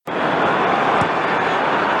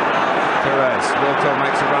as Wiltor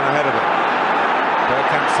makes a run ahead of him.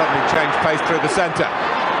 Bergkamp suddenly changed pace through the centre.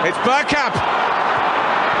 It's Bergkamp!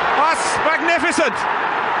 That's magnificent!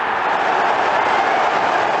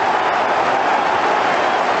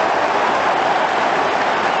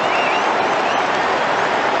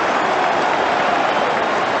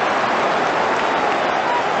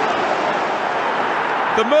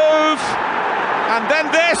 The move, and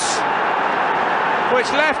then this,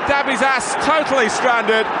 which left Davies Ass totally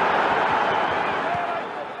stranded.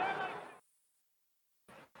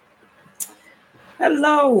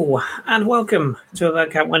 Hello, and welcome to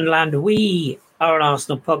Bergkamp Wonderland. We are an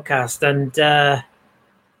Arsenal podcast, and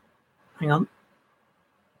hang on.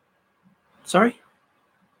 Sorry?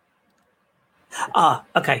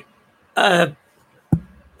 Okay.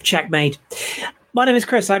 Checkmate. My name is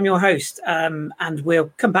Chris, I'm your host, and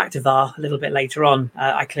we'll come back to VAR a little bit later on.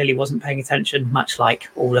 I clearly wasn't paying attention, much like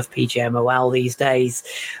all of PGMOL these days,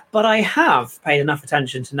 but I have paid enough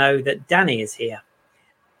attention to know that Danny is here,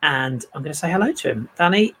 and I'm going to say hello to him.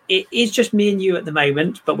 Danny, it is just me and you at the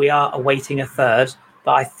moment, but we are awaiting a third,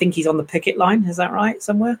 but I think he's on the picket line, is that right,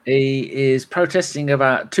 somewhere? He is protesting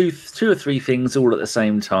about two or three things all at the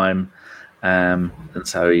same time, and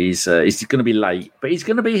so he's going to be late, but he's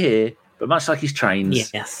going to be here. But much like his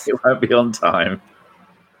trains, yes, it won't be on time.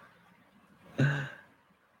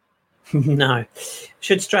 No.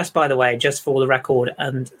 Should stress, by the way, just for the record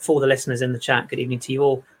and for the listeners in the chat, good evening to you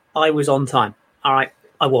all. I was on time. All right,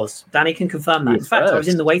 I was. Danny can confirm that. In fact, I was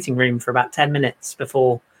in the waiting room for about 10 minutes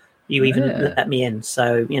before you even let me in.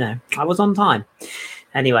 So, I was on time.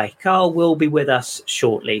 Anyway, Carl will be with us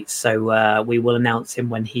shortly, so we will announce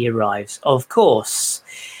him when he arrives, of course.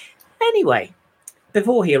 Anyway,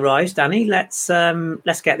 before he arrives, Danny, let's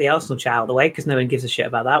get the Arsenal chat out of the way because no one gives a shit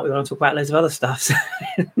about that. We want to talk about loads of other stuff.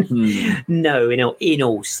 No, in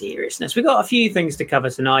all seriousness, we've got a few things to cover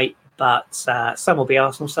tonight, but some will be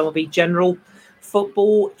Arsenal, some will be general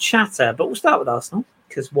football chatter. But we'll start with Arsenal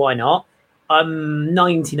because why not? I'm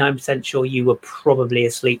 99% sure you were probably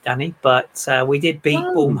asleep, Danny, but we did beat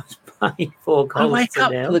Bournemouth by 4 goals. I wake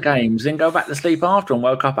up for the games and go back to sleep after and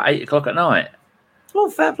woke up at 8 o'clock at night. Well,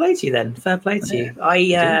 fair play to you then. Fair play to you.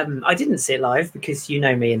 I didn't sit live because you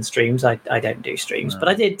know me in streams. I don't do streams, but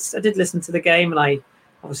I did listen to the game and I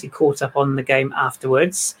obviously caught up on the game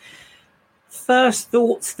afterwards. First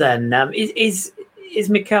thoughts then. Is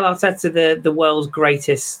Mikel Arteta the world's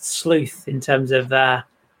greatest sleuth in terms of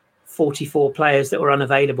 44 players that were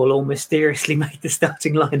unavailable all mysteriously made the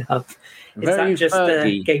starting lineup? Is that just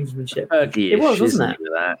gamesmanship? It was, wasn't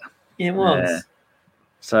it? It was. Yeah.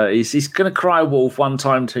 So he's going to cry wolf one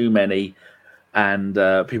time too many, and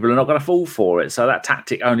people are not going to fall for it. So that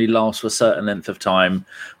tactic only lasts for a certain length of time.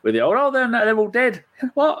 With they're all dead.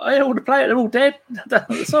 What? All the players, they're all dead.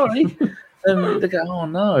 Sorry. They go, oh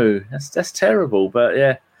no, that's terrible. But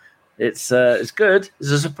yeah, it's good.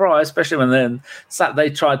 It's a surprise, especially when they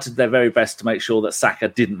tried their very best to make sure that Saka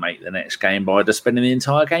didn't make the next game by just spending the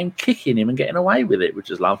entire game kicking him and getting away with it,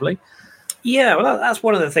 which is lovely. Yeah, well, that's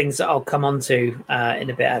one of the things that I'll come on to in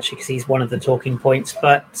a bit, actually, because he's one of the talking points.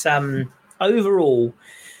 But overall,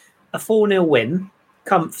 a 4-0 win,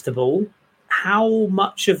 comfortable. How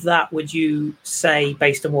much of that would you say,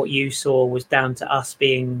 based on what you saw, was down to us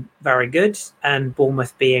being very good and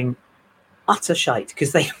Bournemouth being utter shite?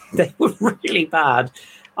 Because they were really bad.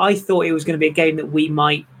 I thought it was going to be a game that we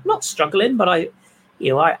might not struggle in, but I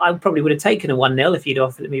probably would have taken a 1-0 if you'd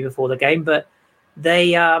offered it me before the game. But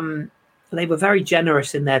they were very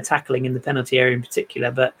generous in their tackling in the penalty area in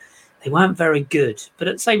particular, but they weren't very good. But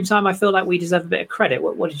at the same time, I feel like we deserve a bit of credit.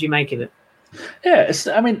 What did you make of it? Yeah,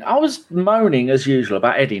 I was moaning as usual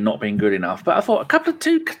about Eddie not being good enough, but I thought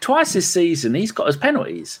twice this season he's got his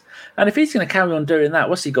penalties, and if he's going to carry on doing that,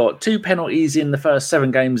 what's he got? 2 penalties in the first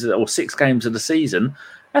 7 games or 6 games of the season.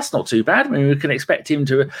 That's not too bad. I mean, we can expect him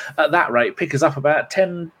to, at that rate, pick us up about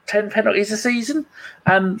 10 penalties a season.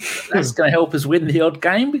 And that's going to help us win the odd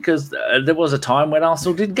game because there was a time when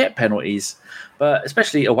Arsenal didn't get penalties. But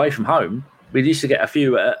especially away from home, we used to get a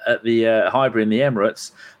few at the Highbury in the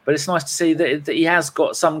Emirates. But it's nice to see that he has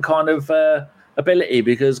got some kind of ability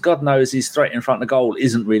because God knows his threat in front of goal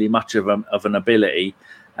isn't really much of an ability.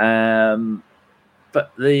 But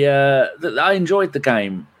I enjoyed the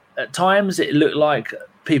game. At times, it looked like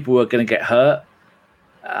people were going to get hurt.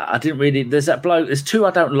 I didn't really. There's that bloke. There's 2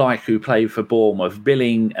 I don't like who play for Bournemouth,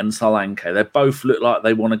 Billing and Solanke. They both look like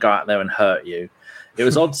they want to go out there and hurt you. It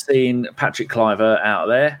was odd seeing Patrick Kluivert out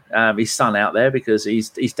there, his son out there, because his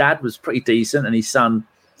dad was pretty decent and his son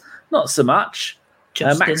not so much.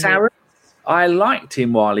 Max Aaron, I liked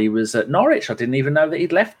him while he was at Norwich. I didn't even know that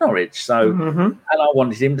he'd left Norwich. So, and I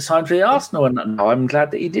wanted him to sign for the Arsenal. And now I'm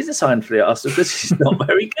glad that he did sign for the Arsenal because he's not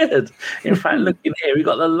very good. In fact, looking here, he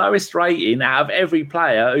got the lowest rating out of every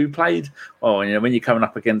player who played. Well, when you're coming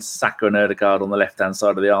up against Saka and Ødegaard on the left-hand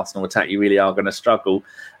side of the Arsenal attack, you really are going to struggle.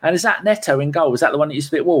 And is that Neto in goal? Was that the one that used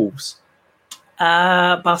to be at Wolves?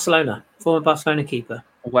 Barcelona, former Barcelona keeper.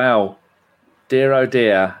 Wow. Dear, oh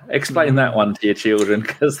dear. Explain that one to your children,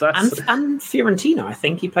 because that's... And Fiorentina, I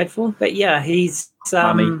think he played for. But yeah, he's...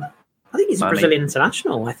 I think he's a Brazilian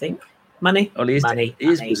international, I think. Money. Well, he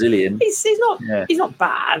is Brazilian. He's not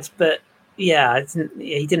bad, but yeah,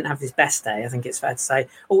 he didn't have his best day, I think it's fair to say.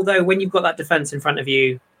 Although when you've got that defence in front of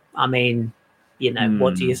you, I mean,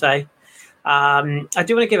 what do you say? I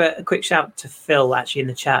do want to give a quick shout to Phil, actually, in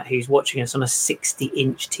the chat, who's watching us on a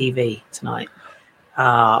 60-inch TV tonight.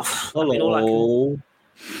 Hello.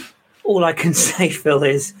 All I can say, Phil,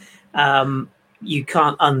 is you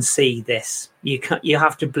can't unsee this. You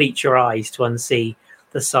have to bleach your eyes to unsee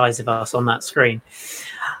the size of us on that screen.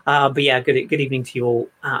 But yeah, good evening to you all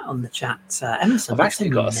on the chat. Emerson, I've actually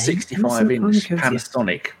got a 65-inch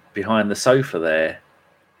Panasonic behind the sofa there.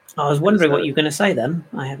 I was wondering what you were going to say then.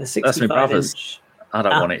 I have a 65-inch. That's my brother's. I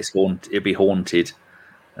don't want it. It'll be haunted.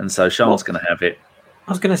 And so Sean's going to have it.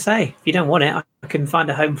 I was going to say, if you don't want it, I can find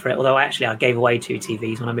a home for it. Although, actually, I gave away 2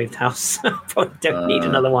 TVs when I moved house. I probably don't need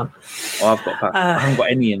another one. Well, I haven't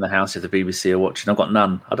got any in the house if the BBC are watching. I've got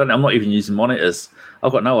none. I'm not even using monitors.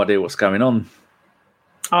 I've got no idea what's going on.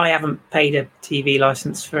 I haven't paid a TV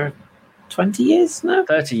license for 20 years now.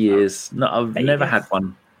 30 years. No, I've never had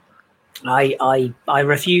one. I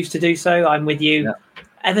refuse to do so. I'm with you. Yeah.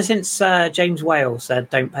 Ever since James Whale said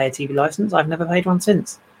don't pay a TV license, I've never paid one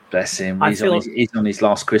since. Bless him. He's on his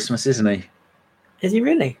last Christmas, isn't he? Is he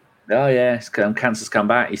really? Oh, yeah. Cancer's come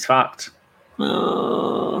back. He's fucked.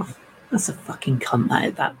 Oh, that's a fucking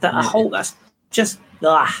cunt. That's just...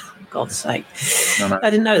 God's sake. No. I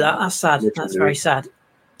didn't know that. That's sad. Literally. That's very sad.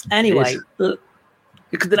 Anyway...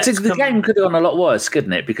 The game could have gone a lot worse,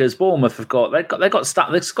 couldn't it? Because Bournemouth have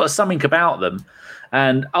got something about them,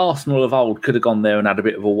 and Arsenal of old could have gone there and had a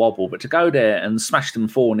bit of a wobble. But to go there and smash them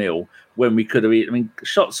 4-0 when we could have,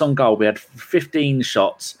 shots on goal, we had 15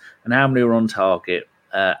 shots, and how many were on target?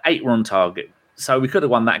 8 were on target, so we could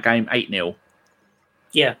have won that game 8-0.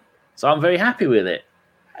 Yeah. So I'm very happy with it.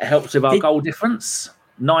 It helps with our goal difference.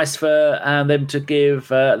 Nice for them to give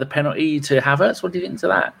the penalty to Havertz. What do you think to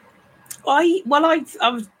that? I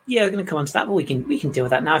was going to come on to that, but we can deal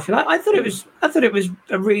with that now if you like. I thought it was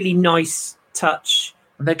a really nice touch.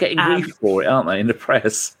 And they're getting grief for it, aren't they, in the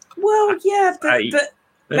press? Well, yeah, but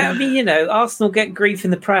I mean, Arsenal get grief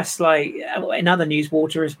in the press. Like in other news,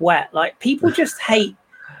 water is wet. Like people just hate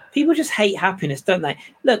happiness, don't they?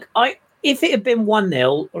 Look, if it had been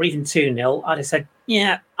 1-0 or even 2-0, I'd have said,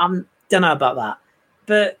 yeah, I don't know about that.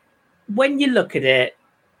 But when you look at it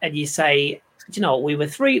and you say, do you know what? We were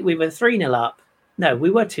 3-0 up. No, we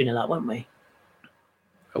were 2-0 up, weren't we?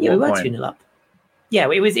 We were 2-0 up. Yeah,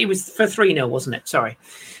 it was for 3-0, wasn't it? Sorry.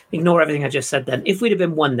 Ignore everything I just said then. If we'd have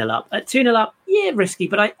been 1-0 up, at 2-0 up, yeah, risky,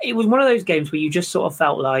 but it was one of those games where you just sort of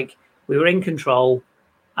felt like we were in control.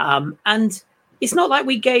 And it's not like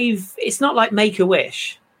it's not like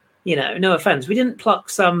Make-A-Wish, no offense. We didn't pluck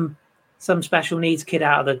some special needs kid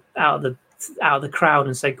out of the crowd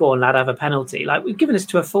and say, go on, lad, have a penalty. Like, we've given this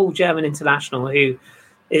to a full German international who,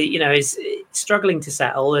 is struggling to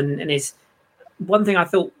settle and is one thing I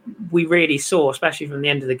thought we really saw, especially from the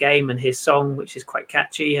end of the game, and his song, which is quite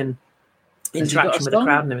catchy, and interaction with the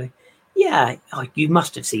crowd and everything. Yeah, you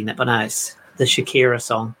must have seen it, but now it's the Shakira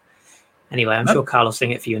song. Anyway, I'm sure Carl will sing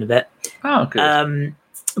it for you in a bit. Oh, good.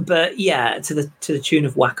 But yeah, to the tune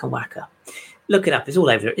of Waka Waka. Look it up. It's all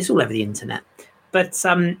over the internet. But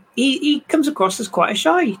he comes across as quite a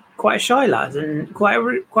shy lad and quite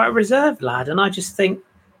a reserved lad. And I just think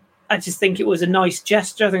it was a nice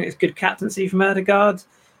gesture. I think it's good captaincy from Ødegaard.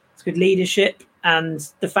 It's good leadership, and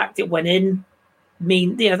the fact it went in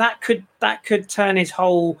that could turn his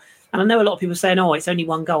whole. And I know a lot of people saying, "Oh, it's only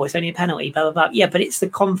one goal, it's only a penalty." Blah blah blah. Yeah, but it's the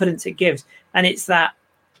confidence it gives, and it's that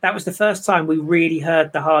was the first time we really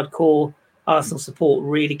heard the hardcore Arsenal support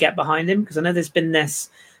really get behind him, because I know there's been this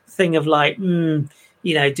thing of like,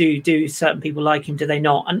 do certain people like him? Do they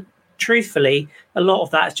not? And truthfully, a lot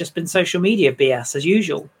of that has just been social media BS as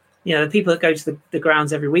usual. The people that go to the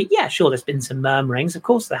grounds every week, yeah, sure, there's been some murmurings. Of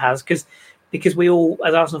course there has, because we all,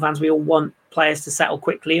 as Arsenal fans, we all want players to settle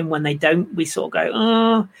quickly, and when they don't, we sort of go,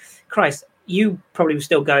 oh, Christ, you probably were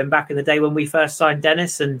still going back in the day when we first signed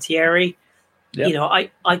Dennis and Thierry.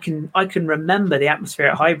 Yep. I can remember the atmosphere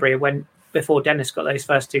at Highbury before Dennis got those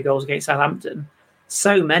first 2 goals against Southampton.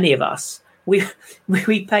 So many of us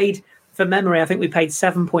we paid, for memory, I think we paid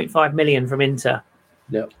 7.5 million from Inter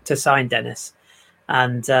to sign Dennis,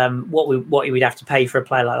 and what we'd have to pay for a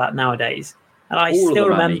player like that nowadays. And I still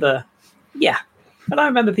remember, but I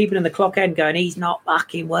remember people in the clock end going, he's not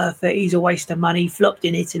fucking worth it. He's a waste of money. Flopped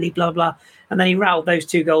in Italy, blah, blah. And then he rattled those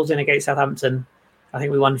 2 goals in against Southampton. I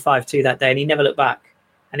think we won 5-2 that day, and he never looked back.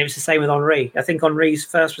 And it was the same with Henry. I think Henry's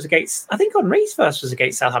first was against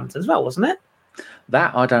Southampton as well, wasn't it?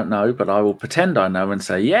 That I don't know, but I will pretend I know and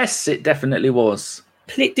say, yes, it definitely was.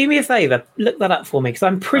 Please, do me a favour, look that up for me, because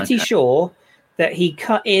I'm pretty sure that he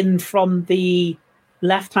cut in from the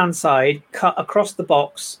left-hand side, cut across the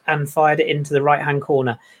box and fired it into the right-hand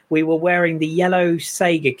corner. We were wearing the yellow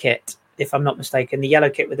Sega kit, if I'm not mistaken, the yellow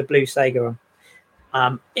kit with the blue Sega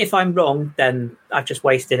on. If I'm wrong, then I've just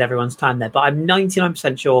wasted everyone's time there. But I'm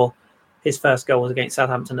 99% sure his first goal was against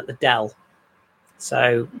Southampton at the Dell.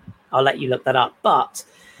 So I'll let you look that up. But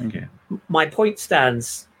my point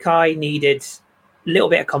stands. Kai needed a little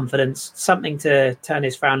bit of confidence, something to turn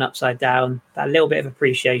his frown upside down, that little bit of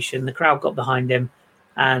appreciation. The crowd got behind him.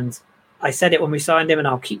 And I said it when we signed him, and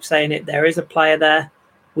I'll keep saying it. There is a player there.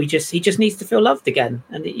 He just needs to feel loved again.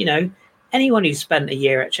 And, you know, anyone who's spent a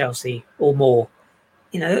year at Chelsea or more,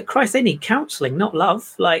 you know, Christ, they need counselling, not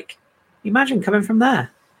love. Like, imagine coming from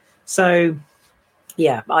there. So,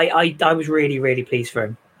 yeah, I was really, really pleased for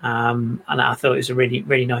him. And I thought it was a really,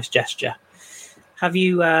 really nice gesture. Have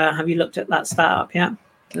you looked at that stat up yet?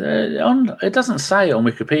 It doesn't say on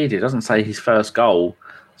Wikipedia. It doesn't say his first goal.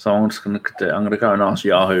 So I'm going to go and ask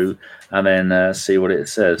Yahoo and then see what it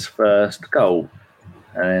says. First goal,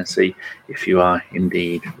 and then see if you are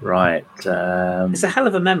indeed right. It's a hell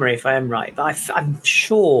of a memory if I am right, but I'm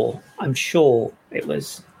sure that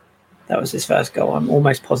was his first goal. I'm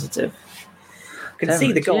almost positive. I can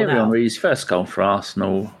see the goal now. His first goal for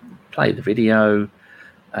Arsenal. Play the video.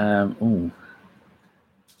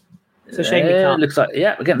 It's a shame we can't. Looks like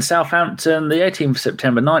against Southampton, the 18th of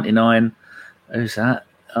September '99. Who's that?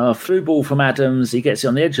 Through ball from Adams. He gets it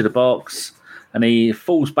on the edge of the box and he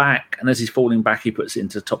falls back. And as he's falling back, he puts it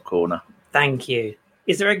into the top corner. Thank you.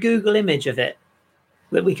 Is there a Google image of it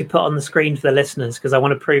that we could put on the screen for the listeners? Because I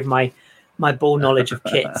want to prove my ball knowledge of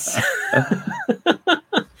kits.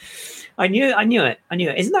 I knew it.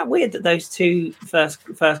 Isn't that weird that those 2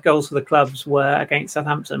 first goals for the clubs were against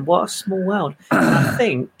Southampton? What a small world. I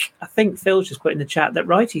think Phil just put in the chat that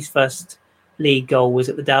Wrighty's first league goal was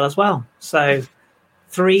at the Dell as well. So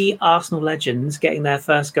 3 Arsenal legends getting their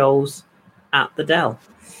first goals at the Dell.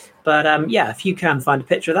 But if you can find a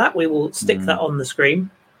picture of that, we will stick that on the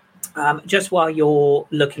screen. Just while you're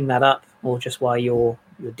looking that up, or just while you're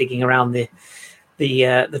digging around the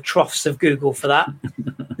troughs of Google for that,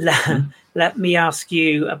 let me ask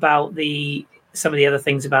you about some of the other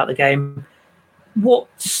things about the game.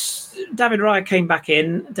 David Raya came back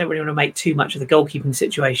in. Don't really want to make too much of the goalkeeping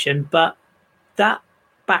situation, but that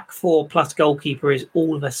back 4 plus goalkeeper is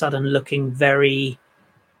all of a sudden looking very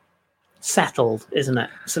settled, isn't it?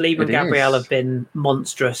 Saliba and Gabriel have been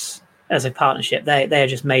monstrous as a partnership. They are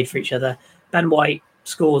just made for each other. Ben White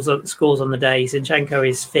scores on the day. Zinchenko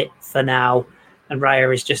is fit for now, and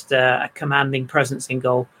Raya is just a commanding presence in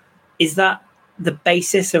goal. Is that the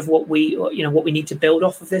basis of what we need to build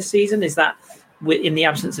off of this season? Is that, in the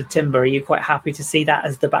absence of Timber, are you quite happy to see that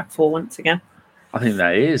as the back 4 once again? I think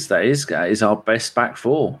that is our best back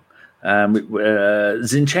 4.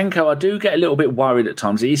 Zinchenko, I do get a little bit worried at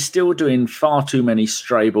times. He's still doing far too many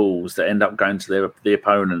stray balls that end up going to the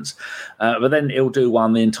opponents. But then he'll do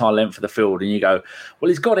one the entire length of the field, and you go, well,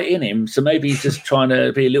 he's got it in him. So maybe he's just trying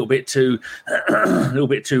to be a little bit too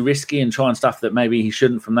risky and trying stuff that maybe he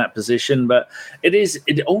shouldn't from that position. But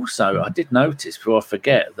it also, I did notice before I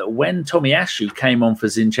forget, that when Tomiyasu came on for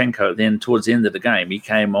Zinchenko towards the end of the game, he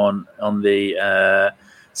came on the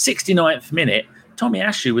 69th minute.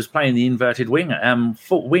 Tomiyasu was playing the inverted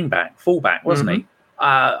fullback, wasn't he?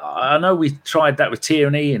 I know we tried that with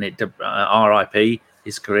Tierney, and it RIP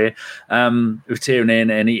his career with Tierney,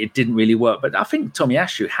 and it didn't really work. But I think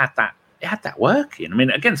Tomiyasu had that working. I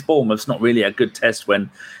mean, against Bournemouth, it's not really a good test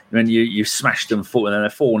when you smashed them and then they're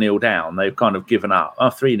 4-0 down. They've kind of given up.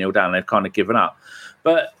 3-0 down, they've kind of given up.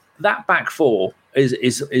 But that back 4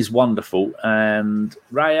 is wonderful, and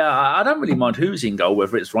Raya, I don't really mind who's in goal,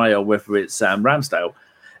 whether it's Raya or whether it's Ramsdale.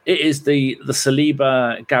 It is the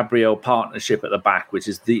Saliba Gabriel partnership at the back, which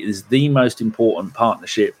is the most important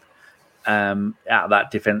partnership out of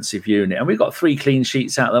that defensive unit. And we've got 3 clean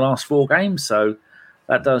sheets out of the last 4 games, so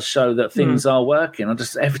that does show that things are working.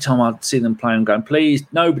 Every time I see them play, I'm going, please,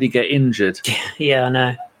 nobody get injured. Yeah, I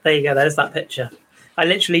know. There you go. There's that picture. I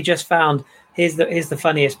literally just found. Here's the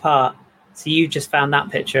funniest part. So you just found that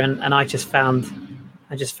picture, and I just found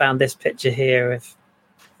this picture here of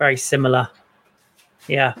very similar.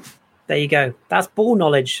 Yeah, there you go. That's ball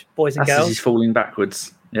knowledge, boys and girls. He's falling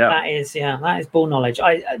backwards. Yeah, that is ball knowledge.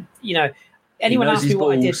 Anyone asked me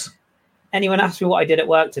what I did. Anyone asked me what I did at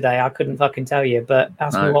work today, I couldn't fucking tell you. But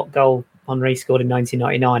ask me what goal Henry scored in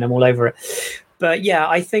 1999. I'm all over it. But yeah,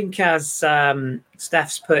 I think as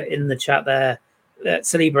Steph's put in the chat there,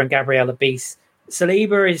 Saliba and Gabriel are beasts.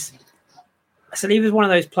 Saliba is one of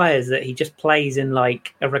those players that he just plays in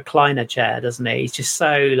like a recliner chair, doesn't he? He's just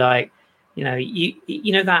so like, you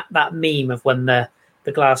know that meme of when the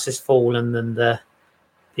glasses fall and then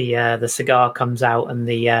the cigar comes out and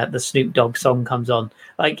the Snoop Dogg song comes on.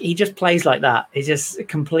 Like he just plays like that. He's just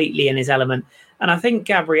completely in his element. And I think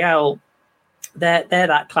Gabriel, they're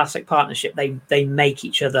that classic partnership. They make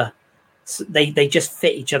each other. They just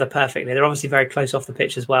fit each other perfectly. They're obviously very close off the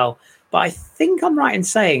pitch as well. But I think I'm right in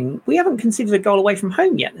saying we haven't conceded a goal away from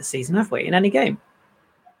home yet this season, have we? In any game?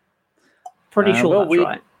 Pretty sure that's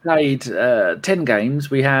right. Played 10 games.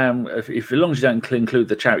 We have, if as long as you don't include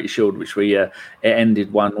the Charity Shield, which it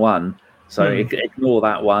ended 1-1. So ignore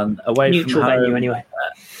that one. Away neutral from home, venue anyway.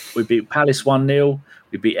 We beat Palace 1-0.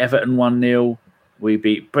 We beat Everton 1-0. We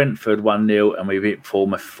beat Brentford 1-0, and we beat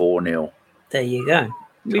Bournemouth 4-0. There you go.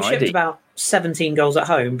 We've shipped about 17 goals at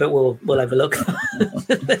home, but we'll overlook that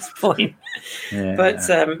at this point. Yeah. But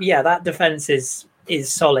that defence is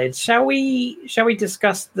solid. Shall we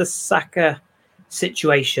discuss the Saka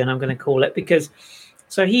situation, I'm going to call it, because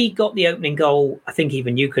so he got the opening goal. I think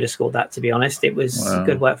even you could have scored that, to be honest. It was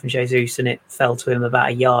good work from Jesus, and it fell to him about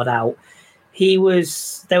a yard out. There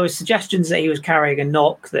was suggestions that he was carrying a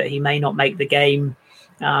knock, that he may not make the game.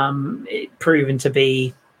 It proven to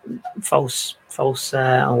be false or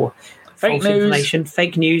fake false information,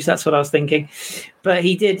 fake news. That's what I was thinking. But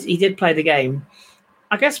he did play the game.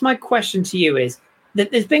 I guess my question to you is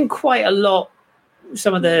that there's been quite a lot.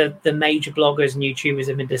 Some of the major bloggers and YouTubers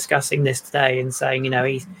have been discussing this today and saying,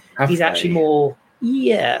 he's actually more,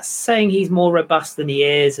 saying he's more robust than he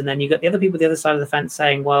is. And then you've got the other people the other side of the fence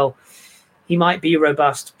saying, well, he might be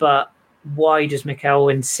robust, but why does Mikel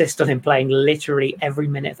insist on him playing literally every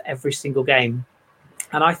minute of every single game?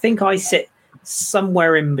 And I think I sit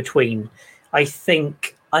somewhere in between. I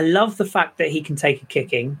think I love the fact that he can take a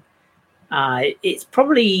kicking. It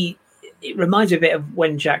reminds me a bit of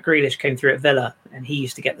when Jack Grealish came through at Villa, and he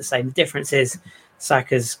used to get the same. The difference is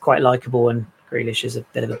Saka's quite likeable and Grealish is a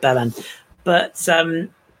bit of a bellend. But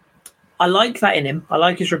I like that in him. I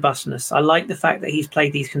like his robustness. I like the fact that he's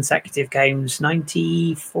played these consecutive games,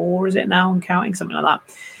 94, is it now? I'm counting, something like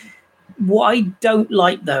that. What I don't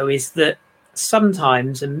like, though, is that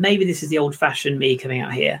sometimes, and maybe this is the old-fashioned me coming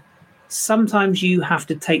out here, sometimes you have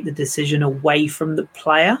to take the decision away from the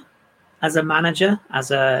player as a manager,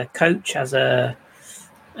 as a coach, as a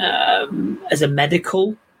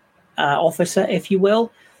medical officer, if you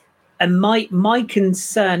will. And my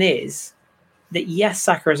concern is that, yes,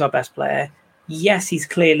 Saka is our best player. Yes, he's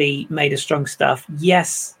clearly made us strong stuff.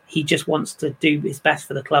 Yes, he just wants to do his best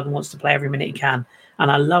for the club and wants to play every minute he can.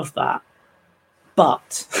 And I love that.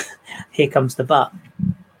 But here comes the but.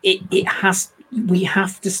 We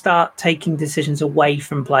have to start taking decisions away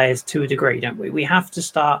from players to a degree, don't we? We have to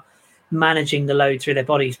start managing the load through their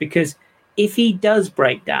bodies, because if he does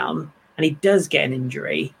break down and he does get an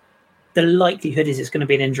injury, the likelihood is it's going to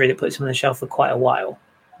be an injury that puts him on the shelf for quite a while.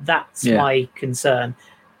 That's my concern.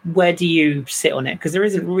 Where do you sit on it? Because there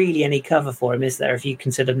isn't really any cover for him, is there, if you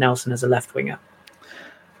consider Nelson as a left winger?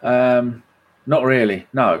 Not really,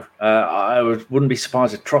 no. I wouldn't be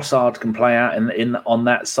surprised if Trossard can play out in on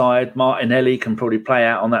that side. Martinelli can probably play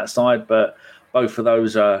out on that side, but both of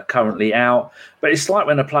those are currently out. But it's like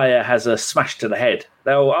when a player has a smash to the head.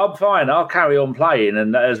 I'm fine, I'll carry on playing.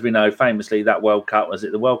 And as we know, famously, that World Cup, was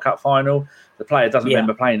it the World Cup final? The player doesn't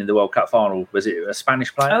remember playing in the World Cup final. Was it a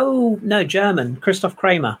Spanish player? Oh, no, German. Christoph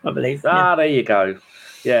Kramer, I believe. There you go.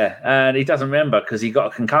 Yeah, and he doesn't remember because he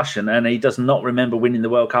got a concussion, and he does not remember winning the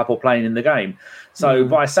World Cup or playing in the game. So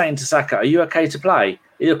by saying to Saka, are you okay to play?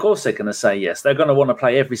 Of course they're going to say yes. They're going to want to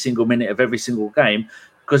play every single minute of every single game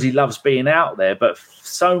because he loves being out there. But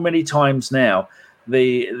so many times now,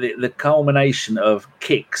 the culmination of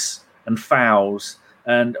kicks and fouls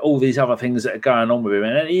and all these other things that are going on with him,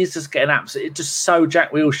 and he's just getting absolutely just so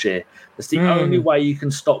Jack Wilshere. That's the only way you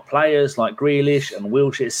can stop players like Grealish and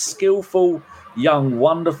Wilshere. Skillful, young,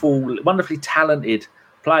 wonderfully talented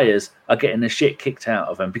players are getting the shit kicked out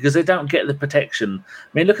of them because they don't get the protection. I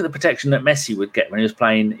mean, look at the protection that Messi would get when he was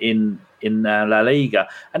playing in La Liga,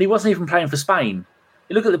 and he wasn't even playing for Spain.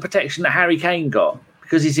 You look at the protection that Harry Kane got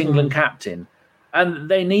because he's England captain. And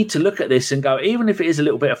they need to look at this and go, even if it is a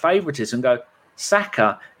little bit of favouritism, go,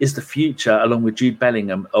 Saka is the future, along with Jude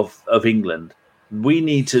Bellingham, of England. We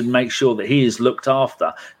need to make sure that he is looked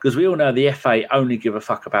after, because we all know the FA only give a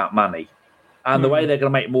fuck about money. And the way they're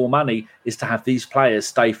going to make more money is to have these players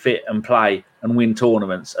stay fit and play and win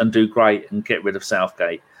tournaments and do great and get rid of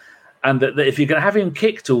Southgate. And that if you're going to have him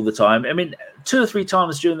kicked all the time, I mean, 2 or 3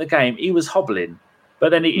 times during the game, he was hobbling. But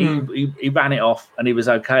then he ran it off and he was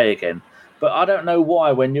okay again. But I don't know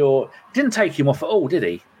why didn't take him off at all, did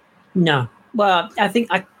he? No. Well, I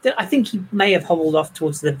think he may have hobbled off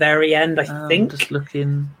towards the very end. I think. Just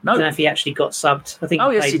looking. No. I don't know if he actually got subbed. I think. Oh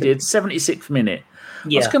yes, he did. 76th minute.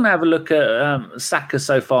 Yeah. I was going to have a look at Saka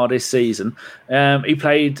so far this season. He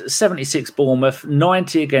played 76 Bournemouth,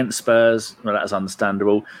 90 against Spurs. Well, that's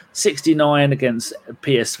understandable. 69 against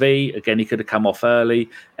PSV. Again, he could have come off early.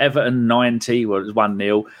 Everton 90. Well, it was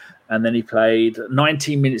 1-0. And then he played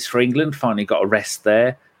 19 minutes for England. Finally got a rest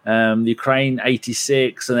there. Ukraine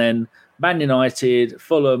 86, and then Man United,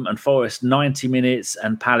 Fulham and Forest 90 minutes,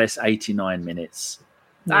 and Palace 89 minutes.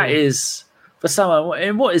 That is, for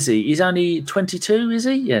someone, what is he? He's only 22, is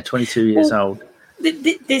he? Yeah, 22 years old.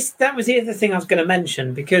 That was the other thing I was going to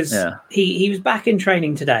mention, because he was back in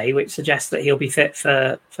training today, which suggests that he'll be fit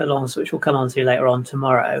for Lens, which we'll come on to later on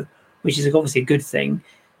tomorrow, which is obviously a good thing.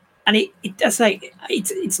 And it does say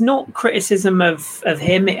it's not criticism of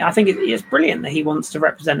him. I think it's brilliant that he wants to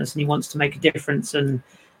represent us and he wants to make a difference. And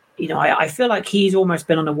I feel like he's almost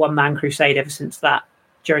been on a one-man crusade ever since that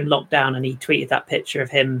during lockdown. And he tweeted that picture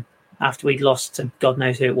of him after we'd lost to God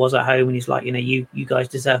knows who it was at home, and he's like, you guys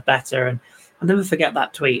deserve better. And I'll never forget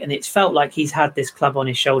that tweet. And it's felt like he's had this club on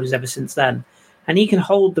his shoulders ever since then, and he can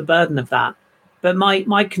hold the burden of that. But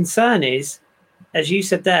my concern is, as you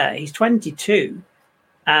said there, he's 22.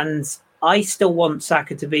 And I still want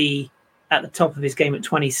Saka to be at the top of his game at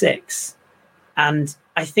 26. And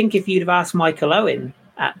I think if you'd have asked Michael Owen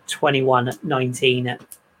at 21, at 19, at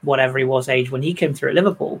whatever he was age when he came through at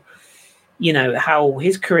Liverpool, how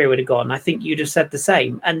his career would have gone, I think you'd have said the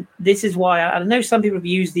same. And this is why I know some people have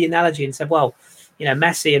used the analogy and said, well,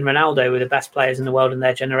 Messi and Ronaldo were the best players in the world in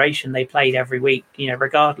their generation. They played every week,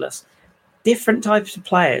 regardless. Different types of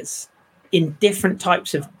players in different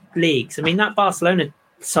types of leagues. I mean, that Barcelona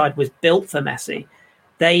side was built for Messi.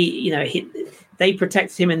 They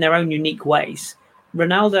protected him in their own unique ways.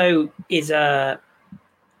 Ronaldo is a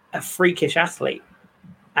freakish athlete,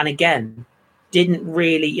 and again, didn't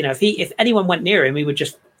really, if anyone went near him, he would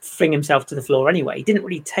just fling himself to the floor anyway. He didn't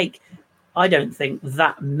really take, I don't think,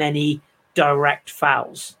 that many direct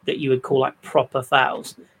fouls that you would call like proper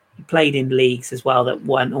fouls. He played in leagues as well that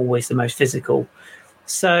weren't always the most physical.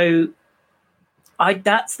 So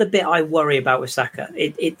that's the bit I worry about with Saka.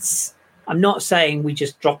 I'm not saying we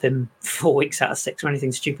just drop him 4 weeks out of 6 or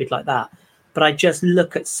anything stupid like that, but I just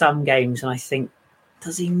look at some games and I think,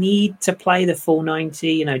 does he need to play the full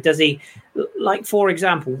 90? Does he, like, for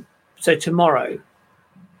example, so tomorrow,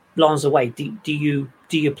 Lens away, do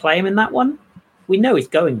you play him in that one? We know he's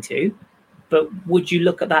going to, but would you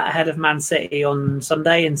look at that ahead of Man City on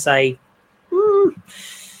Sunday and say,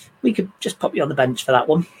 we could just pop you on the bench for that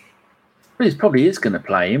one? He probably is going to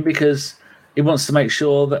play him because he wants to make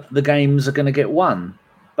sure that the games are going to get won.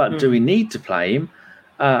 But do we need to play him?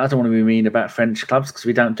 I don't want to be mean about French clubs because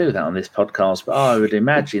we don't do that on this podcast, but I would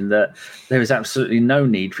imagine that there is absolutely no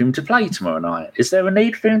need for him to play tomorrow night. Is there a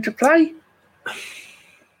need for him to play?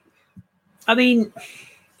 I mean,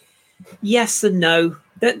 yes and no.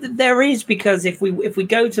 There is, because if we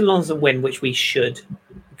go to Lens and win, which we should,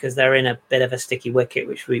 because they're in a bit of a sticky wicket,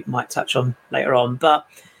 which we might touch on later on, but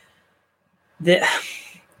the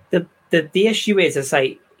issue is, I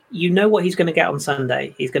say, what he's going to get on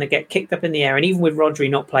Sunday. He's going to get kicked up in the air, and even with Rodri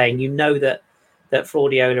not playing, that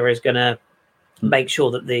Fraudiola is going to make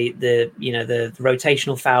sure that the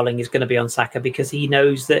rotational fouling is going to be on Saka, because he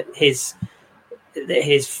knows that his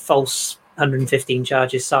false 115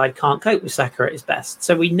 charges side can't cope with Saka at his best.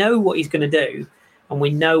 So we know what he's going to do, and we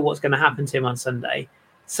know what's going to happen to him on Sunday.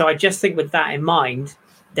 So I just think with that in mind,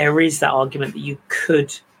 there is that argument that you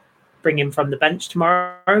could bring him from the bench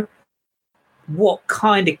tomorrow. What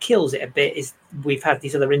kind of kills it a bit is we've had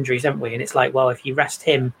these other injuries, haven't we? And it's like, well, if you rest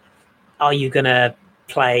him, are you going to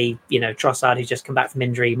play, Trossard, who's just come back from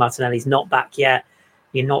injury? Martinelli's not back yet.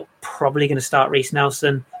 You're not probably going to start Reece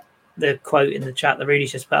Nelson. The quote in the chat that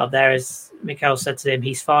Rudy's just put up there is, Mikel said to him,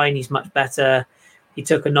 he's fine, he's much better. He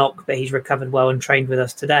took a knock, but he's recovered well and trained with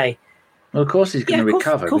us today. Well, of course he's going to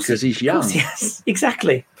recover because he's young. Of course he has.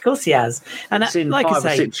 Exactly. Of course he has. And it's in like 5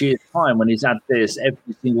 or 6 years' time when he's had this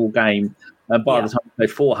every single game. By the time we play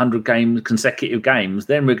 400 consecutive games,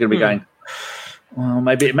 then we're going to be going, Well,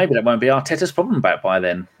 maybe that won't be Arteta's problem back by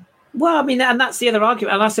then. Well, I mean, and that's the other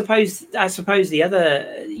argument. And I suppose the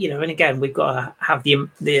other, and again, we've got to have the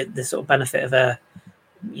sort of benefit of a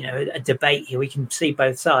debate here. We can see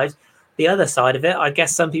both sides. The other side of it, I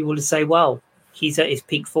guess some people would say, well, he's at his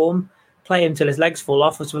peak form. Play him till his legs fall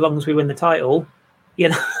off, as long as we win the title.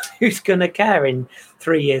 Who's going to care in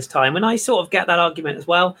 3 years' time? And I sort of get that argument as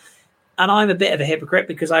well. And I'm a bit of a hypocrite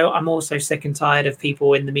because I'm also sick and tired of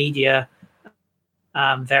people in the media,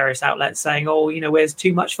 various outlets saying, where's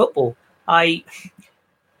too much football? I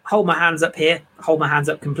hold my hands up here, hold my hands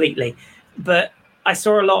up completely. But I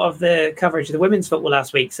saw a lot of the coverage of the women's football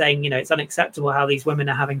last week saying, it's unacceptable how these women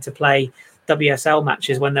are having to play WSL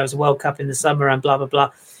matches when there was a World Cup in the summer and blah, blah,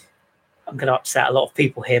 blah. I'm going to upset a lot of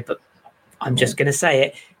people here, but I'm just going to say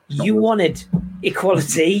it. You wanted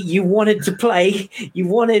equality. You wanted to play. You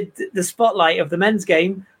wanted the spotlight of the men's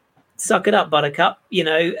game. Suck it up, Buttercup. And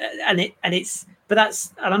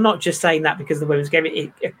I'm not just saying that because the women's game,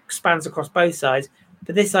 it expands across both sides.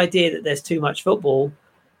 But this idea that there's too much football,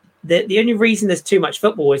 the only reason there's too much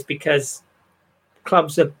football is because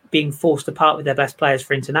clubs are being forced to part with their best players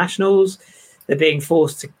for internationals. They're being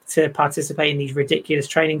forced to participate in these ridiculous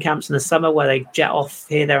training camps in the summer where they jet off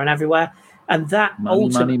here, there, and everywhere. And that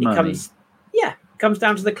ultimately comes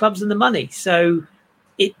down to the clubs and the money. So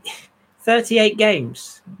 38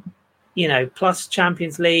 games, plus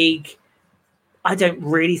Champions League. I don't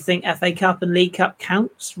really think FA Cup and League Cup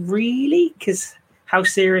counts, really, because how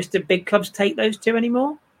serious do big clubs take those two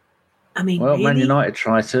anymore? I mean, well, really? Man United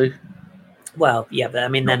try to. Well, yeah, but I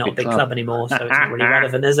mean, they're not a big club anymore, so it's not really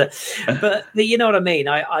relevant, is it? But you know what I mean?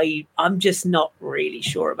 I'm just not really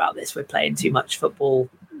sure about this. We're playing too much football.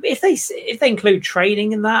 If they include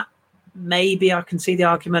training in that, maybe I can see the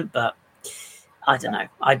argument, but I don't know.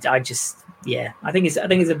 I think it's a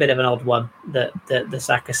bit of an odd one, the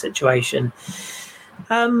Saka situation.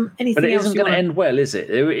 Anything but it else isn't going to end well, is it?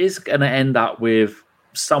 It is going to end up with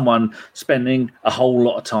someone spending a whole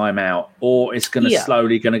lot of time out, or it's going to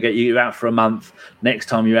slowly going to get you out for a month. Next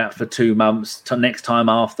time you're out for 2 months. Next time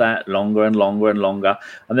after that, longer and longer and longer.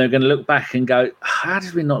 And they're going to look back and go, how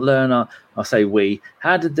did we not learn how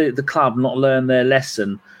did the club not learn their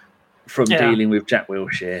lesson from dealing with Jack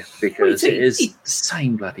Wilshere? Because it is the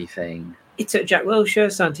same bloody thing. It took Jack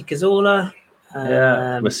Wilshere, Santi Cazorla,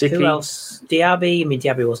 who else? Diaby. I mean,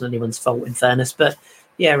 Diaby wasn't anyone's fault, in fairness, but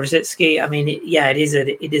yeah, Rosicky. I mean,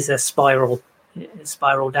 it is a spiral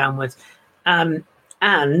downwards, and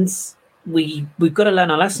we've got to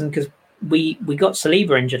learn our lesson because we got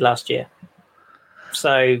Saliba injured last year.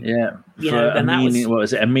 So what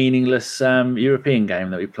was it? A meaningless European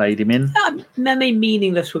game that we played him in. I mean,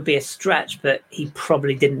 meaningless would be a stretch, but he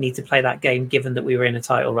probably didn't need to play that game given that we were in a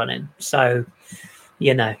title run-in. So,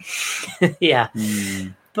 yeah.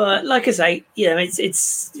 But like I say,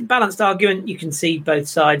 it's a balanced argument. You can see both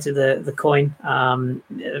sides of the coin.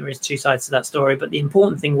 There is two sides to that story, but the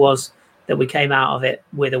important thing was that we came out of it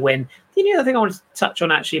with a win. The other thing I wanted to touch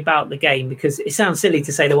on actually about the game, because it sounds silly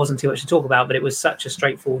to say there wasn't too much to talk about, but it was such a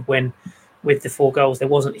straightforward win with the 4 goals. There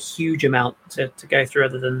wasn't a huge amount to go through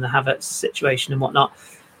other than the Havertz situation and whatnot.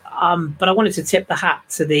 But I wanted to tip the hat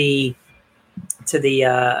to the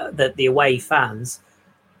away fans.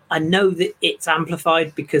 I know that it's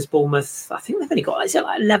amplified because Bournemouth, I think they've only got, is it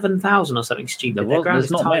like 11,000 or something stupid?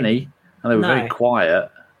 There's not many, and they were very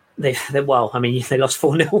quiet. They lost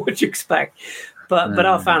 4-0. What do you expect? But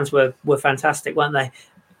our fans were fantastic, weren't they?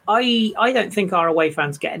 I don't think our away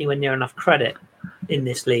fans get anywhere near enough credit in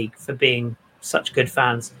this league for being such good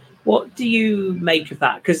fans. What do you make of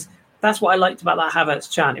that? Because that's what I liked about that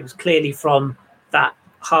Havertz chant. It was clearly from that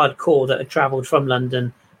hardcore that had travelled from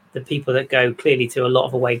London. The people that go clearly to a lot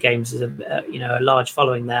of away games is a large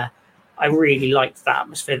following there. I really liked that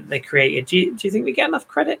atmosphere that they created. Do you think we get enough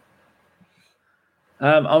credit?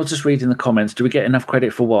 I was just reading the comments. Do we get enough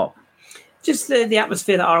credit for what? Just the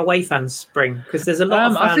atmosphere that our away fans bring, because there's a lot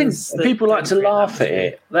of fans. I think people like to laugh at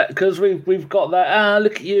it because we've got that.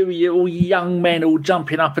 Look at you all young men all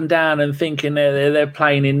jumping up and down and thinking they're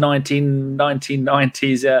playing in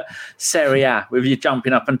 1990s Serie A with you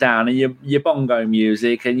jumping up and down and your bongo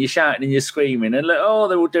music and you're shouting and you're screaming and they're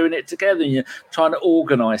all doing it together and you're trying to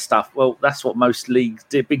organise stuff. Well, that's what most leagues,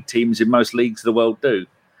 big teams in most leagues of the world do.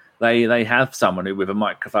 They have someone with a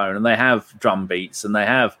microphone and they have drum beats and they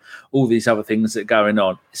have all these other things that are going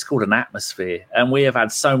on. It's called an atmosphere. And we have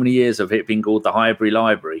had so many years of it being called the Highbury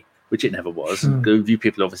Library, which it never was. You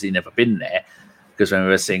people obviously never been there because when we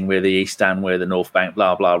were singing, we're the East Stand, we're the North Bank,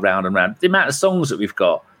 blah, blah, round and round. The amount of songs that we've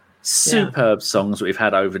got, superb songs that we've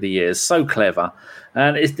had over the years, so clever.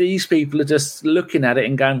 And it's these people are just looking at it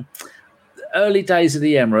and going, early days of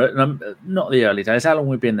the Emirate, not the early days. How long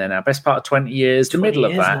have we been there now? Best part of 20 years. The middle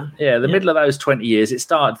of that. Now. Yeah, the middle of those 20 years, it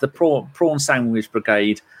started, the prawn sandwich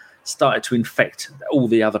brigade started to infect all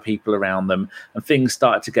the other people around them, and things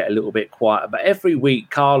started to get a little bit quieter. But every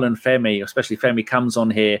week, Carl and Femi, especially Femi, comes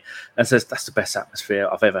on here and says, that's the best atmosphere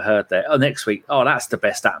I've ever heard there. Oh, next week, that's the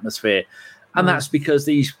best atmosphere. And that's because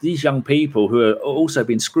these young people who are also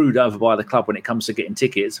being screwed over by the club when it comes to getting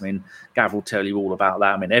tickets. I mean, Gav will tell you all about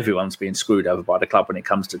that. I mean, everyone's being screwed over by the club when it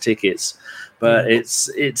comes to tickets. But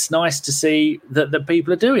it's nice to see that the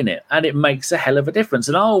people are doing it, and it makes a hell of a difference.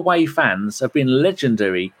 And our away fans have been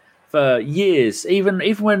legendary for years, even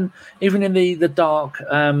in the dark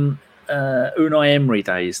Unai Emery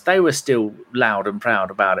days. They were still loud and proud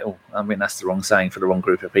about it. Oh, I mean, that's the wrong saying for the wrong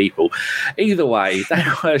group of people. Either way, they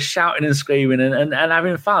were shouting and screaming and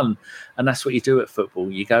having fun. And that's what you do at football.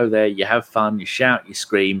 You go there, you have fun, you shout, you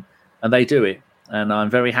scream, and they do it. And I'm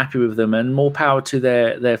very happy with them, and more power to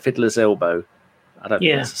their fiddler's elbow. I don't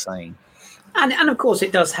think that's a saying. And of course,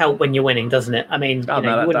 it does help when you're winning, doesn't it? I mean,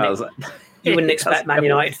 you wouldn't expect Man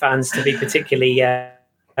United fans to be particularly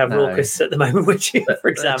raucous at the moment, would you, for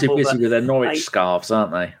example? They're too busy with their Norwich scarves,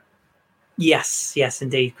 aren't they? Yes,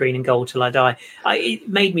 indeed. Green and gold till I die. It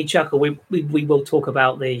made me chuckle. We will talk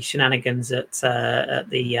about the shenanigans at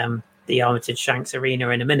the Armitage Shanks Arena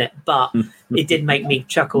in a minute, but it did make me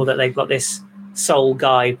chuckle that they've got this soul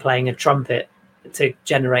guy playing a trumpet to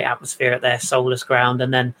generate atmosphere at their soulless ground,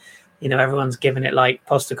 and then everyone's giving it like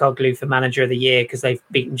Postecoglou for manager of the year because they've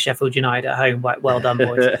beaten Sheffield United at home. Like, well done,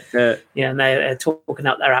 boys. And they're talking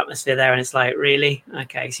up their atmosphere there, and it's like, really?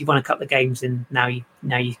 Okay, so you've won a couple of games, and now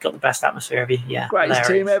you've got the best atmosphere, have you? Yeah, greatest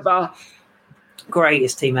team ever.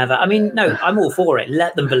 Greatest team ever. I mean, no, I'm all for it.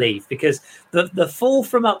 Let them believe, because the fall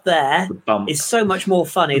from up there is so much more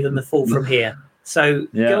funny than the fall from here. So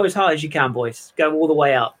go as high as you can, boys. Go all the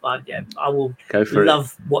way up. I will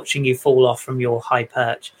love watching you fall off from your high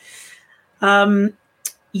perch.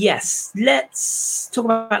 Yes, let's talk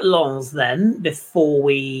about Lens then before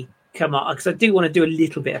we come up, because I do want to do a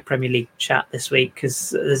little bit of Premier League chat this week, because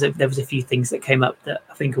there was a few things that came up that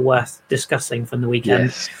I think are worth discussing from the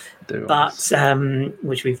weekend,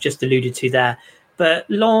 which we've just alluded to there. But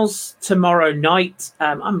Lens tomorrow night,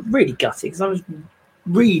 I'm really gutted because I was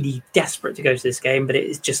really desperate to go to this game, but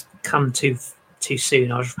it's just come too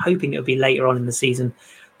soon. I was hoping it would be later on in the season,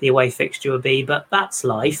 the away fixture would be, but that's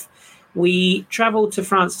life. We travel to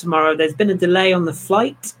France tomorrow. There's been a delay on the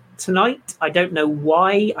flight tonight. I don't know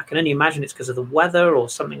why. I can only imagine it's because of the weather or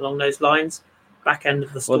something along those lines. Back end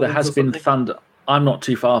of the storm. Well, there has been thunder. I'm not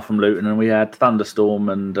too far from Luton, and we had thunderstorm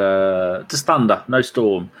and just thunder, no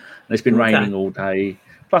storm. And it's been raining all day.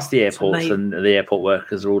 Plus the airports and the airport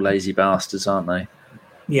workers are all lazy bastards, aren't they?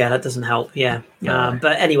 Yeah, that doesn't help. Yeah.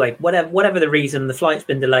 But anyway, whatever the reason, the flight's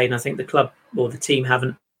been delayed, and I think the club or the team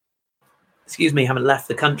haven't left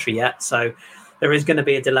the country yet. So there is going to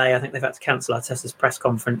be a delay. I think they've had to cancel Arteta's press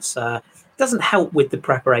conference. Doesn't help with the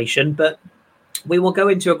preparation, but we will go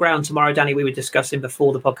into a ground tomorrow, Danny, we were discussing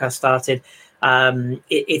before the podcast started.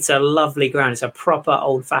 It's a lovely ground. It's a proper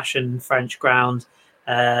old-fashioned French ground.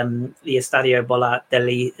 The Estadio Bola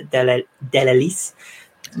dell'Elise.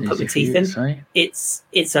 Put my teeth in.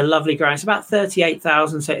 It's a lovely ground. It's about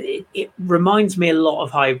 38,000. So it reminds me a lot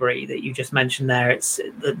of Highbury that you just mentioned there. It's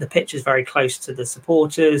the pitch is very close to the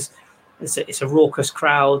supporters. It's a raucous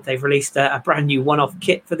crowd. They've released a brand new one-off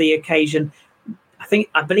kit for the occasion.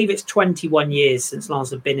 I believe it's 21 years since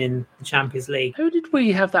Lens have been in the Champions League. Who did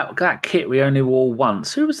we have that kit we only wore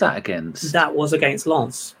once? Who was that against? That was against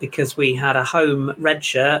Lens, because we had a home red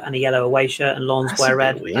shirt and a yellow away shirt, and Lens wear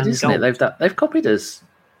red. Weird, isn't it? They've copied us.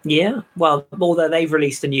 Yeah, well, although they've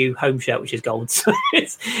released a new home shirt, which is gold, so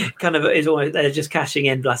it's almost, they're just cashing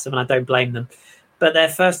in, bless them, and I don't blame them. But their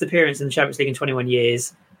first appearance in the Champions League in 21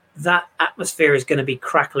 years, that atmosphere is going to be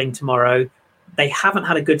crackling tomorrow. They haven't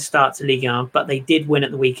had a good start to Ligue 1, but they did win at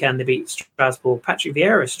the weekend. They beat Strasbourg. Patrick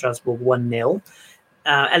Vieira's Strasbourg 1-0.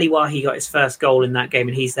 Eli Wahi got his first goal in that game,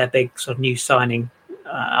 and he's their big sort of new signing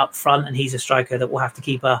up front, and he's a striker that we'll have to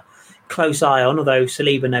keep a close eye on, although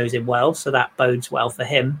Saliba knows him well, so that bodes well for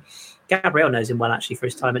him. Gabriel knows him well, actually, for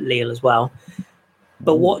his time at Lille as well.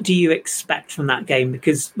 But what do you expect from that game?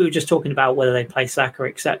 Because we were just talking about whether they play Saka,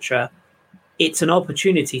 etc. It's an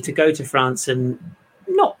opportunity to go to France and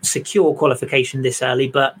not secure qualification this early,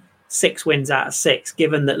 but 6 wins out of 6.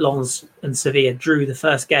 Given that Lens and Sevilla drew the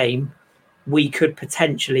first game, we could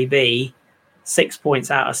potentially be 6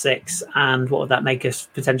 points out of 6, and what would that make us?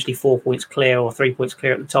 Potentially 4 points clear or 3 points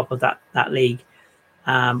clear at the top of that league,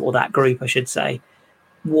 or that group, I should say.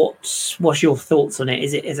 what's your thoughts on it?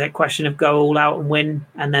 Is it a question of go all out and win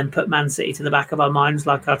and then put Man City to the back of our minds,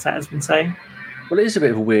 like Arteta's been saying? Well, it is a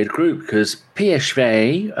bit of a weird group because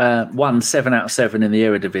PSV won 7 out of 7 in the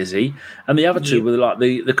Eredivisie, and the other two were like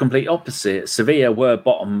the complete opposite. Sevilla were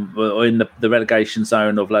bottom in the relegation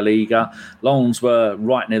zone of La Liga. Lens were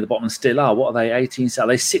right near the bottom and still are. What are they, 18th? Are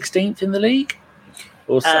they 16th in the league?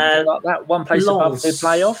 Or something like that? One place above the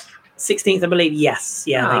playoff? 16th, I believe, yes.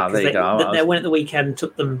 Yeah, there you go. Their win at the weekend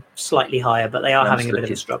took them slightly higher, but they are having a bit of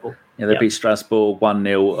a struggle. Yeah, they beat Strasbourg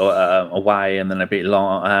 1-0 away, and then they beat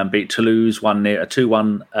Toulouse 1-0,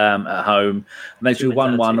 2-1 at home. And they drew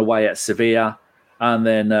 1-1 away at Sevilla, and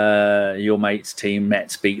then your mate's team,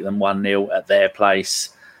 Metz, beat them 1-0 at their place.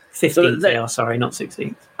 15th they are, sorry, not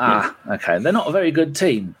 16th. Okay. They're not a very good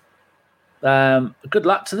team. Good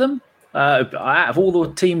luck to them. Out of all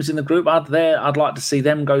the teams in the group, I'd like to see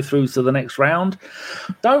them go through to the next round.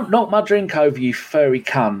 Don't knock my drink over, you furry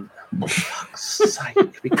cunt. For fuck's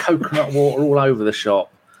sake, be coconut water all over the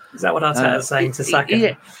shop. Is that what Arteta's saying to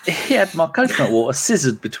Saka? He had my coconut water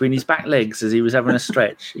scissored between his back legs as he was having a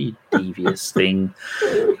stretch. You devious thing.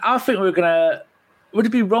 I think we're going to... Would it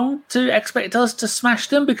be wrong to expect us to smash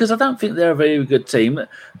them? Because I don't think they're a very good team.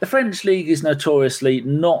 The French league is notoriously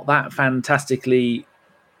not that fantastically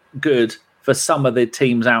good for some of the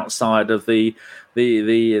teams outside of the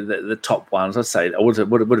top ones. I'd say I would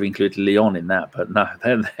have included Lyon in that, but no,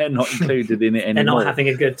 they're not included in it anymore. They're not having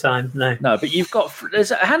a good time, no. No, but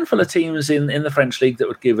there's a handful of teams in the French league that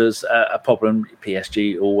would give us a problem.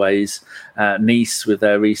 PSG always, Nice with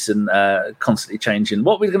their recent constantly changing.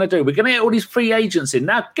 What we're going to do? We're going to get all these free agents in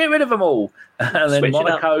now. Get rid of them all, and then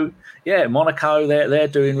Monaco. Yeah, Monaco. They're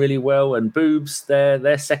doing really well, and Boobs.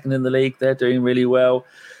 They're second in the league. They're doing really well.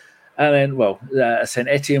 And then, Saint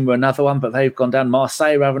Etienne were another one, but they've gone down.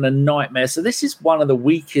 Marseille are having a nightmare. So this is one of the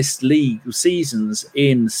weakest league seasons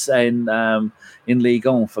in Ligue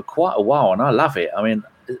 1 for quite a while, and I love it. I mean,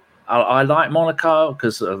 I like Monaco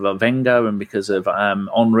because of Wenger and because of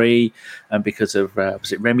Henry and because of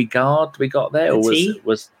was it Remy Gard we got there, Petit. or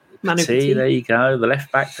was Petit? There you go, the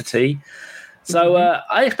left back Petit. So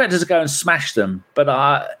I expect us to go and smash them,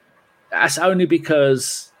 but that's only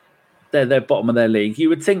because they're bottom of their league. You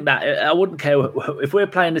would think that I wouldn't care if we're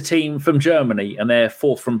playing a team from Germany and they're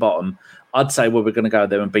fourth from bottom. I'd say, well, we're going to go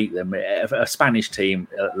there and beat them. A Spanish team,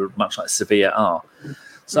 much like Sevilla are.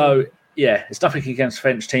 So, yeah, it's nothing against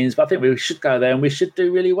French teams, but I think we should go there and we should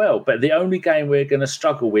do really well. But the only game we're going to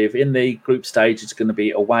struggle with in the group stage is going to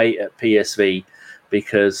be away at PSV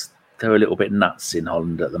because they're a little bit nuts in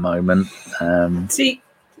Holland at the moment. See,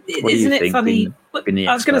 isn't it funny?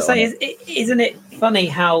 I was going to say, isn't it funny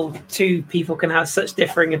how two people can have such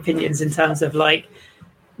differing opinions in terms of like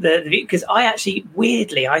because I actually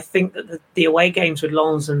weirdly I think that the away games with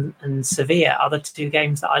Lens and Sevilla are the two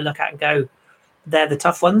games that I look at and go, they're the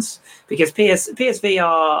tough ones because PSV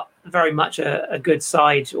are very much a good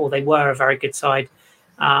side, or they were a very good side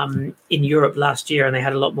in Europe last year, and they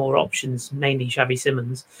had a lot more options, mainly Xavi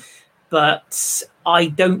Simons. But I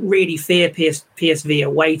don't really fear PSV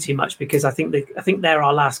away too much because I think they're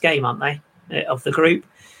our last game, aren't they, of the group?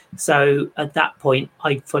 So at that point,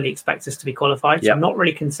 I fully expect us to be qualified. So I'm not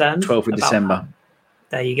really concerned. 12th of December. That.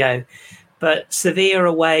 There you go. But Sevilla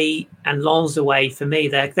away and Lens away, for me,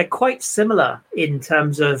 they're quite similar in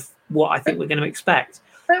terms of what I think we're going to expect.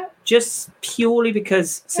 Just purely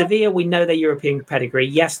because Sevilla, we know their European pedigree.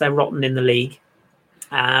 Yes, they're rotten in the league.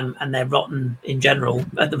 And they're rotten in general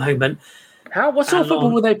at the moment. What sort of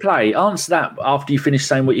football will they play? Answer that after you finish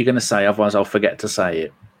saying what you're going to say. Otherwise, I'll forget to say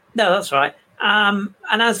it. No, that's right. And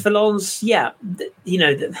as for Lens,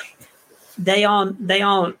 they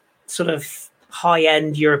aren't sort of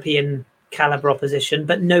high-end European caliber opposition,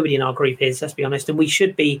 but nobody in our group is. Let's be honest, and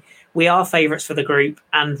we are favourites for the group,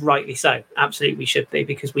 and rightly so. Absolutely, we should be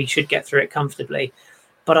because we should get through it comfortably.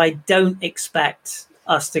 But I don't expect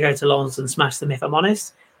us to go to Lens and smash them, if I'm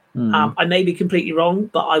honest. I may be completely wrong,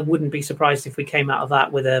 but I wouldn't be surprised if we came out of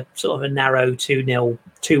that with a sort of a narrow 2-0,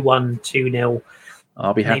 2-1, 2-0.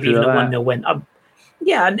 I'll be happy maybe with even that. a 1-0 win.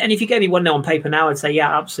 And if you gave me 1-0 on paper now, I'd say,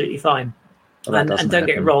 yeah, absolutely fine. Well, and don't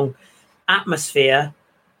get it wrong, atmosphere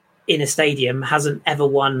in a stadium hasn't ever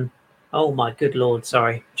won. Oh, my good Lord,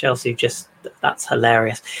 sorry. Chelsea that's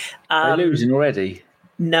hilarious. They're losing already.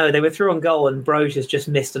 No, they were through on goal and Brozius just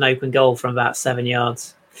missed an open goal from about 7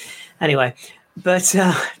 yards. Anyway, but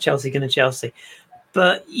Chelsea going to Chelsea.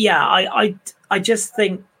 But yeah, I just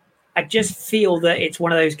feel that it's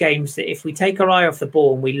one of those games that if we take our eye off the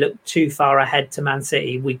ball and we look too far ahead to Man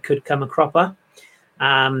City, we could come a cropper.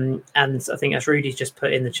 And I think as Rudy's just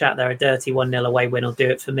put in the chat there, a dirty 1-0 away win will do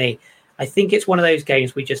it for me. I think it's one of those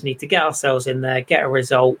games we just need to get ourselves in there, get a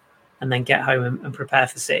result, and then get home and prepare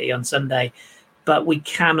for City on Sunday. But we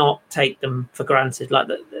cannot take them for granted. Like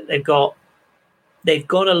they've got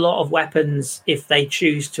a lot of weapons if they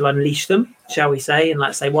choose to unleash them, shall we say? And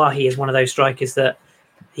let's say Wahi is one of those strikers that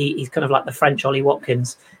he's kind of like the French Ollie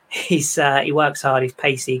Watkins. He works hard, he's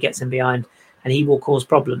pacey, he gets in behind, and he will cause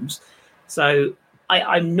problems. So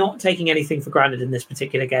I'm not taking anything for granted in this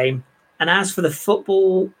particular game. And as for the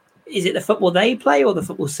football, is it the football they play or the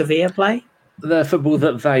football Sevilla play? The football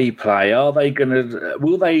that they play. Are they going to?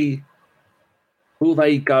 Will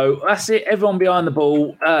they go? That's it. Everyone behind the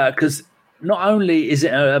ball. Because not only is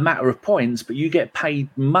it a matter of points, but you get paid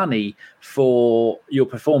money for your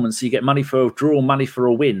performance. You get money for a draw, money for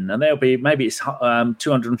a win, and there'll be maybe it's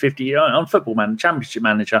 250 on Championship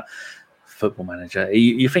Manager. Football Manager,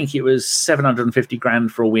 you think it was 750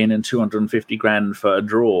 grand for a win and 250 grand for a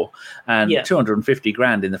draw, and 250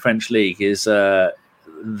 grand in the French league is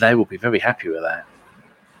they will be very happy with that.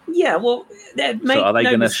 Yeah, well, so are they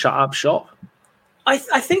going to shut up shop? I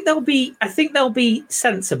think they'll be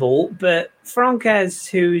sensible, but Francaise,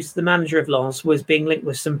 who's the manager of Lens, was being linked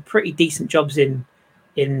with some pretty decent jobs in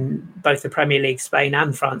both the Premier League, Spain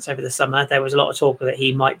and France over the summer. There was a lot of talk that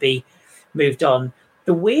he might be moved on.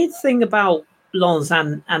 The weird thing about Lens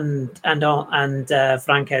and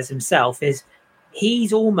Francaise himself is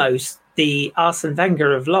he's almost the Arsene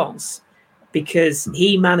Wenger of Lens, because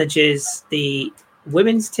he manages the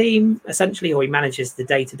women's team essentially, or he manages the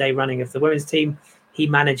day-to-day running of the women's team. He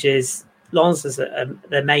manages Lens as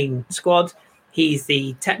the main squad. He's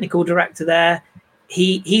the technical director there.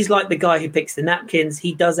 He's like the guy who picks the napkins.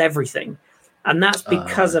 He does everything. And that's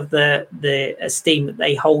because of the esteem that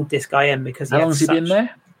they hold this guy in. Because how long has he been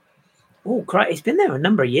there? Oh, crap. He's been there a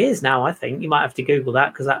number of years now, I think. You might have to Google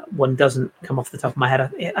that because that one doesn't come off the top of my head.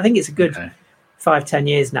 I think it's a good 5-10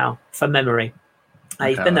 years now, from memory.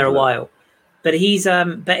 He's been there a while. But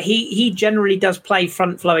he generally does play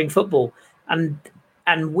front-flowing football.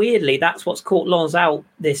 And weirdly, that's what's caught Lens out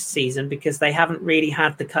this season, because they haven't really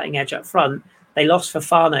had the cutting edge up front. They lost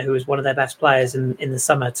Fofana, who was one of their best players in the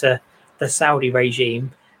summer, to the Saudi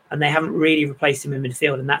regime, and they haven't really replaced him in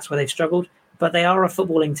midfield, and that's where they've struggled. But they are a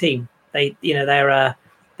footballing team. They're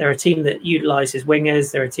a team that utilises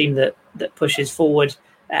wingers. They're a team that pushes forward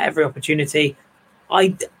at every opportunity.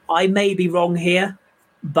 I may be wrong here,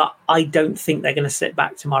 but I don't think they're going to sit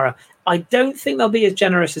back tomorrow. I don't think they'll be as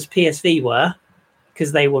generous as PSV were,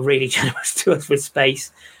 because they were really generous to us with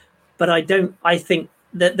space. But I think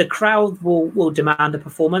that the crowd will demand a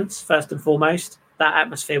performance first and foremost. That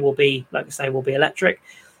atmosphere will be, like I say, will be electric.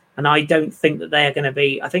 And I don't think that they're going to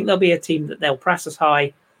be. I think they'll be a team that they'll press us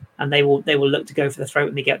high, and they will look to go for the throat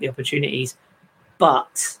when they get the opportunities.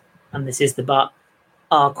 But, and this is the but,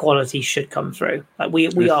 our quality should come through. Like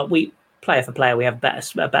we player for player, we have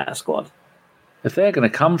a better squad. If they're going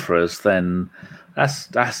to come for us, then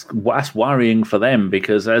that's worrying for them,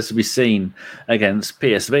 because as we've seen against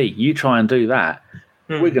PSV, you try and do that,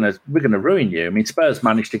 we're gonna ruin you. I mean, Spurs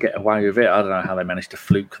managed to get away with it. I don't know how they managed to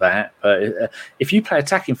fluke that, but if you play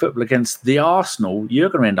attacking football against the Arsenal, you're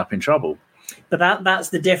going to end up in trouble. But that's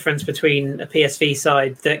the difference between a PSV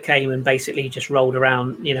side that came and basically just rolled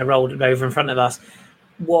around, rolled over in front of us.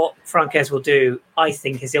 What Francaise will do, I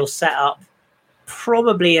think, is he'll set up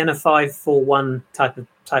probably in a 5-4-1 type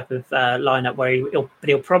of lineup where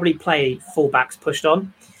he'll probably play fullbacks pushed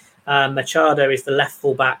on. Machado is the left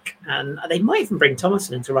fullback, and they might even bring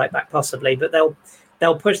Thomason into right back possibly, but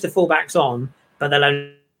they'll push the fullbacks on, but they'll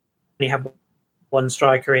only have one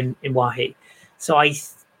striker in Wahi. So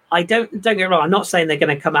I don't get me wrong. I'm not saying they're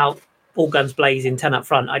going to come out all guns blazing 10 up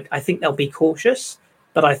front. I think they'll be cautious,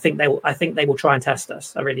 but I think they will try and test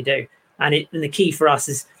us. I really do. And the key for us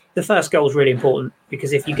is the first goal is really important,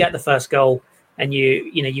 because if you get the first goal and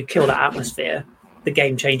you kill that atmosphere, the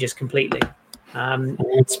game changes completely.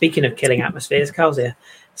 Speaking of killing atmospheres, Carl's here.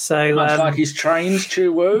 So looks like he's trained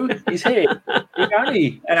Chuwu. He's here. He's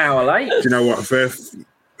only an hour late. Do you know what? First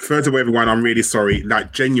of all, everyone, I'm really sorry.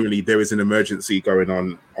 Like, genuinely, there is an emergency going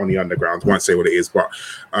on the underground. I won't say what it is, but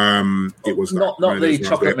it was not the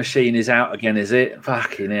chocolate machine is out again, is it?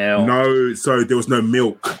 Fucking hell. No, so there was no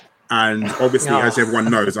milk. And obviously, as everyone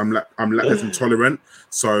knows, I'm lactose intolerant,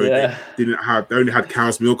 so they only had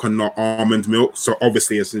cow's milk and not almond milk. So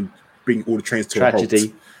obviously, it's bringing all the trains to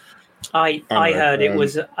tragedy. A halt. I heard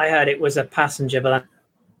it was a passenger by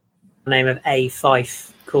the name of A.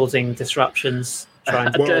 Fife causing disruptions. A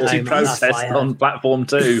dirty protest on platform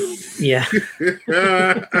 2. Yeah,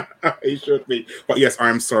 it should be. But yes, I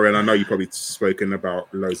am sorry, and I know you've probably spoken about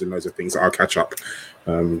loads and loads of things. I'll catch up.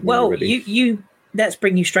 Well, you let's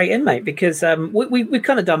bring you straight in, mate, because we've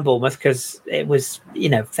kind of done Bournemouth because it was,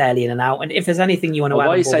 fairly in and out. And if there's anything you want to add,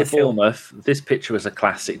 why you say Phil, Bournemouth? This picture was a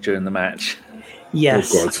classic during the match.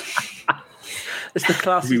 Yes. Oh God. It's the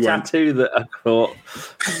classic tattoo that I caught.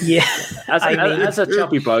 Yeah. As a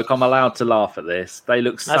chubby bloke, I'm allowed to laugh at this. They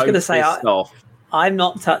look so pissed off. I'm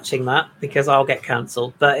not touching that because I'll get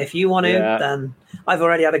cancelled. But if you want to, then I've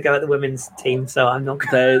already had a go at the women's team, so I'm not.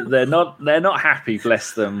 They're not happy.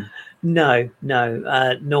 Bless them. No,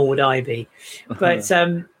 nor would I be. But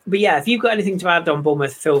yeah, if you've got anything to add on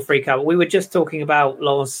Bournemouth, feel free. We were just talking about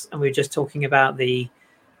Lens, and we were just talking about the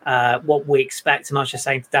what we expect. And I was just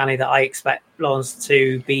saying to Danny that I expect Lens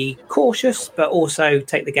to be cautious, but also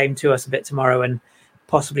take the game to us a bit tomorrow and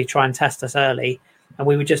possibly try and test us early. And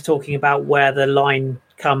we were just talking about where the line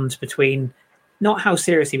comes between not how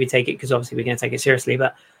seriously we take it, because obviously we're going to take it seriously,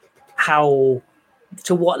 but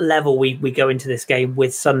to what level we go into this game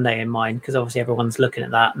with Sunday in mind, because obviously everyone's looking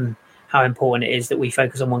at that and how important it is that we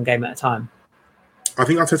focus on one game at a time. I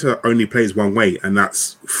think Arteta only plays one way, and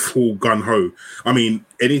that's full gun-ho. I mean,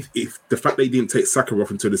 if the fact that he didn't take Saka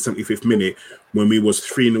off until the 75th minute when we was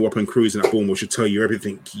 3-0 up and cruising at Bournemouth should tell you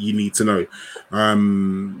everything you need to know.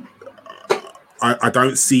 I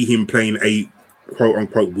don't see him playing a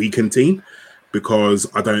quote-unquote weakened team because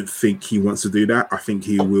I don't think he wants to do that. I think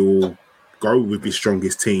he will go with his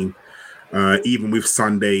strongest team, even with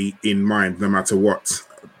Sunday in mind, no matter what,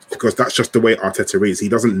 because that's just the way Arteta is. He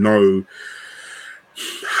doesn't know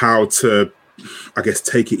how to, I guess,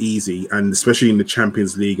 take it easy, and especially in the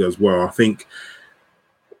Champions League as well. I think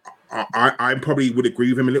I probably would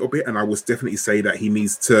agree with him a little bit, and I would definitely say that he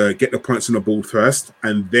needs to get the points on the board first,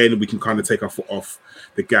 and then we can kind of take our foot off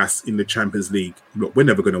the gas in the Champions League. Look, we're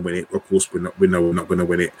never going to win it. Of course, we know we're not going to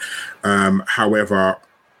win it. However,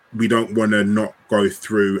 we don't want to not go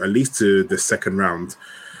through at least to the second round.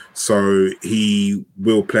 So he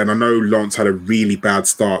will play. And I know Lens had a really bad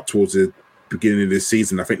start towards the beginning of this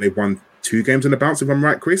season. I think they won 2 games on the bounce, if I'm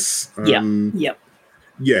right, Chris. Yeah.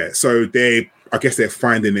 So I guess they're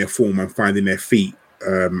finding their form and finding their feet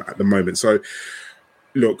at the moment. So,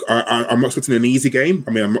 look, I'm not expecting an easy game.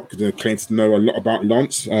 I mean, I'm not going to claim to know a lot about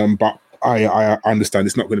Lens, but I understand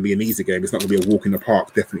it's not going to be an easy game. It's not going to be a walk in the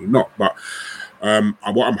park, definitely not. But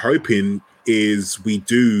what I'm hoping is we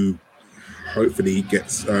do hopefully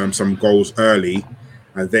get some goals early,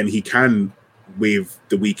 and then he can, with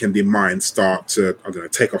the weekend in mind, start to, I don't know,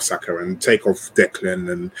 take off Saka and take off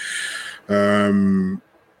Declan and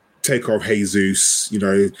take off Jesus,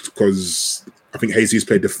 because I think Jesus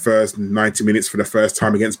played the first 90 minutes for the first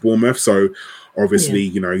time against Bournemouth. So obviously,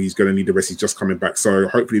 he's going to need the rest. He's just coming back. So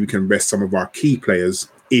hopefully we can rest some of our key players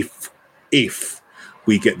if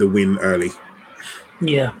we get the win early.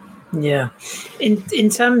 Yeah. In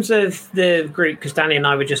terms of the group, because Danny and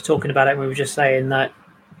I were just talking about it, and we were just saying that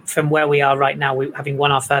from where we are right now, having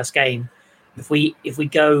won our first game, if we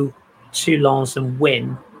go to Lens and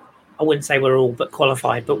win, I wouldn't say we're all but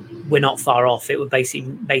qualified, but we're not far off. It would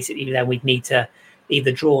basically then we'd need to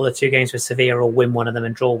either draw the 2 games with Sevilla or win one of them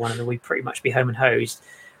and draw one of them. We'd pretty much be home and hosed.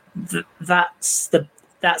 That's the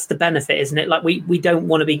benefit, isn't it? Like we don't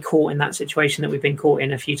want to be caught in that situation that we've been caught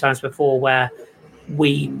in a few times before, where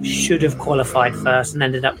we should have qualified first and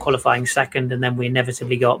ended up qualifying second, and then we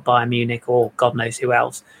inevitably got Bayern Munich or God knows who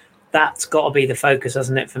else. That's got to be the focus,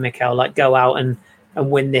 hasn't it, for Mikel? Like, go out and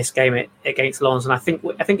win this game against Lens. And I think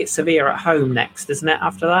it's Sevilla at home next, isn't it,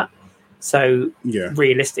 after that? So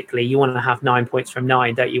realistically, you want to have 9 points from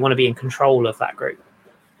 9, don't you? You want to be in control of that group.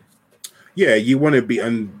 Yeah, you want to be,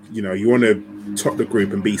 and you want to top the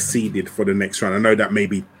group and be seeded for the next round. I know that may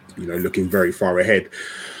be, looking very far ahead,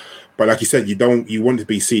 but like you said, you want to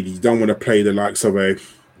be seeded. You don't want to play the likes of a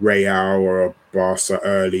Real or a Barca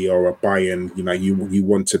early or a Bayern. You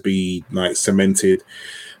want to be like cemented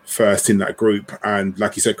first in that group. And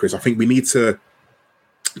like you said, Chris, I think we need to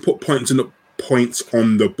put points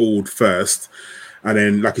on the board first, and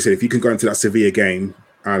then, like you said, if you can go into that Sevilla game,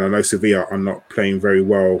 and I know Sevilla are not playing very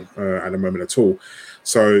well at the moment at all,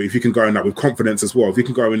 so if you can go in that with confidence as well, if you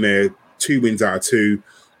can go in there 2 wins out of 2,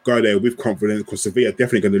 go there with confidence, because Sevilla are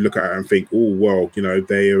definitely going to look at it and think, oh well,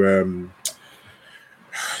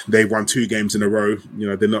 they won 2 games in a row.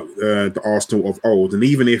 They're not the Arsenal of old, and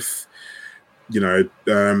even if there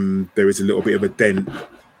is a little bit of a dent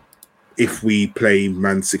if we play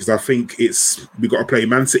Man City, because I think we got to play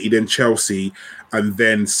Man City, then Chelsea, and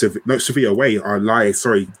then Sevilla away. I lie,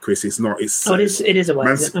 sorry, Chris. It's not. It's it is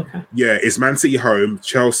away. Is it? Okay. Yeah, it's Man City home,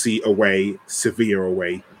 Chelsea away, Sevilla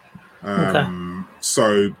away.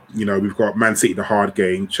 So we've got Man City the hard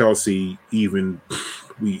game, Chelsea even.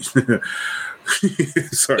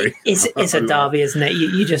 Sorry. It's a derby, isn't it?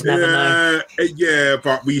 You just never know. Yeah,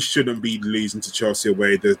 but we shouldn't be losing to Chelsea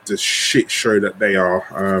away. The shit show that they are.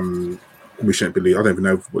 We shouldn't believe. I don't even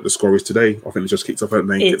know what the score is today. I think they just kicked off, haven't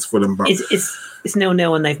they? It's Fulham, but it's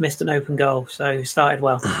 0-0 and they've missed an open goal, so started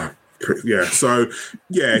well. Yeah. So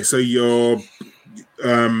you're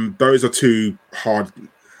those are two hard.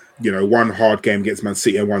 One hard game against Man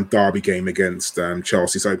City and one derby game against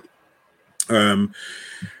Chelsea. So,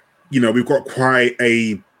 we've got quite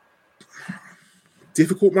a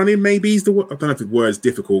difficult run in. Maybe is the word. I don't know if the word is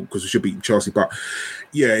difficult because we should beat Chelsea, but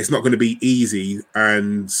yeah, it's not going to be easy.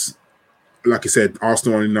 And like I said,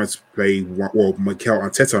 Arsenal only knows to play Mikel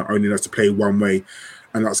Arteta only knows to play one way,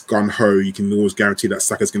 and that's gun ho. You can always guarantee that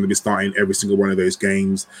Saka's going to be starting every single one of those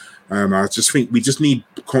games. I just think we just need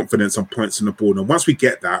confidence on points on the board, and once we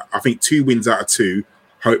get that, I think 2 wins out of 2,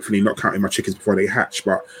 hopefully not counting my chickens before they hatch,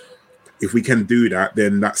 but if we can do that,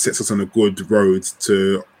 then that sets us on a good road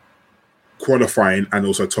to qualifying and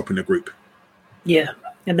also topping the group. Yeah,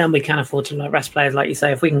 and then we can afford to rest players, like you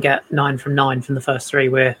say. If we can get 9 from 9 from the first 3,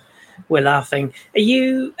 we're laughing. Are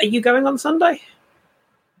you going on Sunday?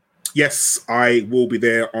 Yes, I will be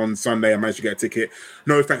there on Sunday. I managed to get a ticket.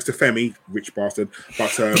 No thanks to Femi, rich bastard.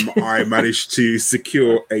 But I managed to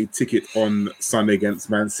secure a ticket on Sunday against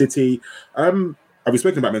Man City. Have we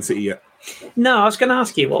spoken about Man City yet? No, I was going to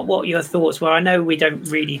ask you what your thoughts were. I know we don't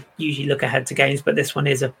really usually look ahead to games, but this one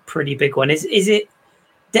is a pretty big one. Is it,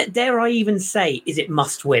 dare I even say, is it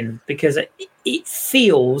must win? Because it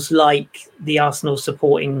feels like the Arsenal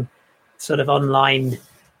supporting sort of online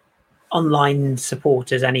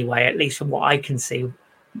supporters anyway, at least from what I can see,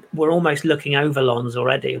 we're almost looking over Lons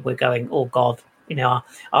already. We're going, oh God,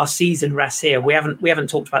 our season rests here. We haven't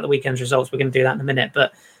talked about the weekend's results. We're going to do that in a minute.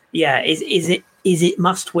 But yeah, is it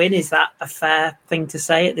must win? Is that a fair thing to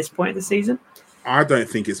say at this point of the season? I don't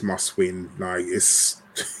think it's must win. Like it's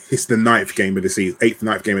the 9th game of the season, 8th,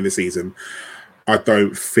 9th game of the season. I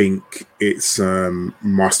don't think it's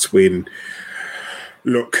must win.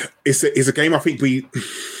 Look, it's a game I think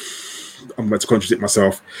I'm going to contradict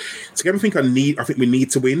myself. It's a game I think we need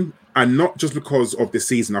to win, and not just because of the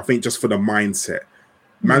season. I think just for the mindset.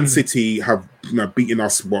 Man City have beaten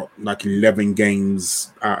us 11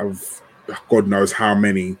 games out of God knows how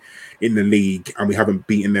many in the league, and we haven't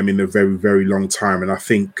beaten them in a very, very long time. And I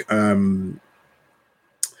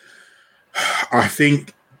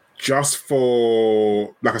think just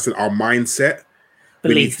for, like I said, our mindset,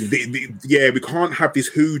 belief. We can't have this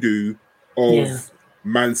hoodoo of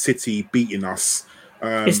Man City beating us.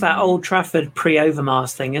 It's that Old Trafford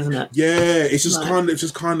pre-Overmars thing, isn't it? Yeah, it's just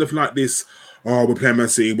kind of like this. Oh, we're playing Man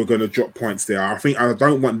City, we're going to drop points there. I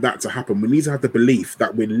don't want that to happen. We need to have the belief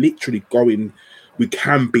that we're literally we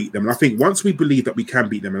can beat them. And I think once we believe that we can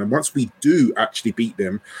beat them, and once we do actually beat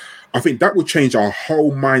them, I think that will change our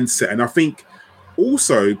whole mindset. And I think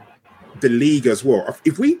also the league as well.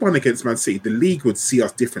 If we won against Man City, the league would see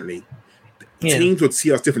us differently. Yeah. Teams would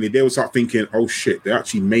see us differently. They would start thinking, oh shit, they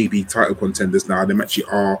actually may be title contenders now. They actually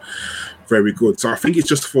are very good. So I think it's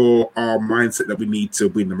just for our mindset that we need to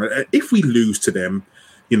win them. If we lose to them,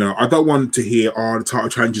 I don't want to hear, the title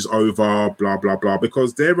challenge is over, blah, blah, blah,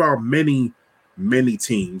 because there are many, many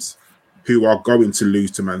teams who are going to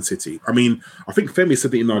lose to Man City. I mean, I think Femi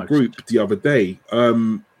said it in our group the other day.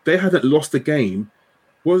 They hadn't lost a game.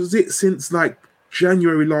 Was it since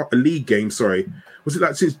January, a league game, sorry. Was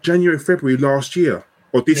it since January, February last year?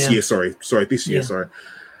 Or this year, sorry. This year, sorry.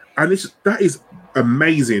 And that is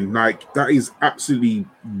amazing. That is absolutely,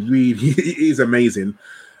 really, it is amazing.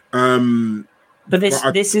 But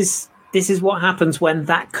this is what happens when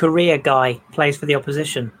that career guy plays for the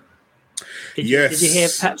opposition. Did you hear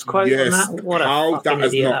Pep's quote on that? What a fucking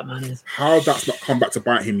idiot that man is. How that's not come back to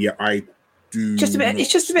bite him yet, it's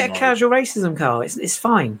just a bit of casual racism, Carl. It's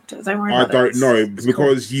fine. Don't worry about it. I don't know,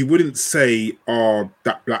 because you wouldn't say, oh,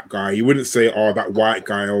 that black guy. You wouldn't say, oh, that white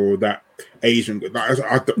guy or that Asian guy.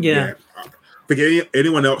 I think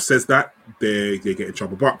anyone else says that, they get in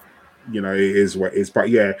trouble. But, it is what it is. But,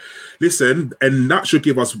 yeah, listen, and that should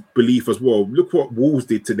give us belief as well. Look what Wolves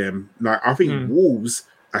did to them. I think Wolves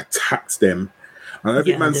attacked them. And I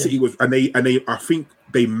think Man City was... And they I think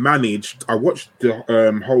they managed... I watched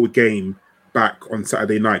the whole game back on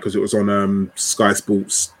Saturday night because it was on Sky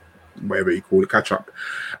Sports, whatever you call it, catch up,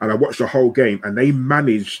 and I watched the whole game, and they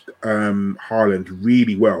managed Haaland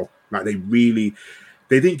really well. They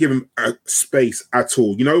didn't give him a space at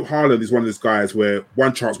all. Haaland is one of those guys where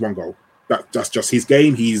one chance, one goal. That's just his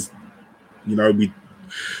game. He's, we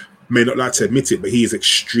may not like to admit it, but he is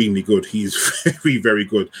extremely good. He's very, very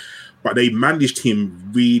good. But they managed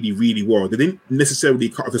him really, really well. They didn't necessarily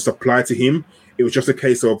cut off the supply to him. It was just a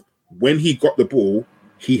case of when he got the ball,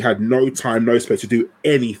 he had no time, no space to do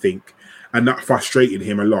anything, and that frustrated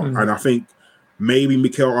him a lot. And I think maybe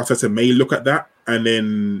Mikel Arteta may look at that, and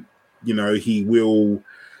then he will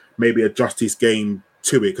maybe adjust his game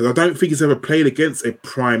to it, because I don't think he's ever played against a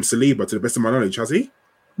prime Saliba, to the best of my knowledge, has he?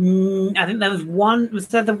 I think there was one. Was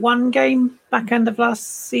there the one game back end of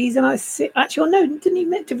last season? Actually, no, didn't he?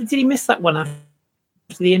 Did he miss that one after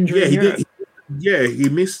the injury? Yeah, he did. Yeah, he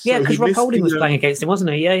missed. Yeah, because Rob Holding was playing against him,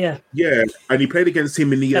 wasn't he? Yeah. Yeah, and he played against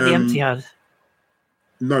him in the Etihad.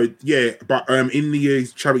 No, yeah, but in the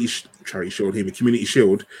charity shield, the community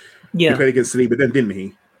shield, he played against Saliba then, didn't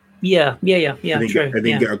he? Yeah. And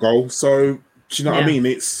didn't get a goal. So, do you know what I mean?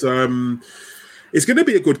 It's going to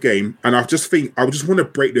be a good game, and I just want to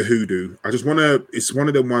break the hoodoo. It's one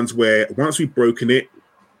of the ones where once we've broken it,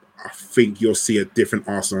 I think you'll see a different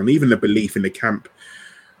Arsenal, and even the belief in the camp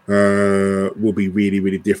will be really,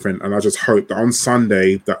 really different. And I just hope that on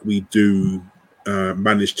Sunday that we do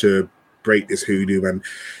manage to break this hoodoo and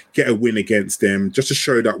get a win against them, just to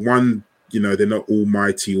show that one, they're not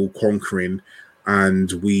almighty, all conquering,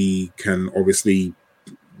 and we can obviously,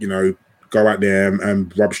 go out there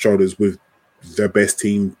and rub shoulders with the best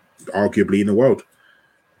team, arguably, in the world.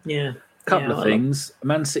 Yeah. Couple of things.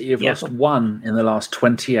 Man City have lost one in the last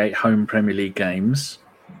 28 home Premier League games.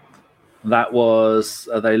 That was,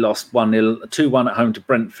 they lost 1-0, 2-1 at home to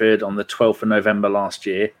Brentford on the 12th of November last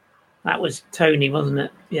year. That was Tony, wasn't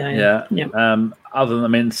it? Yeah.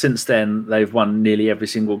 Since then, they've won nearly every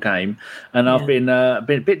single game. And I've been a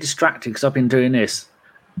bit distracted because I've been doing this.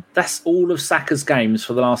 That's all of Saka's games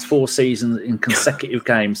for the last 4 seasons in consecutive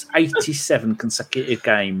games. 87 consecutive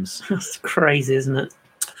games. That's crazy, isn't it?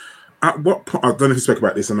 At what point, I don't know if you spoke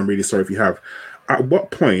about this, and I'm really sorry if you have. At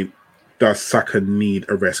what point does Saka need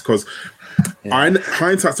a rest? Because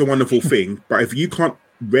hindsight's a wonderful thing, but if you can't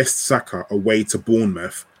rest Saka away to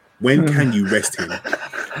Bournemouth, when can you rest him?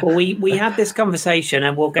 Well, we had this conversation,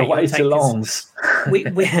 and we'll get away to Lens. We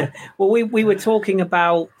were talking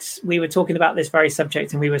about this very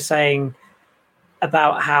subject, and we were saying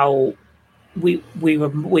about how we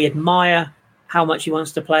admire how much he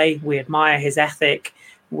wants to play. We admire his ethic.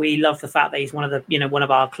 We love the fact that he's one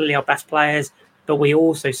of our clearly our best players. But we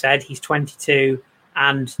also said he's 22,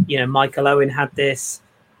 and Michael Owen had this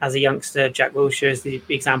as a youngster. Jack Wilshere is the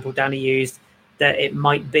example Danny used. That it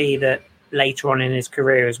might be that later on in his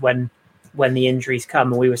career is when the injuries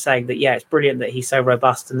come. And we were saying that, it's brilliant that he's so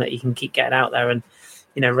robust and that he can keep getting out there and,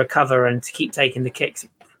 recover and to keep taking the kicks,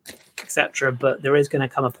 etc. But there is going to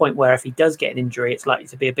come a point where if he does get an injury, it's likely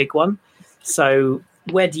to be a big one. So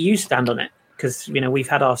where do you stand on it? Because, we've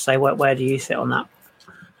had our say. Where do you sit on that?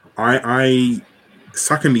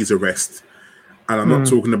 Saka needs a rest. And I'm not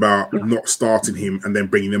talking about not starting him and then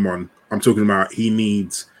bringing him on. I'm talking about he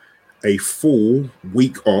needs a full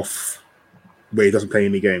week off where he doesn't play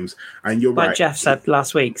any games. And you're right. Like Jeff said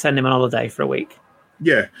last week, send him on holiday for a week.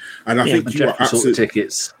 Yeah. And I think you are absolutely... sort the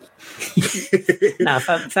tickets. No,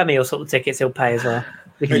 Femi will sort the tickets, he'll pay as well.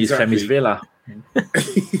 We can use Femi's villa.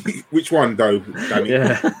 Which one, though, Danny?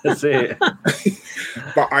 Yeah, that's it.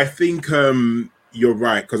 But I think you're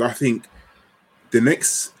right, because I think the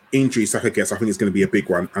next injury Saka gets, I think it's going to be a big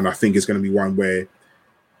one. And I think it's going to be one where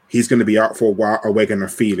he's going to be out for a while, or we're going to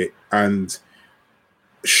feel it. And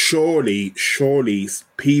surely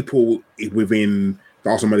people within the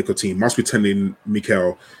Arsenal medical team must be telling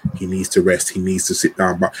Mikel he needs to rest, he needs to sit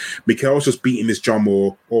down. But Mikel's just beating this drum,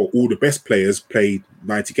 or all the best players play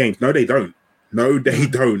 90 games. No, they don't.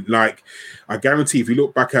 Like, I guarantee if you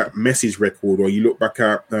look back at Messi's record, or you look back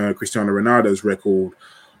at Cristiano Ronaldo's record,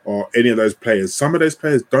 or any of those players, some of those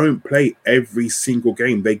players don't play every single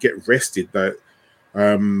game. They get rested.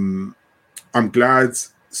 I'm glad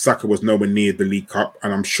Saka was nowhere near the League Cup,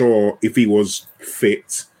 and I'm sure if he was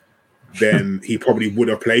fit, then he probably would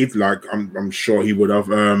have played. Like, I'm sure he would have.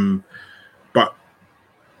 But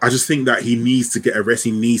I just think that he needs to get a rest.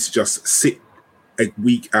 He needs to just sit a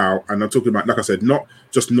week out. And I'm talking about, like I said, not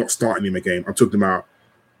starting him a game. I'm talking about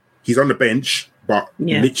he's on the bench, but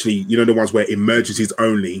literally, the ones where emergencies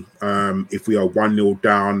only. If we are 1-0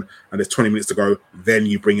 down and there's 20 minutes to go, then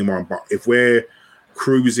you bring him on. But if we're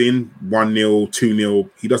cruising 1-0, 2-0,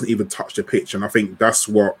 he doesn't even touch the pitch. And I think that's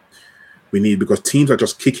what we need, because teams are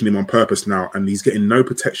just kicking him on purpose now, and he's getting no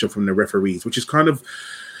protection from the referees, which is kind of,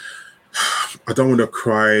 I don't want to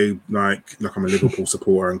cry like I'm a Liverpool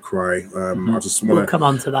supporter and cry. I just want to come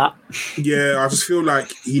on to that. Yeah, I just feel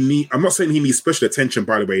like I'm not saying he needs special attention,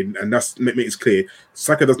 by the way, and that's, let me make it clear,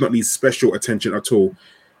 Saka does not need special attention at all.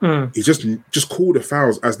 He just call the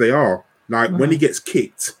fouls as they are. Like, when he gets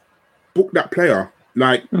kicked, book that player.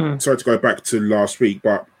 Like, sorry to go back to last week,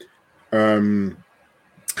 but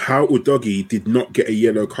how Udogie did not get a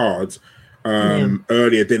yellow card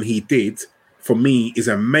earlier than he did, for me, is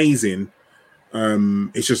amazing.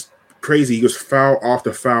 It's just crazy. He goes foul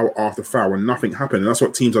after foul after foul and nothing happened. And that's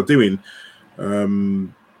what teams are doing.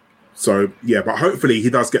 So, yeah, but hopefully he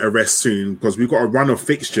does get a rest soon, because we've got a run of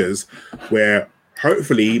fixtures where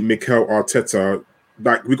hopefully Mikel Arteta,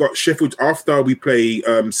 like we got Sheffield, after we play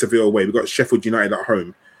Seville away, we got Sheffield United at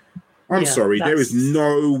home. I'm sorry, there is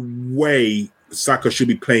no way Saka should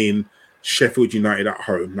be playing Sheffield United at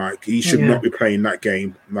home. Like, he should not be playing that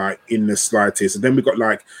game, like, in the slightest. And then we got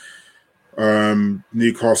like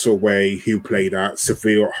Newcastle away, he'll play that.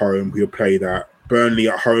 Seville at home, he'll play that. Burnley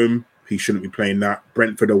at home, he shouldn't be playing that.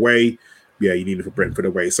 Brentford away, you need it for Brentford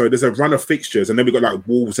away. So there's a run of fixtures, and then we got like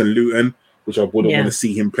Wolves and Luton, which I wouldn't want to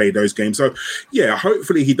see him play those games. So yeah,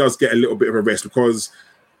 hopefully he does get a little bit of a rest, because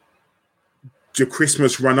the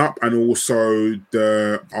Christmas run up and also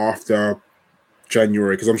the after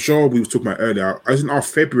January, because I'm sure we were talking about earlier, isn't our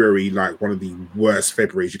February like one of the worst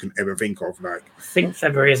Februarys you can ever think of? Like, I think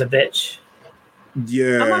February is a bitch.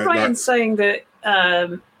 Yeah. Am I right in saying that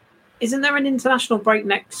isn't there an international break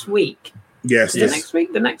next week? Yes. Next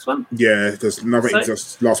week, the next one? Yeah, there's another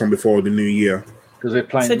just last one before the new year. Because we're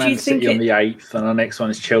playing Man City on the 8th, and our next one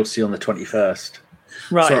is Chelsea on the 21st.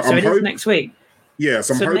 Right, so it is next week. Yeah,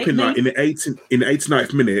 so I'm hoping that in the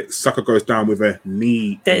 89th minute, Saka goes down with a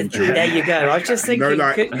knee injury. There you go. I was just thinking,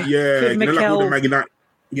 could Mikel pull a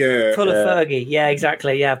Fergie? Yeah,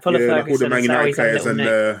 exactly. Yeah, pull a Fergie. Like all the Man United players and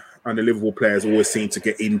the Liverpool players always seem to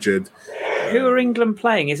get injured. Who are England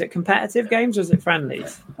playing? Is it competitive games or is it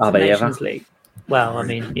friendlies? Are they Nations League? Well, I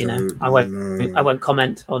mean, I won't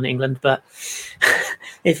comment on England, but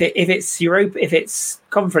if it's Europe, if it's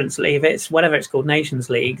Conference League, if it's whatever it's called, Nations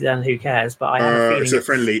League, then who cares? But I have a feeling it's a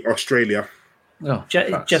friendly. Australia. Oh,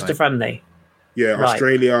 just a friendly. Yeah, right.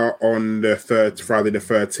 Australia on the Friday the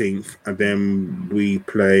 13th, and then we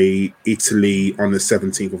play Italy on the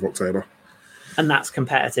 17th of October. And that's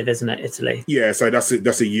competitive, isn't it, Italy? Yeah, so that's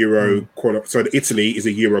a Euro qualifier. So Italy is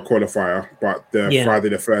a Euro qualifier, but the Friday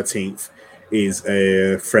the 13th is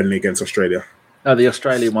a friendly against Australia. Oh, the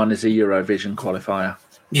Australian one is a Eurovision qualifier.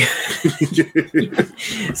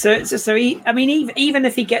 So even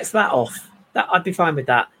if he gets that off, that I'd be fine with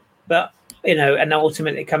that. But and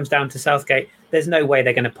ultimately it comes down to Southgate. There's no way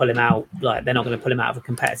they're going to pull him out. Like, they're not going to pull him out of a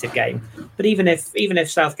competitive game. But even if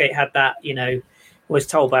Southgate had that, was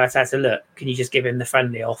told by Arteta, look, can you just give him the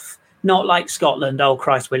friendly off? Not like Scotland. Oh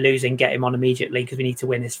Christ, we're losing. Get him on immediately because we need to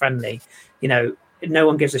win this friendly. No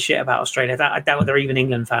one gives a shit about Australia. I doubt whether even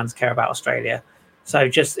England fans care about Australia. So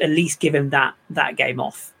just at least give him that game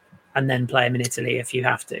off, and then play him in Italy if you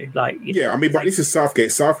have to. But this is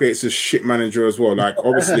Southgate. Southgate's a shit manager as well. Like,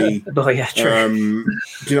 obviously, true. Do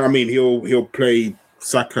you know what I mean? He'll play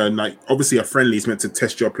Saka, and like, obviously a friendly is meant to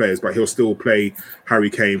test your players, but he'll still play Harry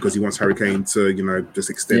Kane because he wants Harry Kane to just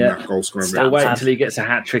extend that goal scoring. He'll wait until he gets a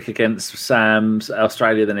hat trick against Sam's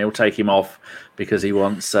Australia, then he'll take him off because he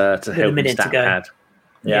wants to help him stat pad.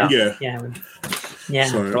 Yeah.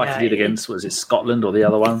 So like he did against, was it Scotland or the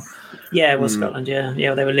other one? Yeah, it was Scotland. Yeah,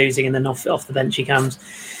 they were losing, and then off the bench he comes.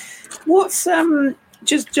 What's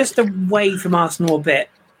just away from Arsenal a bit?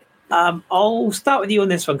 I'll start with you on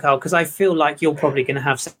this one, Carl, because I feel like you're probably going to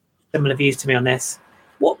have similar views to me on this.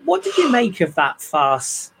 What did you make of that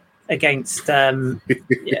farce against title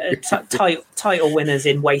winners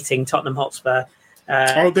in waiting, Tottenham Hotspur?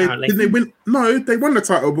 Did they win? No, they won the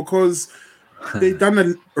title because they done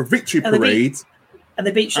a victory parade, and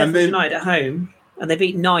they beat Sheffield United at home. And they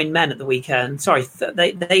beat 9 men at the weekend. Sorry,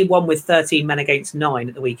 they won with 13 men against 9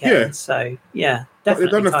 at the weekend. Yeah. So, yeah,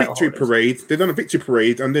 definitely. They've done a victory parade. They've done a victory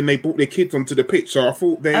parade, and then they brought their kids onto the pitch. So I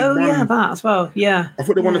thought they won. Yeah, that as well. Yeah. I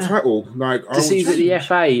thought they won the title. To see that the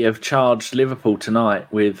FA have charged Liverpool tonight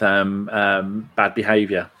with bad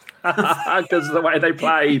behaviour because of the way they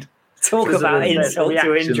played. Talk about insult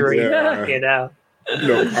to injury. Yeah.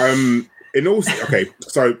 Look,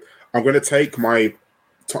 so I'm going to take my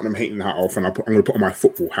Tottenham hating hat off, and I'm going to put my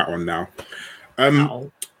football hat on now.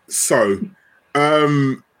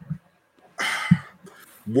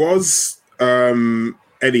 Was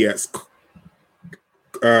Elliott's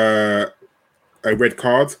a red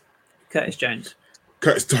card? Curtis Jones.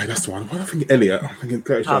 That's the one. What am I thinking? Elliott. I'm thinking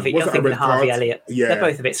Curtis Jones. You're thinking Harvey Elliott. Yeah, they're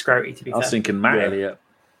both a bit scroty, to be fair. I was thinking Matt Elliott.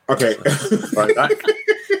 Okay.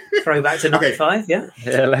 Throwback to 95. Yeah.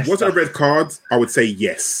 Was it a red card? I would say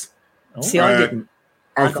yes. See, I didn't.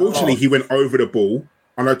 Unfortunately, he went over the ball.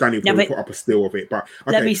 I know Danny probably put up a still of it, but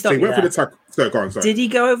okay. Let me stop so he went for the tackle. So go on, sorry. Did he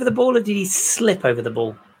go over the ball or did he slip over the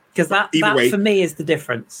ball? Because that for me is the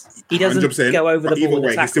difference. He doesn't go over the ball. Either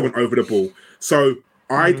way, he still went over the ball. So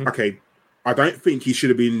I don't think he should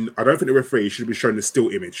have been. I don't think the referee should have been shown the still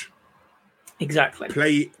image. Exactly.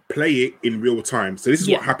 Play it in real time. So this is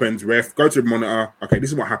what happens. Ref, go to the monitor. Okay,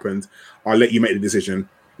 this is what happened. I'll let you make the decision.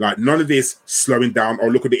 Like none of this slowing down. Oh,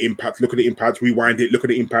 look at the impact. Look at the impact. Rewind it. Look at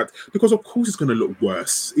the impact. Because of course it's going to look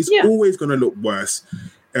worse. It's always going to look worse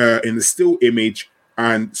in the still image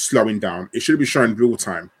and slowing down. It should be shown real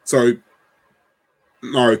time. So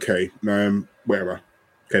okay, whatever.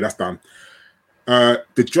 Okay, that's done.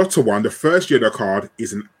 The Jota one, the first yellow card,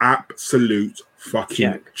 is an absolute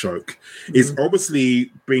fucking joke. It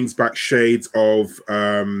obviously brings back shades of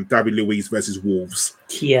David Luiz versus Wolves.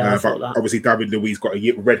 Yeah, but obviously David Luiz got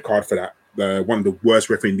a red card for that. One of the worst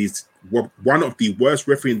refereeing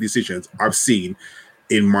decisions I've seen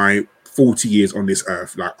in my 40 years on this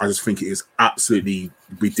earth. Like I just think it is absolutely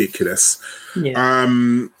ridiculous. Yeah.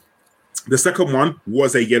 The second one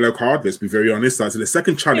was a yellow card. Let's be very honest. So the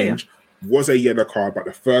second challenge was a yellow card, but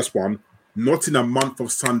the first one, not in a month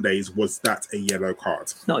of Sundays, was that a yellow card.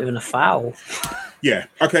 It's not even a foul. Yeah.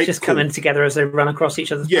 Okay. Just coming together as they run across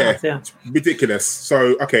each other's path. Yeah. It's ridiculous.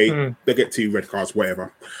 So they get 2 red cards,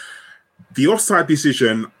 whatever. The offside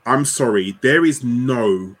decision, I'm sorry, there is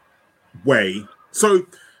no way. So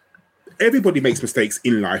everybody makes mistakes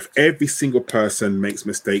in life. Every single person makes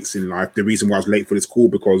mistakes in life. The reason why I was late for this call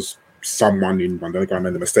because someone in one guy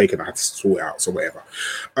made a mistake and I had to sort it out, so whatever.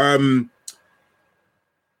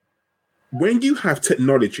 When you have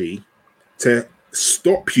technology to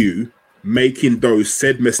stop you making those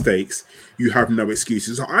said mistakes, you have no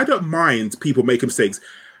excuses. So I don't mind people making mistakes.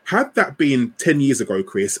 Had that been 10 years ago,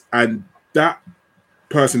 Chris, and that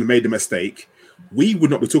person made a mistake, we would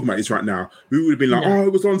not be talking about this right now. We would have been like, oh,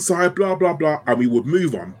 it was onside, blah, blah, blah, and we would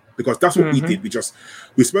move on. Because that's what we did.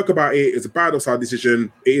 We spoke about it. It's a bad offside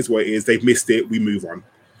decision. It is what it is. They've missed it. We move on.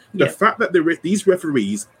 The fact that these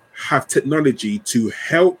referees have technology to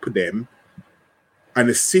help them and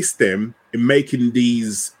assist them in making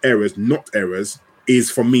these errors, not errors,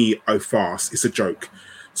 is for me a farce. It's a joke.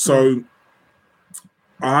 So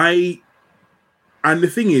and the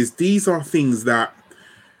thing is, these are things that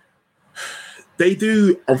they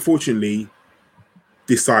do, unfortunately,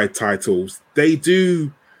 decide titles. They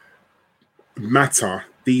do matter,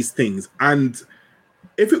 these things. And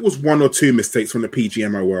if it was 1 or 2 mistakes from the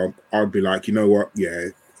PGMOL, I'd be like, you know what? Yeah,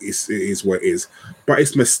 it is what it is. But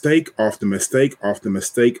it's mistake after mistake after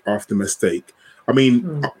mistake after mistake. I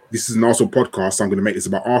mean, this is an Arsenal podcast, so I'm going to make this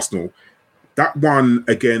about Arsenal. That one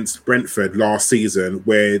against Brentford last season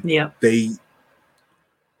where they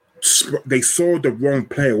saw the wrong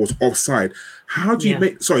player was offside. How do you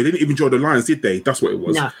make... Sorry, they didn't even draw the lines, did they? That's what it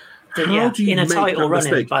was. No. How do you in a make title that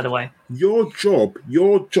running, mistake? by the way. Your job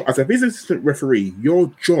as a business assistant referee,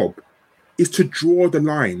 your job is to draw the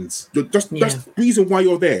lines. That's the reason why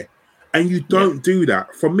you're there. And you don't do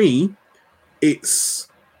that. For me, it's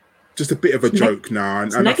just a bit of a joke now.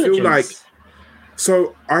 And I feel like...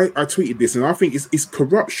 So I tweeted this, and I think it's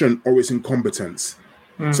corruption or it's incompetence.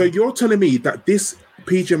 So you're telling me that this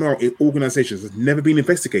PGML organisation has never been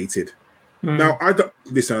investigated? Now, I don't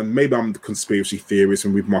listen. Maybe I'm the conspiracy theorist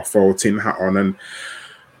and with my full tin hat on, and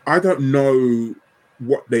I don't know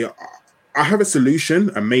what they are. I have a solution,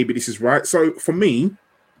 and maybe this is right. So for me,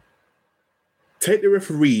 take the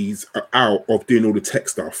referees out of doing all the tech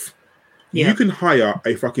stuff. You can hire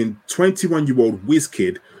a fucking 21-year-old whiz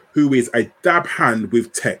kid who is a dab hand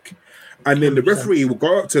with tech, and then the referee will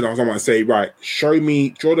go up to someone and say, "Right,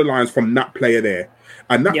 draw the lines from that player there,"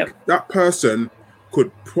 and that person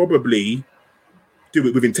could probably do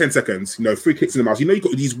it within 10 seconds, 3 clicks in the mouse. You've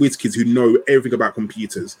got these whiz kids who know everything about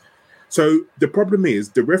computers. So the problem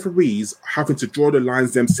is the referees having to draw the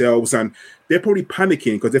lines themselves, and they're probably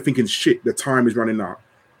panicking because they're thinking, shit, the time is running out.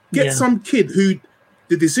 Get some kid who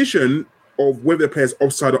the decision of whether the player's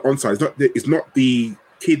offside or onside is not the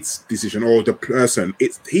kid's decision or the person.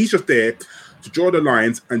 He's just there to draw the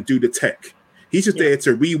lines and do the tech. He's just there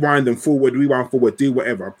to rewind forward, do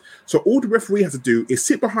whatever. So all the referee has to do is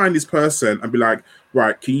sit behind this person and be like,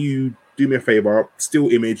 right, can you do me a favor? Still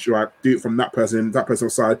image, right? Do it from that person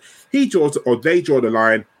offside. He draws, or they draw the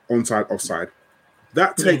line, onside, offside.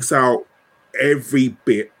 That takes out every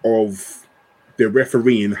bit of the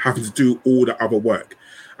refereeing having to do all the other work.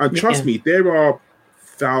 And trust me, there are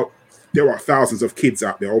thousands of kids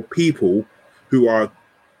out there or people who are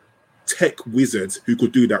tech wizards who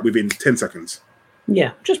could do that within 10 seconds.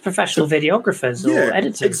 Yeah, just professional videographers or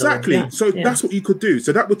editors. Exactly. That's what you could do.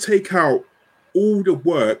 So that would take out all the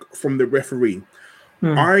work from the referee.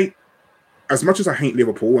 And as much as I hate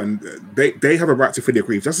Liverpool, and they have a right to feel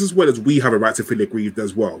aggrieved, just as well as we have a right to feel aggrieved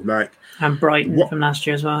as well. Like, and Brighton from last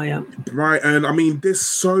year as well, yeah. Brighton. I mean, there's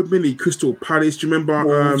so many. Crystal Palace. Do you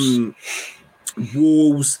remember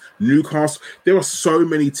Wolves, Newcastle? There are so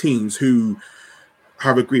many teams who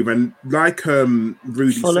have aggrieved, and like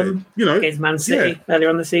Rudy Fulham, said, against Man City earlier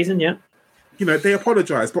on the season, yeah. They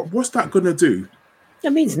apologise, but what's that going to do?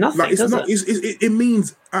 It means nothing. Like, does it? It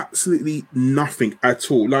means absolutely nothing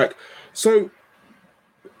at all. Like, so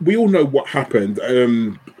we all know what happened.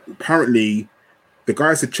 Apparently, the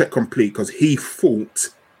guy said check complete because he thought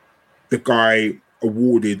the guy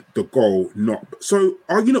awarded the goal. So,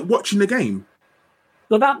 are you not watching the game?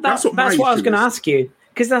 Well, that's what I was going to ask you,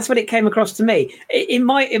 because that's what it came across to me. In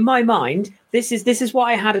my mind, this is what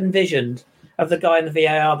I had envisioned of the guy in the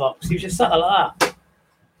VAR box. He was just sat like that,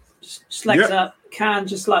 just legs up,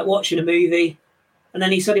 just like watching a movie, and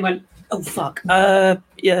then he suddenly went, "Oh fuck,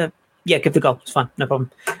 yeah, give the goal. It's fine, no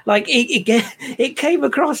problem." Like it came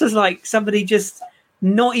across as like somebody just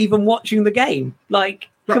not even watching the game, like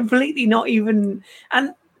completely not even.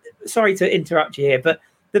 And sorry to interrupt you here, but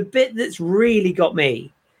the bit that's really got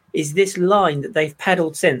me is this line that they've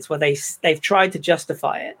peddled since, where they've tried to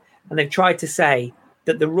justify it, and they've tried to say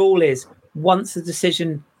that the rule is once the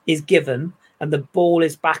decision is given and the ball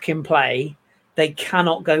is back in play, they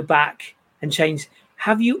cannot go back and change.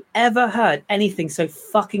 Have you ever heard anything so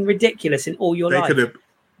fucking ridiculous in all your life?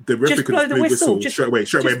 The referee could have blown the whistle straight away.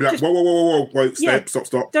 Like, whoa,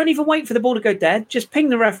 stop. Don't even wait for the ball to go dead. Just ping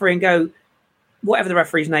the referee and go, whatever the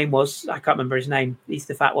referee's name was. I can't remember his name. He's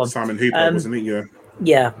the fat one. Simon Hooper, wasn't he? Yeah.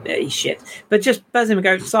 Yeah, he's shit. But just buzz him and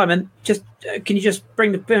go, Simon, just can you just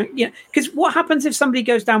bring the... Because what happens if somebody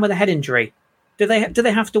goes down with a head injury? Do they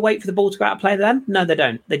have to wait for the ball to go out of play then? No, they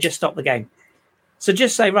don't. They just stop the game. So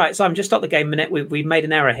just say, right, Simon, just stop the game a minute. We've made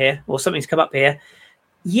an error here, or something's come up here.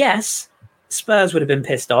 Yes, Spurs would have been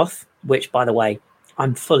pissed off, which, by the way,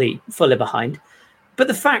 I'm fully behind. But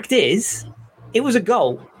the fact is, it was a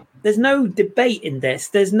goal. There's no debate in this.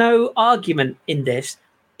 There's no argument in this.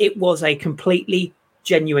 It was a completely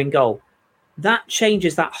genuine goal. That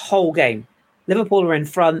changes that whole game. Liverpool are in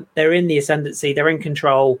front. They're in the ascendancy. They're in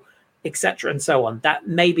control, etc. and so on. That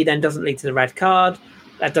maybe then doesn't lead to the red card.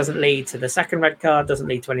 That doesn't lead to the second red card. Doesn't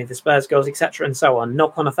lead to any of the Spurs goals, etc. and so on.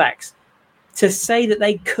 Knock-on effects. To say that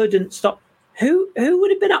they couldn't stop... Who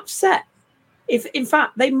would have been upset? If, in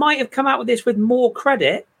fact, they might have come out with this with more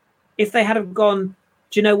credit if they had have gone,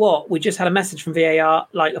 do you know what? We just had a message from VAR,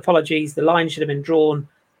 like, apologies, the line should have been drawn.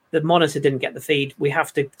 The monitor didn't get the feed. We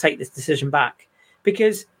have to take this decision back.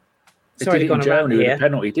 Because, sorry to go on around here. A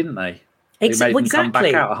penalty, didn't they? They made them come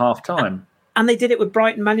back out at half-time. And they did it with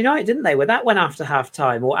Brighton Man United, didn't they? Where that went after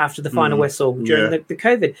half-time or after the final whistle during the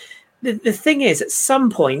COVID. The thing is, at some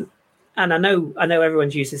point, and I know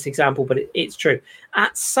everyone's used this example, but it's true.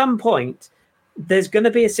 At some point, there's going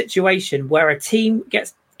to be a situation where a team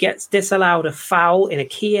gets disallowed a foul in a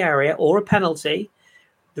key area or a penalty.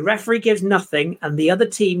 The referee gives nothing, and the other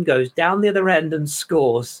team goes down the other end and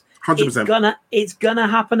scores. 100%. It's gonna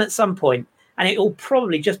happen at some point, and it will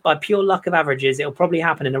probably, just by pure luck of averages, it will probably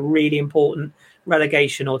happen in a really important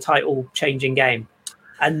relegation or title-changing game,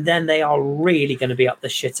 and then they are really going to be up the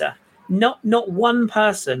shitter. Not one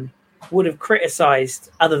person would have criticised,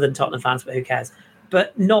 other than Tottenham fans, but who cares?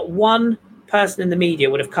 But not one person in the media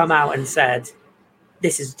would have come out and said,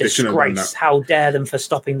 this is a disgrace. How dare them for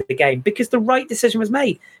stopping the game? Because the right decision was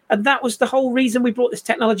made. And that was the whole reason we brought this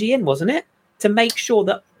technology in, wasn't it? To make sure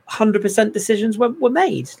that 100% decisions were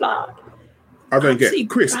made. Like, I don't get it.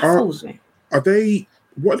 Chris, are they...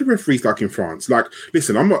 What are the referees like in France? Like,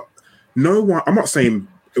 listen, I'm not saying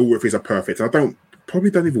all referees are perfect. I probably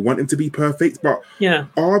don't even want them to be perfect, but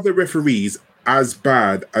are the referees as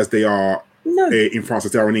bad as they are in France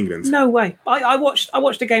as they are in England? No way. I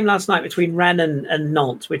watched a game last night between Rennes and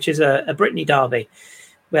Nantes, which is a Brittany derby,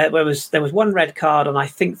 where there was one red card and I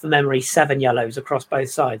think from memory 7 yellows across both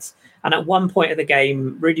sides. And at one point of the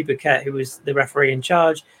game, Rudy Bouquet, who was the referee in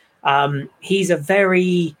charge, he's a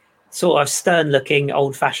very sort of stern-looking,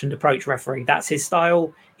 old-fashioned approach referee. That's his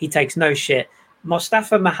style. He takes no shit.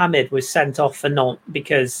 Mostafa Mohamed was sent off for Nantes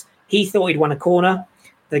because he thought he'd won a corner.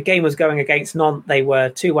 The game was going against Nantes. They were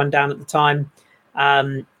 2-1 down at the time.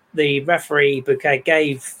 The referee, Bouquet,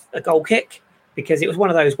 gave a goal kick because it was one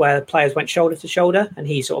of those where players went shoulder to shoulder and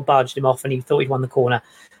he sort of barged him off and he thought he'd won the corner.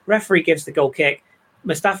 Referee gives the goal kick.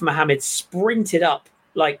 Mustafa Mohamed sprinted up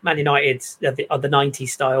like Man United of the 90s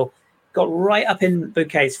style, got right up in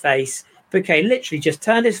Bouquet's face. Bouquet literally just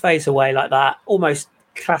turned his face away like that, almost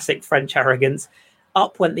classic French arrogance.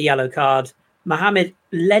 Up went the yellow card. Mohamed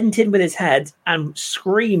leant in with his head and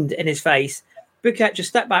screamed in his face. Bouquet just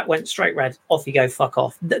stepped back, went straight red, off you go, fuck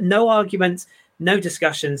off. No arguments, no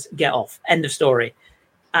discussions, get off. End of story.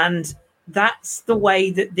 And that's the way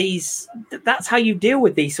that that's how you deal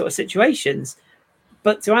with these sort of situations.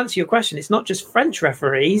 But to answer your question, it's not just French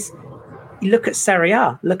referees. You look at Serie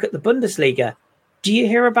A, look at the Bundesliga. Do you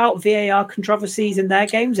hear about VAR controversies in their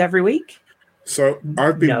games every week? So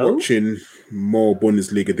I've been watching more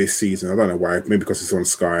Bundesliga this season. I don't know why. Maybe because it's on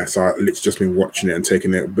Sky. So I've literally just been watching it and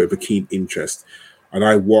taking a bit of a keen interest. And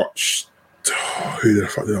I watched... who the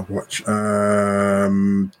fuck did I watch?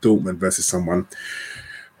 Dortmund versus someone.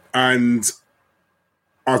 And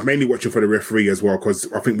I was mainly watching for the referee as well,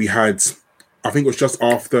 because I think it was just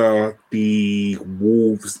after the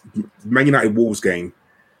Man United Wolves game,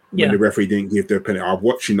 when the referee didn't give the penalty. I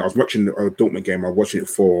was watching the Dortmund game. I was watching it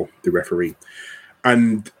for the referee.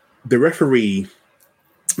 And the referee,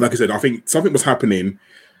 like I said, I think something was happening,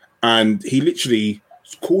 and he literally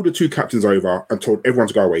called the two captains over and told everyone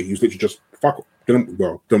to go away. He was literally just fuck off. Don't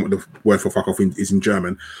know what the word for fuck off is in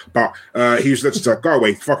German, but he was literally like, go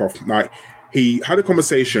away, fuck off. Like, he had a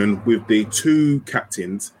conversation with the two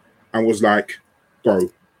captains and was like,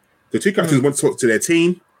 go. The two captains went to talk to their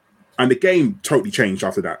team, and the game totally changed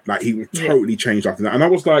after that. Like, he totally changed after that. And I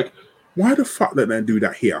was like, why the fuck let them do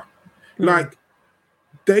that here? Like,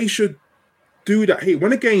 they should do that here.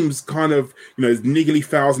 When the game's kind of, there's niggly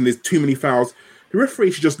fouls and there's too many fouls, the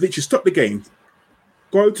referee should just literally stop the game,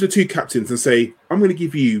 go to the two captains and say, I'm going to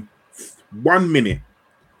give you 1 minute.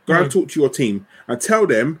 Go and talk to your team and tell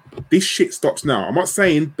them this shit stops now. I'm not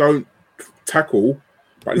saying don't tackle,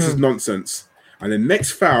 but this is nonsense. And the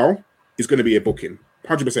next foul is going to be a booking.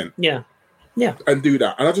 100%. Yeah. Yeah. And do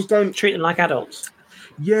that. And I just don't... treat them like adults.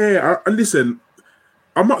 Yeah. And listen,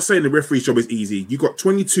 I'm not saying the referee's job is easy. You got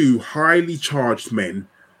 22 highly charged men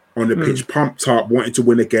on the pitch, pumped up, wanting to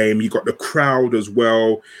win a game. You got the crowd as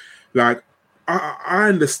well. Like, I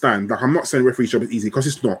understand. Like, I'm not saying referee's job is easy, because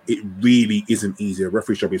it's not. It really isn't easy. A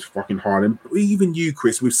referee's job is fucking hard. And even you,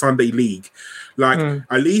 Chris, with Sunday League, like,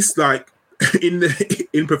 at least like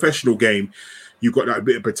in professional game, you got that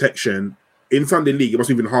bit of protection. In Sunday League, it must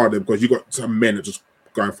be even harder, because you got some men that just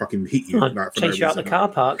go and fucking hit you. Like, chase you out the car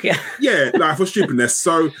park, yeah, like, for stupidness.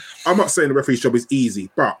 So I'm not saying the referee's job is easy,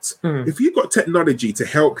 but if you've got technology to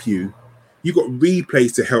help you, you've got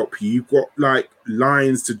replays to help you, you've got like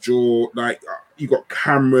lines to draw, like you've got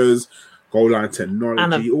cameras, goal line technology,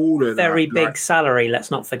 and all of that. Very big salary, let's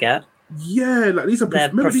not forget. Yeah, like these are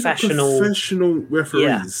professional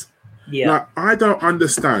referees. Yeah. Like, I don't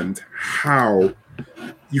understand how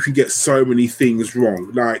you can get so many things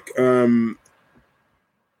wrong. Like, for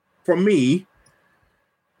me,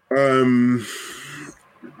 I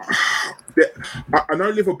know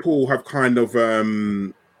Liverpool have kind of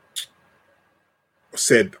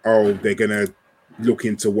said, oh, they're going to look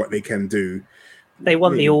into what they can do. They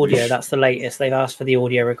want the audio. That's the latest. They've asked for the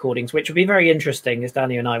audio recordings, which would be very interesting, as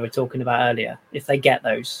Danny and I were talking about earlier, if they get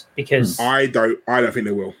those. Because I don't think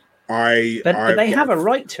they will. But they have a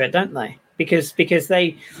right to it, don't they? Because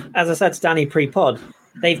they, as I said to Danny pre-pod,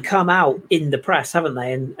 they've come out in the press, haven't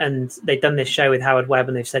they? And they've done this show with Howard Webb,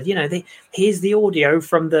 and they've said, here's the audio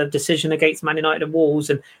from the decision against Man United and Wolves,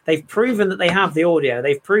 and they've proven that they have the audio.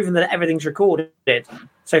 They've proven that everything's recorded.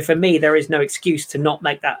 So for me, there is no excuse to not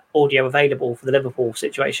make that audio available for the Liverpool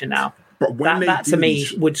situation now. But when that to me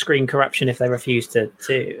would scream corruption if they refuse to.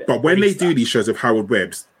 But when they do these shows of Howard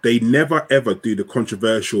Webb's, they never ever do the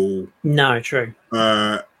controversial. No, true.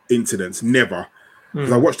 Incidents, never.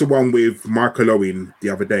 Because I watched the one with Michael Owen the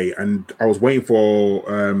other day, and I was waiting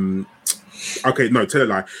for. Okay, no, tell a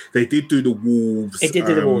lie. They did do the Wolves. It did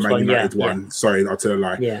do the Wolves Man United one. Sorry, I'll tell a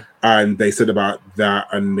lie. Yeah. And they said about that,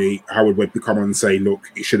 and Howard Webb would come on and say, "Look,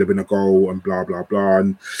 it should have been a goal," and blah blah blah.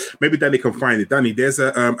 And maybe Danny can find it. Danny, there's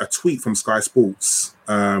a tweet from Sky Sports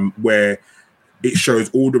where it shows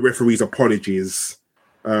all the referees' apologies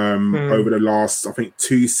over the last, I think,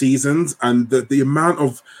 2 seasons, and the amount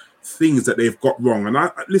of things that they've got wrong. And I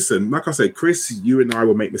listen, like I said, Chris, you and I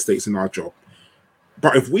will make mistakes in our job,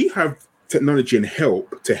 but if we have technology and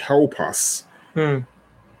help to help us, I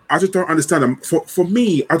just don't understand them. For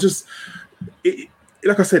me,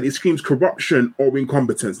 like I said, it screams corruption or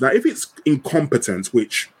incompetence. Now, if it's incompetence,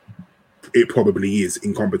 which it probably is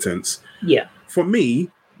incompetence, for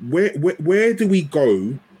me, where do we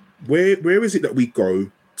go? Where is it that we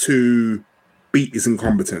go to beat this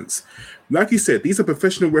incompetence? Like you said, these are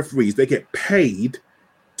professional referees. They get paid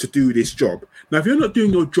to do this job. Now, if you're not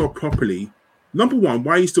doing your job properly, number one,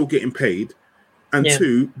 why are you still getting paid? And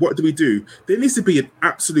two, what do we do? There needs to be an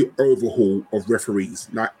absolute overhaul of referees,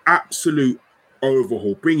 like absolute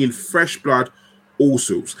overhaul, bring in fresh blood, all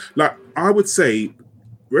sorts. Like, I would say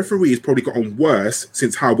referees probably gotten worse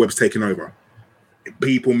since Howard Webb's taken over.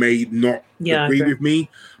 People may not agree with me,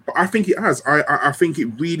 but I think it has. I think it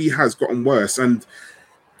really has gotten worse. And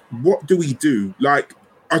what do we do? Like,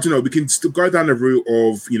 I don't know. We can still go down the route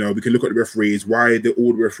of, we can look at the referees. Why are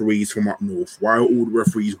all the referees from up north? Why are all the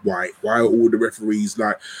referees white? Why are all the referees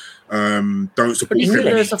don't support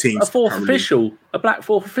there's teams? A black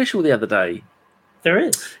fourth official the other day. There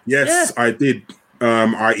is. Yes, I did.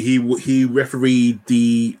 He refereed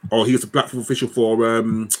he was a black fourth official for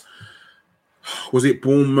was it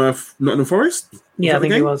Bournemouth, Nottingham Forest? Yeah, I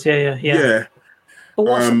think it was. Yeah.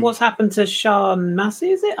 But what's happened to Sian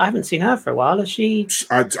Massey? Is it? I haven't seen her for a while. Has she?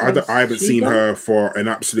 I haven't seen her for an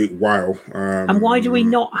absolute while. And why do we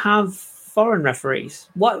not have foreign referees?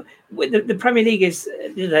 What the Premier League is?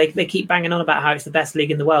 They keep banging on about how it's the best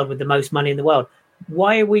league in the world with the most money in the world.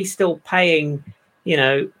 Why are we still paying,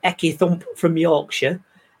 Eki Thump from Yorkshire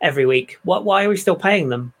every week? Why are we still paying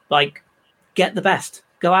them? Like, get the best.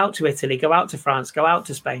 Go out to Italy. Go out to France. Go out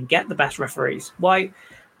to Spain. Get the best referees. Why?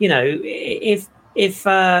 If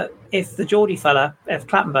the Geordie fella, if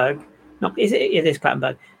Clattenburg, it is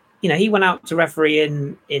Clattenburg, he went out to referee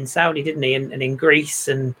in Saudi, didn't he, and in Greece,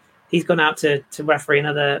 and he's gone out to referee in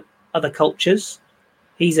other cultures.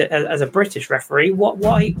 He's as a British referee.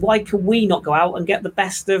 Why can we not go out and get the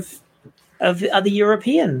best of other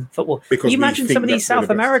European football? Because you imagine some of these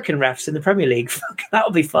South American refs in the Premier League. That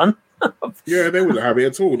would be fun. Yeah, they wouldn't have it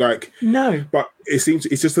at all. No, but it seems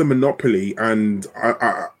it's just a monopoly, and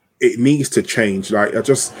it needs to change. Like I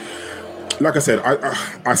said,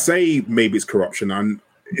 I say maybe it's corruption, and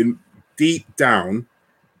deep down,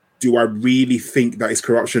 do I really think that it's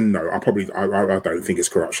corruption? No, I don't think it's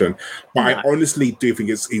corruption, but I honestly do think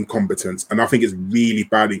it's incompetence, and I think it's really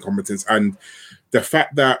bad incompetence. And the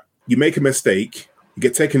fact that you make a mistake, you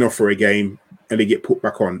get taken off for a game, and they get put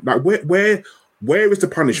back on. Like where is the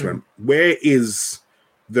punishment? Where is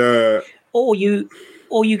the or you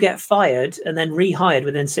get fired and then rehired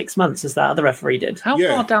within 6 months, as that other referee did. How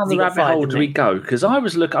far down the rabbit hole do we go? Because I've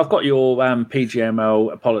got your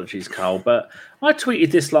PGMO apologies, Carl, but I tweeted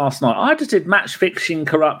this last night. I just did match fixing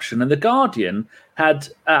corruption, and The Guardian had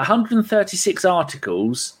 136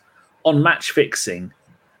 articles on match fixing.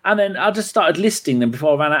 And then I just started listing them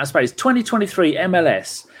before I ran out of space. 2023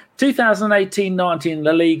 MLS, 2018-19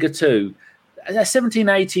 La Liga 2,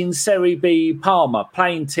 17-18 Serie B Parma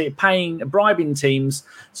bribing teams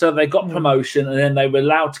so they got promotion and then they were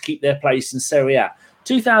allowed to keep their place in Serie A.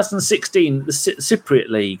 2016 the Cypriot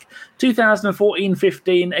League,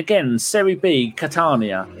 2014-15 again Serie B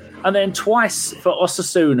Catania, and then twice for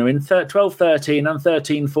Osasuna in 12-13 and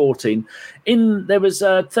 13-14. There was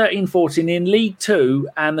 13-14 in League 2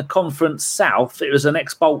 and the Conference South. It was an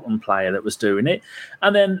ex-Bolton player that was doing it,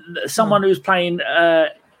 and then someone who was playing.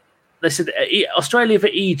 They said Australia for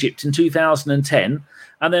Egypt in 2010,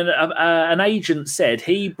 and then an agent said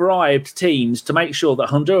he bribed teams to make sure that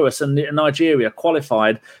Honduras and Nigeria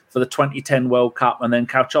qualified for the 2010 World Cup, and then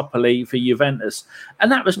Calciopoli for Juventus.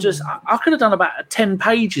 And that was just, I could have done about 10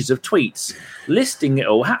 pages of tweets listing it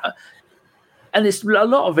all. And a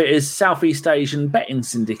lot of it is Southeast Asian betting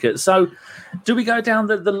syndicates. So do we go down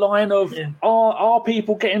the line of are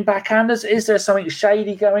people getting backhanders? Is there something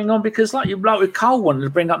shady going on? Because like with Cole wanted to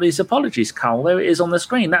bring up these apologies, Cole, there it is on the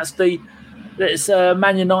screen. That's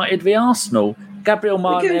Man United v Arsenal. Gabriel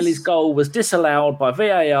Martinelli's goal was disallowed by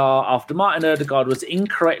VAR after Martin Ødegaard was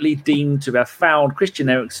incorrectly deemed to have fouled Christian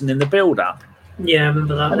Eriksen in the build-up. Yeah, I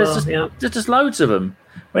remember that. And there's just loads of them.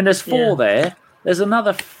 When there's 4 there, there's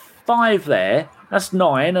another 5 there, that's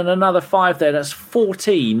 9, and another 5 there, that's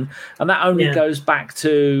 14, and that only goes back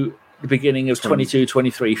to the beginning of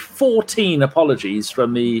 22-23. 14 apologies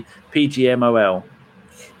from the PGMOL.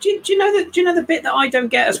 Do you know the bit that I don't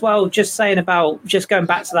get as well? Just saying about just going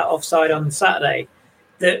back to that offside on Saturday,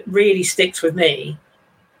 that really sticks with me.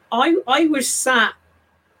 I was sat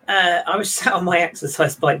on my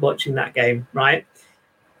exercise bike watching that game, right?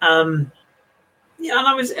 And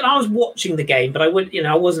I was watching the game, but I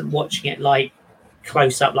wasn't watching it like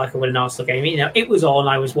close up like I would an Arsenal game. It was on,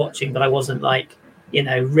 I was watching, but I wasn't like,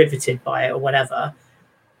 riveted by it or whatever.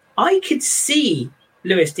 I could see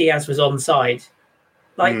Luis Diaz was onside.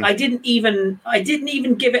 Like I didn't even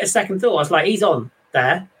give it a second thought. I was like, he's on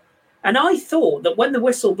there. And I thought that when the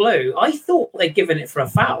whistle blew, I thought they'd given it for a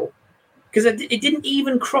foul. Because it didn't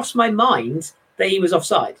even cross my mind that he was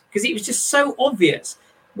offside. Because it was just so obvious.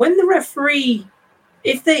 When the referee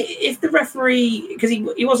If the referee, because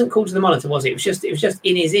he wasn't called to the monitor, was he? It was just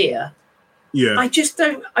in his ear. Yeah. I just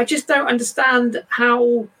don't understand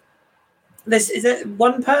how Is it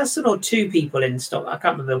one person or two people in stock? I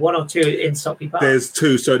can't remember. One or two in Stockley Park. There's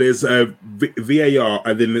two. So there's a VAR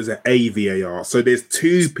and then there's a VAR. So there's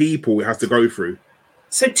two people it has to go through.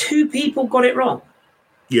 So two people got it wrong.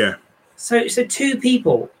 Yeah. So two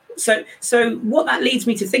people. So what that leads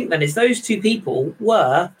me to think then is those two people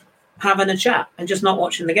were having a chat and just not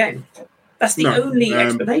watching the game. That's the only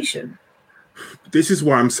explanation. This is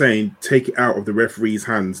why I'm saying take it out of the referee's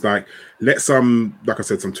hands. Like, let some, like I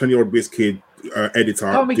said, some 20-year-old whiz kid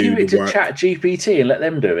editor. Can't we give it to Chat GPT and let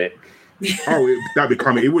them do it? That'd be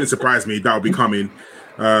coming. It wouldn't surprise me. That would be coming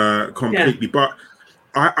completely. Yeah. But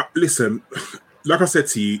I listen. Like I said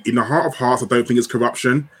to you, in the heart of hearts, I don't think it's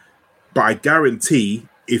corruption. But I guarantee,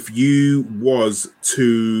 if you was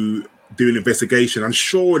to do an investigation, and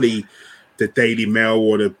surely the Daily Mail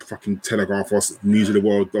or the fucking Telegraph or News of the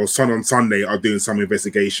World or Sun on Sunday are doing some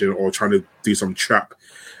investigation or trying to do some trap.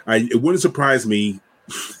 And it wouldn't surprise me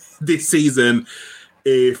this season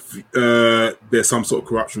if there's some sort of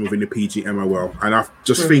corruption within the PGMOL. And I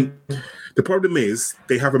just think the problem is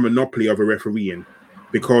they have a monopoly over refereeing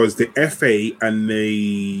because the FA and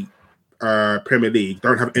the Premier League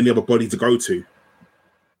don't have any other body to go to.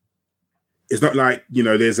 It's not like,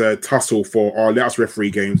 there's a tussle for, let us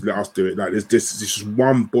referee games, let us do it. Like, there's just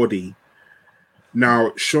one body.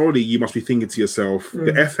 Now, surely you must be thinking to yourself,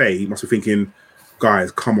 the FA must be thinking,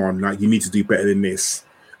 guys, come on, like, you need to do better than this.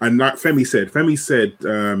 And like Femi said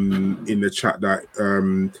in the chat that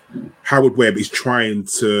Howard Webb is trying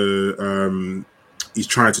to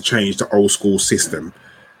change the old school system.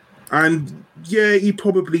 And yeah, he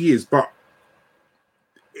probably is, but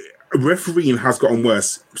refereeing has gotten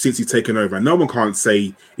worse since he's taken over. No one can't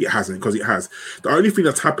say it hasn't, because it has. The only thing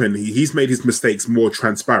that's happened, he's made his mistakes more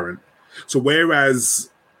transparent. So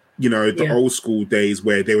whereas, the old school days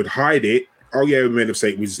where they would hide it, oh yeah, we made a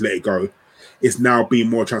mistake, we just let it go. It's now being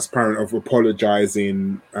more transparent of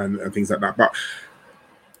apologising and things like that. But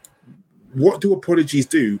what do apologies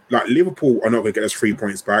do? Like, Liverpool are not going to get us 3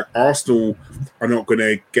 points back. Arsenal are not going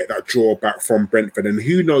to get that draw back from Brentford. And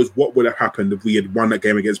who knows what would have happened if we had won that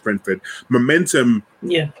game against Brentford. Momentum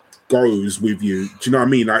goes with you. Do you know what I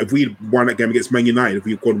mean? Like, if we had won that game against Man United, if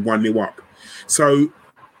we'd gone 1-0 up. So,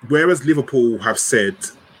 whereas Liverpool have said,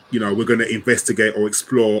 we're going to investigate or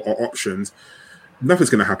explore our options,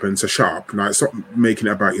 nothing's going to happen. So shut up. Like, stop making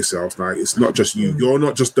it about yourself. Like, it's not just you.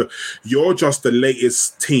 You're just the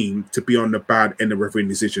latest team to be on the bad end of refereeing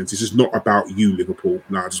decisions. It's just not about you, Liverpool.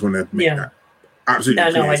 No, I just want to make that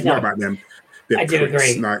absolutely clear. It's not about them. I do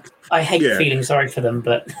agree. Like, I hate feeling sorry for them,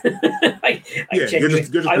 but I genuinely,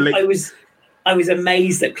 I was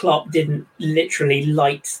amazed that Klopp didn't literally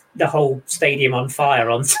light the whole stadium on fire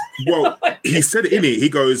on. Well, he said it in it. He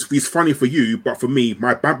goes, "It's funny for you, but for me,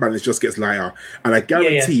 my bank balance just gets lighter." And I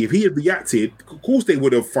guarantee, if he had reacted, of course they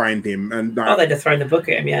would have fined him. And they'd have thrown the book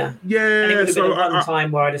at him. Yeah. And it would have been one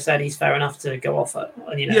time where I'd have said he's fair enough to go off it.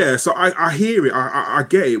 Yeah. So I hear it. I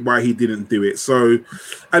get it why he didn't do it. So,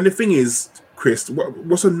 and the thing is, Chris,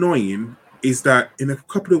 what's annoying is that in a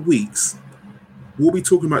couple of weeks, we'll be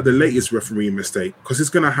talking about the latest refereeing mistake, because it's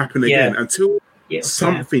going to happen again until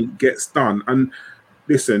something gets done. And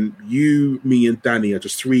listen, you, me, and Danny are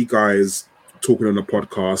just three guys talking on a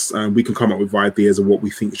podcast, and we can come up with ideas of what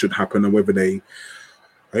we think should happen, and whether they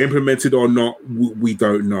are implemented or not, we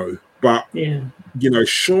don't know. But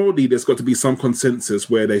surely there's got to be some consensus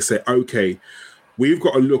where they say, okay, we've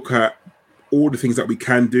got to look at all the things that we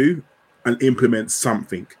can do and implement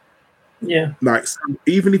something. Yeah. Like,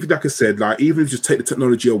 even if, like I said, like, even if you just take the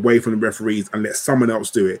technology away from the referees and let someone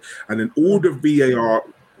else do it, and then all the VAR,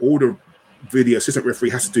 all the video assistant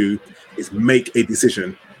referee has to do is make a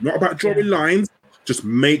decision. Not about drawing lines, just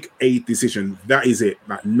make a decision. That is it.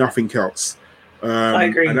 Like, nothing else. I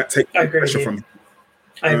agree. And that takes pressure from.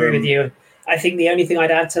 I agree with you. I think the only thing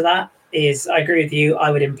I'd add to that is, I agree with you.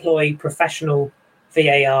 I would employ professional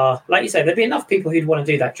VAR. Like you said, there'd be enough people who'd want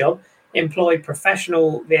to do that job. Employ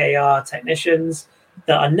professional VAR technicians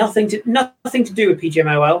that are nothing to do with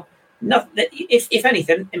PGMOL. If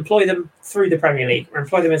anything, employ them through the Premier League, or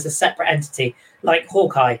employ them as a separate entity. Like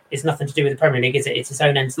Hawkeye is nothing to do with the Premier League, is it? It's its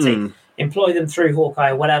own entity. Employ them through Hawkeye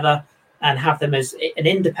or whatever, and have them as an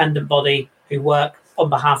independent body who work on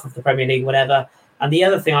behalf of the Premier League, whatever. And the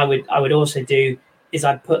other thing I would also do is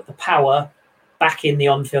I'd put the power back in the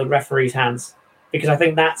on-field referees' hands, because I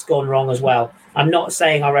think that's gone wrong as well. I'm not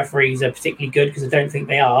saying our referees are particularly good, because I don't think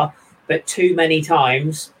they are, but too many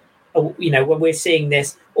times, when we're seeing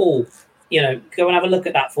this, go and have a look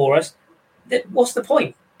at that for us. What's the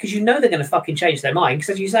point? Because they're going to fucking change their mind.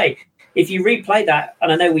 Because as you say, if you replay that,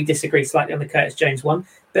 and I know we disagree slightly on the Curtis Jones one,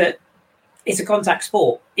 but it's a contact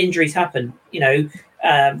sport. Injuries happen.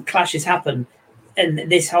 clashes happen, and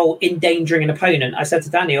this whole endangering an opponent. I said to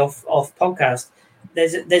Danny off podcast,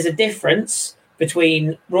 there's a difference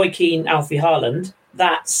between Roy Keane, Alfie Haaland.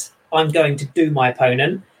 That's I'm going to do my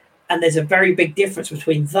opponent, and there's a very big difference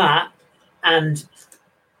between that and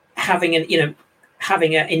having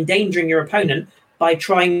endangering your opponent by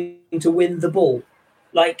trying to win the ball.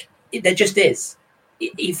 Like there just is.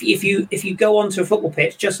 If you go onto a football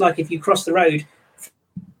pitch, just like if you cross the road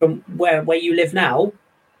from where you live now,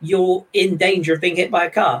 you're in danger of being hit by a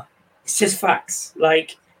car. It's just facts.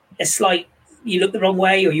 Like a slight, you look the wrong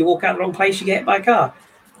way or you walk out the wrong place, you get hit by a car.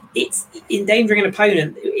 It's endangering an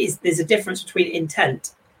opponent. There's a difference between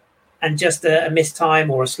intent and just a missed time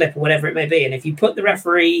or a slip or whatever it may be. And if you put the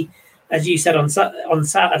referee, as you said on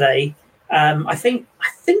Saturday, I think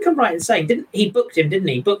I'm right in saying he booked him, didn't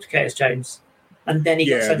he? He booked Curtis Jones, and then he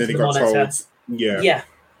got sent to the monitor. Yeah.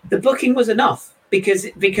 The booking was enough because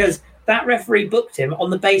that referee booked him on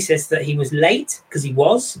the basis that he was late, because he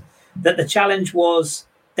was, that the challenge was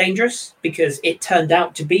dangerous because it turned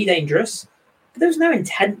out to be dangerous. But there was no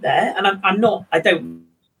intent there, and I don't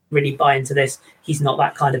really buy into this. He's not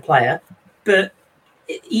that kind of player, but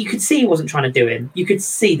you could see he wasn't trying to do him. You could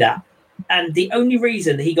see that. And the only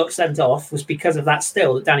reason he got sent off was because of that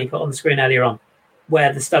still that Danny put on the screen earlier on,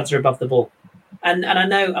 where the studs are above the ball. And I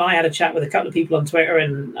know I had a chat with a couple of people on Twitter,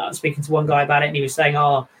 and I was speaking to one guy about it, and he was saying,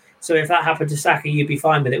 so if that happened to Saka, you'd be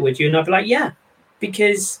fine with it, would you? And I'd be like, yeah,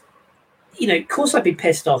 because, of course I'd be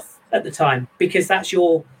pissed off at the time because that's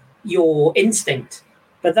your instinct.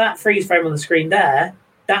 But that freeze frame on the screen there,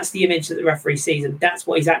 that's the image that the referee sees, and that's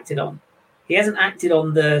what he's acted on. He hasn't acted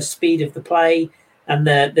on the speed of the play, and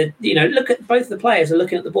look at both the players are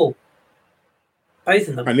looking at the ball. Both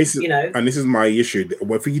of them. And this is my issue.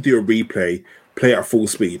 Whether you do a replay, play at full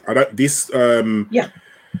speed.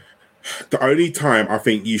 The only time I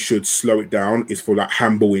think you should slow it down is for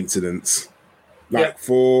handball incidents,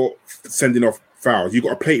 for sending off fouls. You've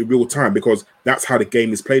got to play it in real time because that's how the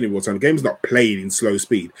game is played in real time. The game is not played in slow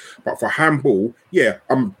speed. But for handball,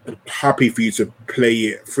 I'm happy for you to play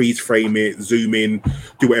it, freeze frame it, zoom in,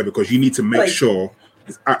 do whatever, because you need to make sure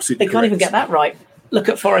it's absolutely They can't even get that right. Look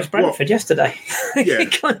at Forest Brentford yesterday. They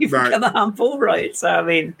can't even get the handball right. So, I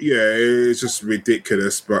mean... Yeah, it's just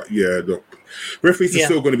ridiculous. But, look, referees are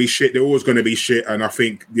still going to be shit. They're always going to be shit. And I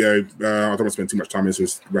think, I don't want to spend too much time on this.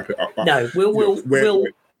 Just wrap it up. But no, we'll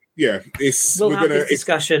have this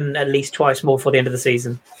discussion at least twice more for the end of the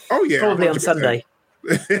season. Oh, yeah. Probably 100%. On Sunday.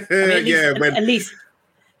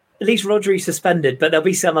 At least Rodri's suspended, but there'll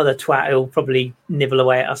be some other twat who'll probably nibble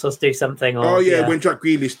away at us or do something. When Jack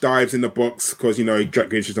Grealish dives in the box, because, Jack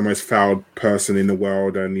Grealish is the most fouled person in the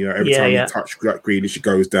world, and, every time you touch Jack Grealish, it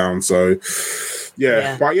goes down. So,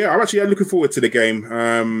 But, I'm actually looking forward to the game.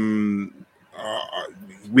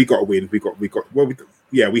 We got to win.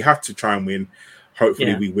 We have to try and win.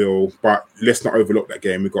 Hopefully we will, but let's not overlook that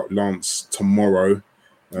game. We've got Lens tomorrow.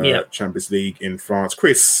 Champions League in France.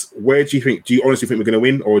 Chris, where do you think? Do you honestly think we're going to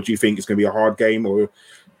win, or do you think it's going to be a hard game, or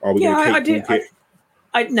are we going to take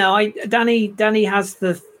it? Danny has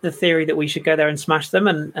the theory that we should go there and smash them,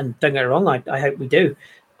 and don't get me wrong, I hope we do.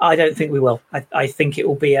 I don't think we will. I think it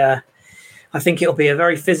will be a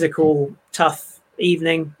very physical, tough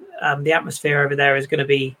evening. The atmosphere over there is going to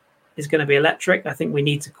be electric. I think we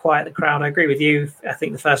need to quiet the crowd. I agree with you. I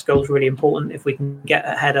think the first goal is really important. If we can get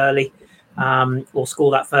ahead early, or score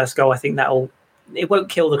that first goal, I think it won't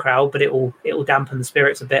kill the crowd, but it will dampen the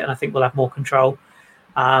spirits a bit, and I think we'll have more control.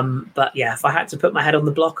 But if I had to put my head on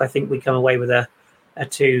the block, I think we come away with a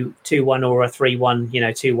 2-1 or a 3-1,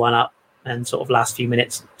 2-1 up, and sort of last few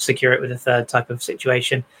minutes secure it with a third type of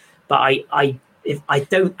situation. But I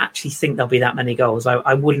don't actually think there'll be that many goals.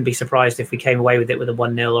 I wouldn't be surprised if we came away with it with a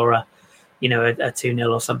 1-0 or a 2-0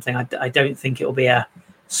 or something. I don't think it will be a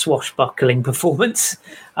swashbuckling performance,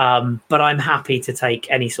 but I'm happy to take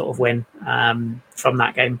any sort of win from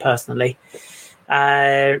that game personally.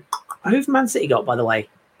 Who've Man City got, by the way?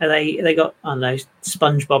 They got, I don't know,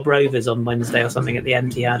 SpongeBob Rovers on Wednesday or something at the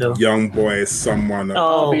Etihad, or young boy, someone.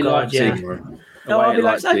 Oh god, yeah.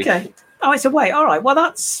 Okay. Oh, it's away. All right. Well,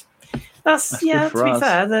 that's to be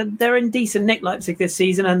fair, they're in decent nick, Leipzig, this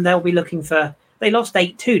season, and they'll be looking for. They lost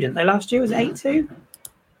 8-2, didn't they? Last year was it 8-2?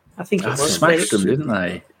 I think it was. Smashed them, didn't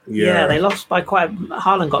they? Yeah, they lost by quite.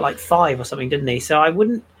 Haaland got like 5 or something, didn't he? So I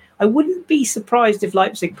wouldn't be surprised if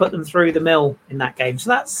Leipzig put them through the mill in that game. So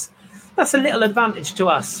that's a little advantage to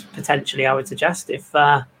us potentially. I would suggest if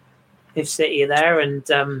City are there, and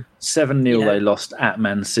 7-0 they lost at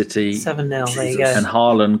Man City. 7-0. There you go. And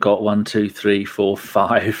Haaland got 1, 2, 3, 4,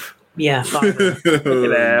 5. Yeah. 5.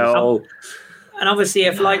 And obviously,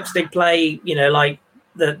 if Leipzig play, like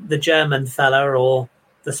the German fella or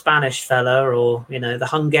the Spanish fella or the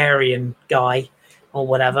Hungarian guy or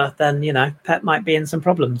whatever, then Pep might be in some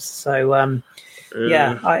problems. So I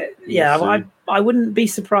wouldn't be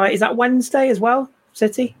surprised. Is that Wednesday as well,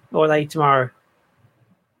 City, or are they tomorrow?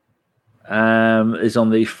 Is on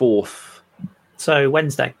the 4th. So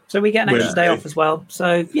Wednesday. So we get an extra day off as well.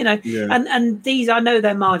 So, and these, I know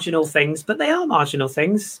they're marginal things, but they are marginal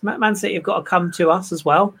things. Man City have got to come to us as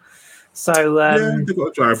well. So they've got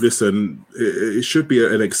to drive this, and it should be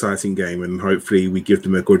an exciting game, and hopefully we give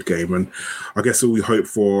them a good game. And I guess all we hope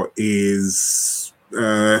for is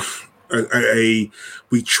we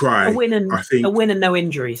try a win and no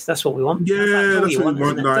injuries. That's what we want. Yeah, that's what we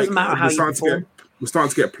want. It doesn't matter how you perform. We're starting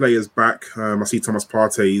to get players back. I see Thomas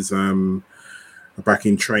Partey's back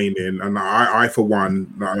in training, and I for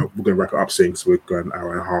one, we're going to wrap it up soon because we're going an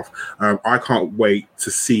hour and a half. I can't wait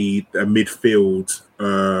to see a midfield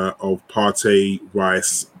of Partey,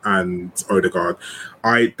 Rice, and Odegaard.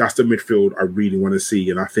 That's the midfield I really want to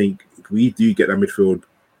see, and I think if we do get that midfield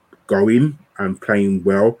going and playing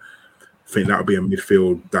well, I think that would be a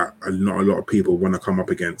midfield that not a lot of people want to come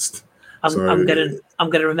up against. I'm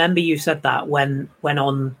gonna remember you said that when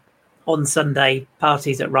on Sunday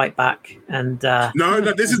Partey's at right back and no,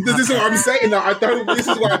 this is what I'm saying. I don't. This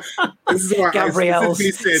is why Gabriel's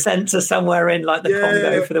sent to somewhere in like the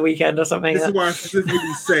Congo for the weekend or something. This is why I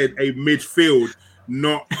specifically said a midfield,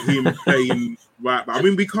 not him playing right back. I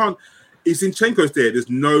mean, we can't. If Zinchenko's there,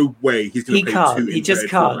 there's no way he's going to play two. He just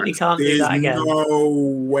can't. He can't do that again. There's no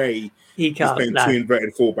way. He can't. He's playing two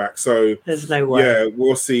inverted fullbacks. So there's no way. Yeah,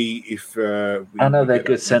 we'll see if. I know they're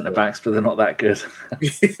good centre backs, but they're not that good.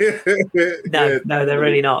 No, they're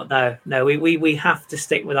really not. No. We have to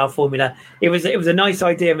stick with our formula. It was a nice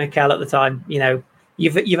idea, Mikel, at the time.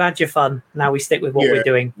 You've had your fun. Now we stick with what we're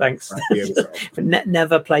doing. Thanks.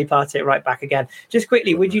 Never play Partey at right back again. Just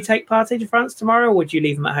quickly, would you take Partey to France tomorrow, or would you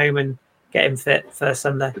leave him at home and get him fit for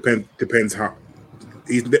Sunday? Depends how.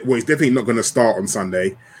 He's definitely not going to start on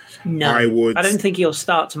Sunday. No, I don't think he'll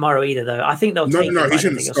start tomorrow either, though. I think they'll take him. No, he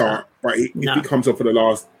shouldn't start. But if he comes up for the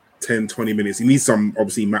last 10, 20 minutes, he needs some,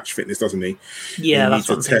 obviously, match fitness, doesn't he? Yeah, that's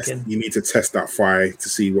what I'm thinking. You need to test that thigh to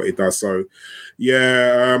see what it does. So,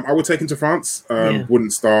 I would take him to France.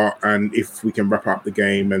 Wouldn't start. And if we can wrap up the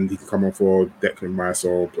game and he can come on for Declan Rice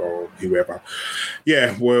or whoever,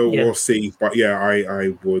 we'll see. But,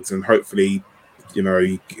 I would. And hopefully,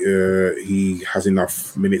 he has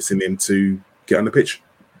enough minutes in him to get on the pitch.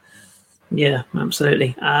 Yeah,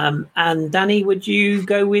 absolutely. And Danny, would you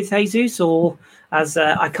go with Jesus, or as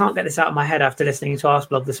I can't get this out of my head after listening to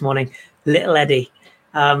Arsblog this morning, Little Eddie?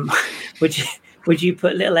 Would you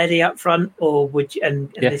put Little Eddie up front, or would you, and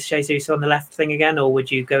this Jesus on the left thing again, or would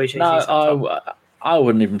you go with Jesus? No, I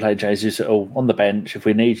wouldn't even play Jesus at all on the bench. If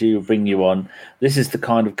we need you, we'll bring you on. This is the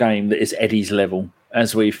kind of game that is Eddie's level,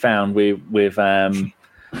 as we found with Balogun.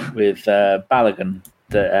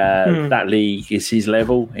 That league is his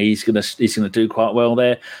level. He's gonna do quite well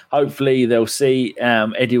there. Hopefully they'll see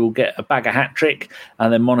Eddie will get a bag of hat trick,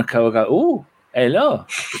 and then Monaco will go, "Oh, hello,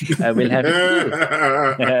 we'll have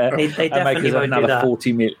it." They definitely won't do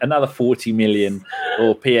that. Another 40 million,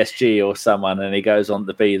 or PSG or someone, and he goes on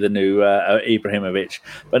to be the new Ibrahimovic.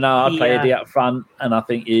 But no, I'd play Eddie up front, and I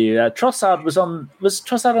think Trossard was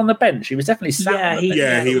Trossard on the bench. He was definitely sat.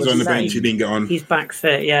 He was on the bench. He didn't get on. He's back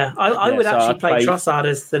fit. Yeah, I would actually play Trossard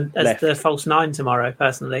as the false nine tomorrow.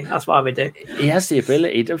 Personally, that's what I would do. He has the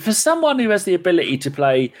ability for someone who has the ability to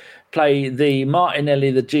play the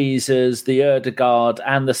Martinelli, the Jesus, the Odegaard,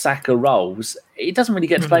 and the Saka roles. He doesn't really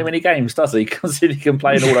get to play many games, does he? Because he can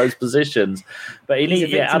play in all those positions. But I'd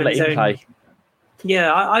let him play.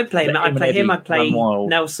 Yeah, I play him. I play him. I play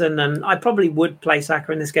Nelson, and I probably would play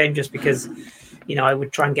Saka in this game just because, I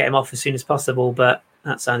would try and get him off as soon as possible. But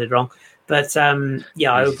that sounded wrong. But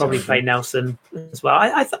I would probably play Nelson as well.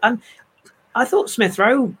 I thought Smith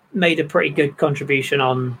Rowe made a pretty good contribution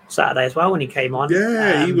on Saturday as well when he came on.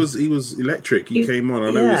 Yeah, he was electric. He came on.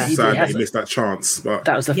 I know it was sad that he missed that chance, but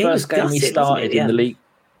that was the first game he started in the league.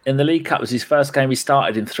 In the League Cup was his first game he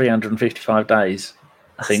started in 355 days.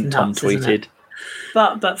 I think Tom tweeted.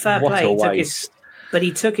 But fair play.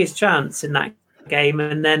 He took his chance in that game,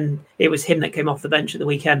 and then it was him that came off the bench at the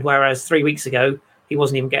weekend. Whereas 3 weeks ago he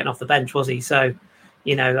wasn't even getting off the bench, was he? So.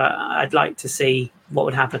 I'd like to see what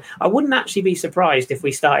would happen. I wouldn't actually be surprised if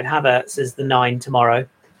we started Havertz as the 9 tomorrow,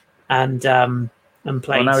 and played.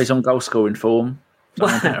 Well, now he's on goal scoring form.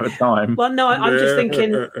 Time. Well, no, I'm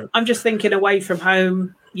just thinking away from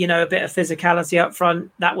home. A bit of physicality up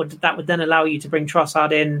front. That would then allow you to bring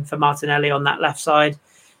Trossard in for Martinelli on that left side.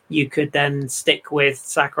 You could then stick with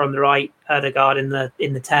Saka on the right, Odegaard in the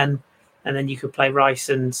 10. and then you could play Rice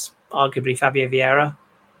and arguably Fabio Vieira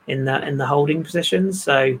in the holding positions.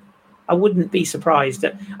 So I wouldn't be surprised.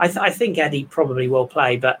 I think Eddie probably will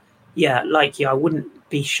play, but yeah, like you, I wouldn't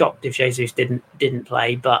be shocked if Jesus didn't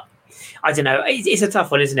play. But I don't know. It's a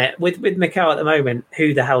tough one, isn't it? With Mikel at the moment,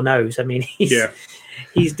 who the hell knows? I mean,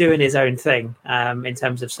 he's doing his own thing in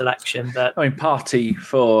terms of selection. But I mean, Partey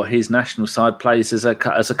for his national side plays as a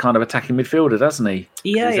kind of attacking midfielder, doesn't he?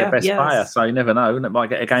 Yeah, he's their best player, so you never know. It might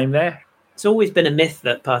get a game there. It's always been a myth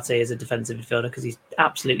that Partey is a defensive midfielder because he's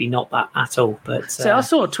absolutely not that at all. But so I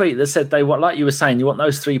saw a tweet that said like you were saying, you want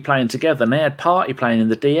those three playing together, and they had Partey playing in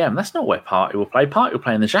the DM. That's not where Partey will play. Partey will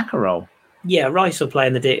play in the Xhaka role. Yeah, Rice will play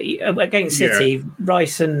in the against City.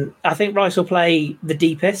 Yeah. I think Rice will play the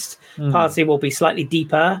deepest. Partey will be slightly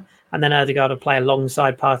deeper, and then Odegaard will play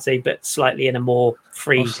alongside Partey, but slightly in a more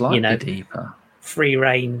free, deeper, free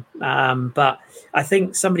reign. But I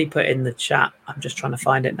think somebody put in the chat. I'm just trying to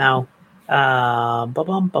find it now. I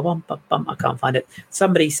can't find it.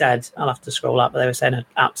 Somebody said, I'll have to scroll up, but they were saying I'd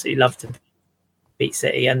absolutely love to beat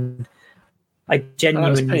City, and I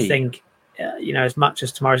genuinely think, as much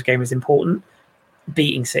as tomorrow's game is important,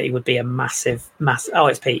 beating City would be a massive. Oh,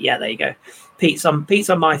 it's Pete. Yeah, there you go. Pete's on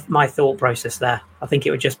my thought process there. I think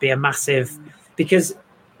it would just be a massive, because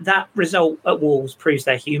that result at Wolves proves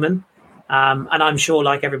they're human, and I'm sure,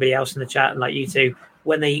 like everybody else in the chat and like you two,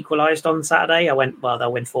 when they equalised on Saturday, I went, well,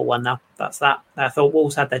 they'll win 4-1 now. That's that. I thought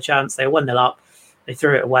Wolves had their chance. They were 1-0 up. They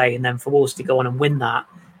threw it away. And then for Wolves to go on and win that,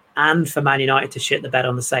 and for Man United to shit the bed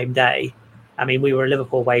on the same day, I mean, we were a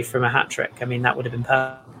Liverpool away from a hat-trick. I mean, that would have been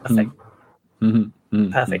perfect.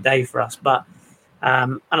 Perfect day for us. But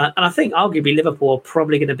and I think arguably Liverpool are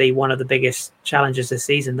probably going to be one of the biggest challenges this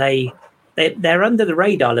season. They're under the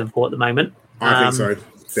radar, Liverpool, at the moment. I think so.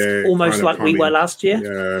 They're almost like we were last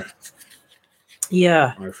year.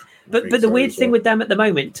 Yeah, but the weird thing with them at the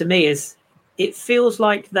moment, to me, is it feels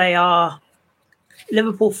like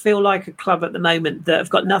Liverpool feel like a club at the moment that have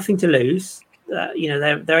got nothing to lose.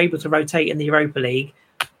 They're able to rotate in the Europa League,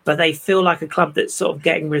 but they feel like a club that's sort of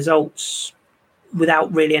getting results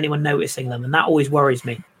without really anyone noticing them, and that always worries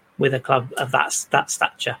me with a club of that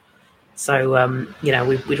stature. So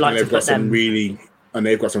we'd like to put them And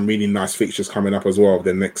they've got some really nice fixtures coming up as well.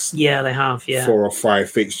 The next they have 4 or 5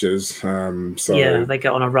 fixtures. They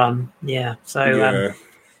get on a run. Yeah. So,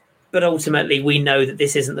 but ultimately, we know that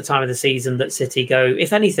this isn't the time of the season that City go.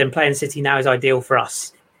 If anything, playing City now is ideal for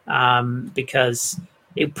us because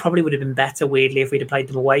it probably would have been better, weirdly, if we'd have played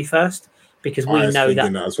them away first. Because we know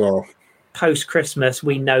that as well. Post Christmas,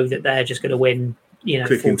 we know that they're just going to win.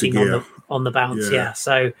 14 on the bounce. Yeah.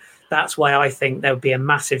 So. That's why I think there would be a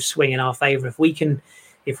massive swing in our favour. If we can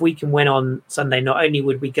win on Sunday, not only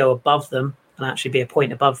would we go above them and actually be a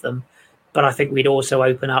point above them, but I think we'd also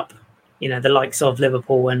open up, the likes of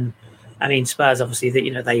Liverpool and, I mean, Spurs, obviously,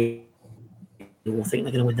 that, they all think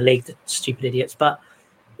they're going to win the league, the stupid idiots. But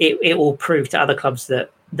it will prove to other clubs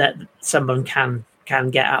that someone can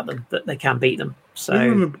get at them, that they can beat them.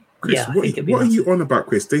 So, Chris, what are you on about,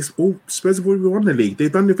 Chris? Spurs have already won the league. They've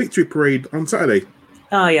done the victory parade on Saturday.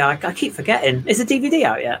 Oh, yeah, I keep forgetting. Is the DVD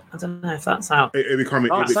out yet? I don't know if that's out. It'll be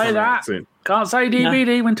coming. Can't say that. Can't say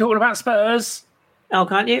DVD when talking about Spurs. Oh,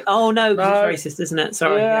 can't you? Oh, no, it's racist, isn't it?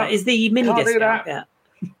 Sorry. Yeah. Is the mini disc out yet?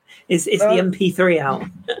 Is the MP3 out?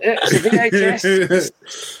 It's the VHS.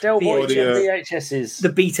 Still watching VHSs. The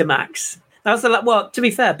Betamax. That was to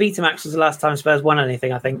be fair, Betamax was the last time Spurs won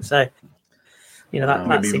anything, I think. So,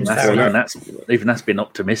 that seems fair enough. That's been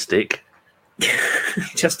optimistic.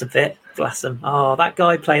 Just a bit. Bless them. Oh, that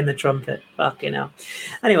guy playing the trumpet. Fucking hell.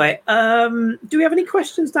 Anyway, do we have any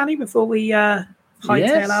questions, Danny, before we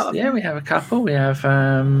hightail out? Yeah, we have a couple. We have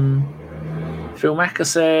Phil Macker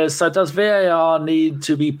says, so does VAR need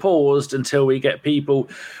to be paused until we get people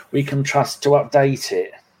we can trust to update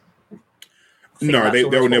it? No,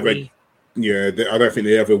 they'll never. I don't think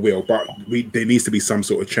they ever will. But there needs to be some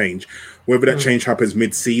sort of change. Whether that change happens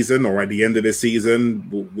mid-season or at the end of the season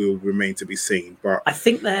will remain to be seen. But I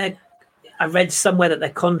think I read somewhere that they're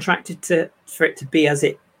contracted for it to be as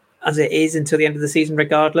it is until the end of the season,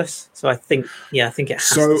 regardless. So I think it has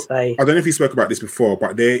to stay. I don't know if you spoke about this before,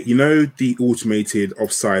 but the automated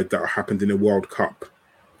offside that happened in the World Cup.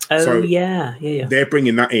 Oh, yeah. They're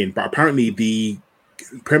bringing that in, but apparently the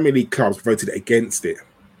Premier League clubs voted against it.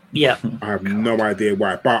 Yeah, I have no idea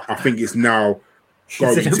why, but I think it's now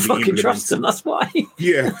going to be implemented. Trust them, that's why.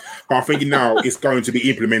 Yeah, but I think now it's going to be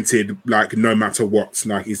implemented, like no matter what.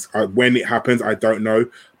 Like it's when it happens, I don't know,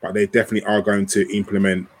 but they definitely are going to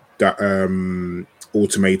implement that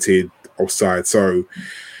automated offside. So,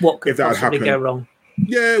 what could possibly go wrong?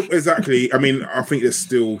 Yeah, exactly. I mean, I think there's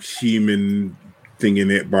still human thing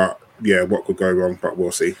in it, but what could go wrong, but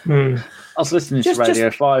we'll see. I was listening to Radio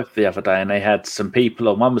 5 the other day, and they had some people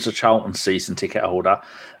on. One was a Charlton season ticket holder,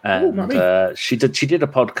 and she did a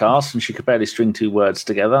podcast, and she could barely string 2 words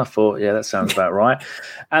together. I thought, yeah, that sounds about right.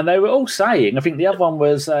 And they were all saying, I think the other one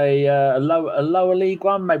was a lower league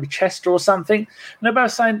one, maybe Chester or something, and they were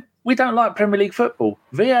both saying, we don't like Premier League football.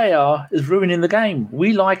 VAR is ruining the game.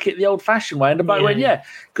 We like it the old-fashioned way. And the boat went,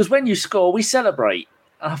 because when you score, we celebrate.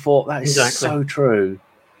 And I thought, that is so true.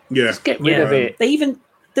 Yeah. Just get rid of it.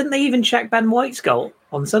 Didn't they even check Ben White's goal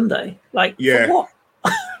on Sunday? Like, for what?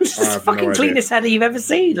 It's the fucking cleanest header you've ever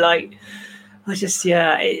seen. Like,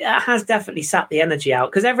 it has definitely sapped the energy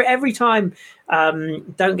out. Because every time,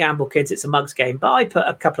 don't gamble, kids, it's a mugs game. But I put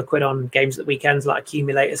a couple of quid on games at weekends, like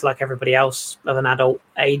accumulators, like everybody else of an adult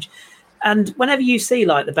age. And whenever you see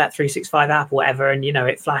like the Bet365 app or whatever, and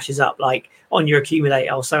it flashes up like on your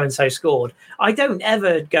accumulator, oh, so and so scored. I don't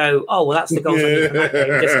ever go, oh, well, that's the goals I need from that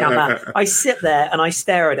game, discount that. I sit there and I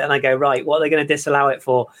stare at it and I go, right, what are they going to disallow it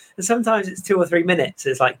for? And sometimes it's 2 or 3 minutes.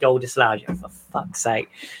 It's like goal disallowed. For fuck's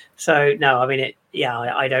sake. So no, I mean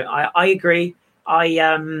I don't. I agree.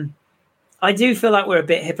 I do feel like we're a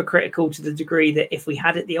bit hypocritical to the degree that if we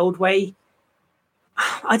had it the old way,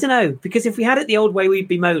 I don't know, because if we had it the old way, we'd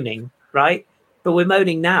be moaning. Right, but we're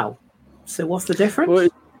moaning now. So what's the difference? Well,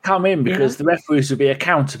 come in because the referees would be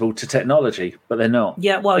accountable to technology, but they're not.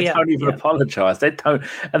 Yeah, well, they don't even apologise. They don't,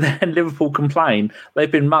 and then Liverpool complain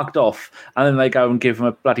they've been mugged off, and then they go and give them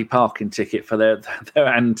a bloody parking ticket for their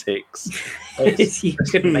antics. You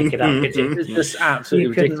couldn't make it up, could you? It's just absolutely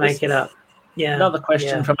ridiculous. You couldn't make it up. Yeah. Another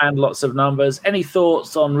question from And Lots of Numbers. Any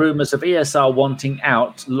thoughts on rumours of ESR wanting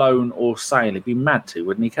out, loan or sale? He'd be mad to,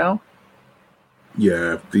 wouldn't he, Carl?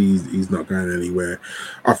 Yeah, he's not going anywhere.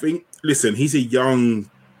 I think, listen, he's a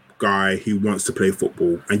young guy who wants to play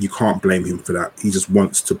football, and you can't blame him for that. He just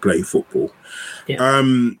wants to play football. Yeah.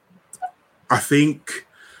 I think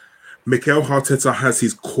Mikel Arteta has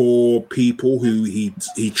his core people who he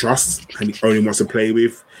trusts and he only wants to play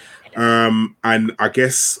with. And I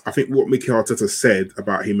think what Mikel Arteta said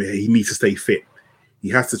about him, he needs to stay fit. He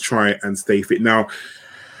has to try and stay fit. Now,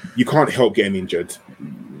 you can't help getting injured.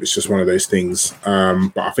 It's just one of those things.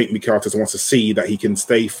 But I think Mikel Arteta wants to see that he can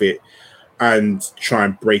stay fit and try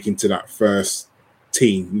and break into that first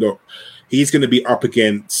team. Look, he's going to be up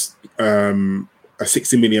against a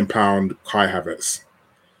 £60 million Kai Havertz.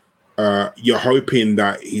 You're hoping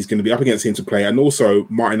that he's going to be up against him to play, and also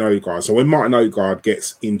Martin Odegaard. So when Martin Odegaard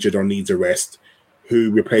gets injured or needs a rest, who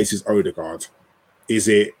replaces Odegaard? Is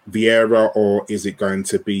it Vieira or is it going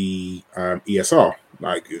to be ESR?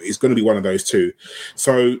 Like, it's going to be one of those two.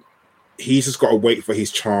 So he's just got to wait for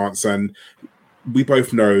his chance. And we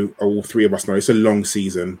both know, all 3 of us know, it's a long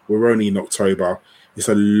season. We're only in October. It's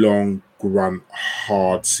a long, grunt,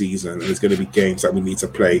 hard season. And there's going to be games that we need to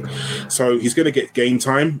play. So he's going to get game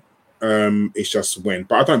time. It's just when.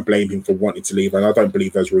 But I don't blame him for wanting to leave. And I don't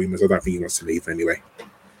believe those rumours. I don't think he wants to leave anyway.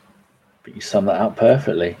 But you summed that up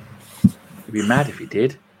perfectly. You'd be mad if he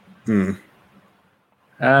did.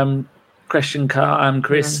 Question,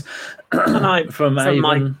 Chris, from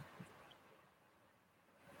Avon.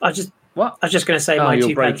 I was just going to say my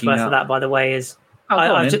 2 pence worth of that, by the way, is. Go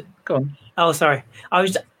on. Oh, sorry. I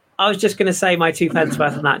was just going to say my 2 pence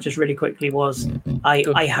worth of that just really quickly was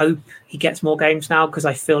I hope he gets more games now, because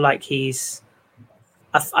I feel like he's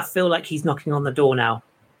knocking on the door now,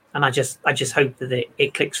 and I just hope that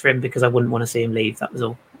it clicks for him, because I wouldn't want to see him leave. That was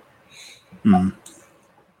all.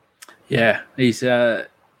 Yeah, he's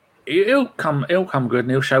he'll come good,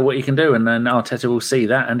 and he'll show what he can do, and then Arteta will see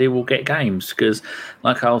that, and he will get games, because,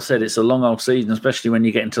 like Carl said, it's a long old season, especially when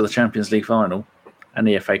you get into the Champions League final and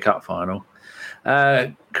the FA Cup final.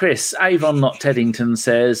 Chris, Avon Not Teddington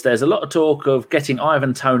says there's a lot of talk of getting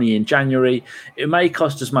Ivan Toney in January. It may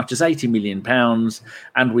cost as much as £80 million,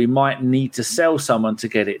 and we might need to sell someone to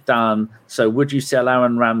get it done. So would you sell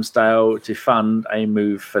Aaron Ramsdale to fund a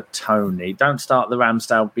move for Toney? Don't start the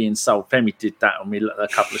Ramsdale being sold. Femi did that on me a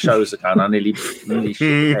couple of shows ago, and I nearly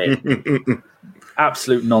shit head.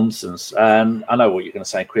 Absolute nonsense. I know what you're going to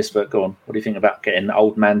say, Chris, but go on. What do you think about getting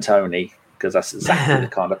old man Toney? Because that's exactly the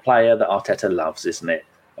kind of player that Arteta loves, isn't it?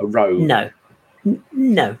 A rogue.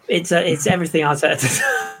 No, it's everything Arteta.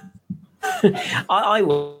 I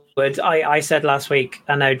would. I said last week.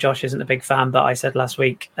 I know Josh isn't a big fan, but I said last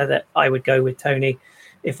week that I would go with Toney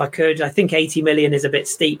if I could. I think 80 million is a bit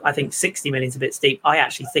steep. I think 60 million is a bit steep. I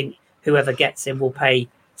actually think whoever gets him will pay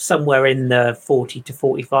somewhere in the 40 to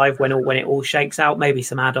 45 when it all shakes out. Maybe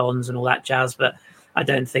some add-ons and all that jazz, but I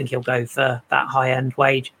don't think he'll go for that high-end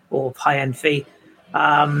wage or high-end fee.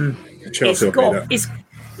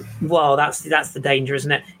 Well, that's the danger,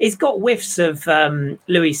 isn't it? It's got whiffs of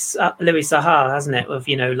Louis Saha, hasn't it? Of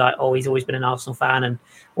he's always been an Arsenal fan and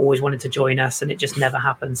always wanted to join us, and it just never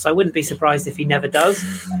happens. So I wouldn't be surprised if he never does.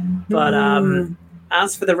 But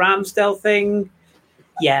as for the Ramsdale thing,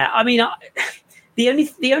 yeah, I mean, the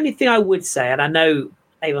only thing I would say, and I know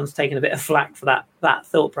Avon's taken a bit of flack for that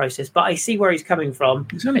thought process, but I see where he's coming from.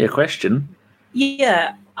 It's only a question.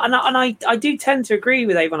 Yeah, and I do tend to agree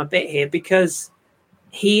with Avon a bit here because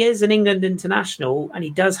he is an England international and he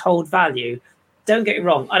does hold value. Don't get me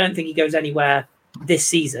wrong. I don't think he goes anywhere this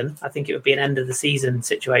season. I think it would be an end of the season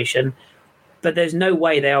situation. But there's no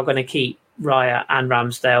way they are going to keep Raya and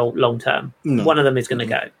Ramsdale long term. No. One of them is going to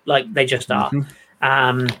go. Like they just are.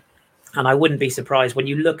 And I wouldn't be surprised when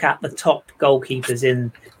you look at the top goalkeepers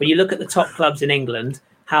when you look at the top clubs in England,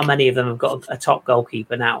 how many of them have got a top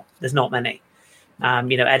goalkeeper now? There's not many.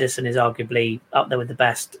 Edison is arguably up there with the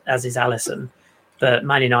best, as is Alisson. But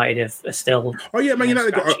Man United are still. Oh yeah, Man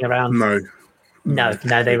United got around. No,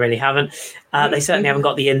 they really haven't. They certainly haven't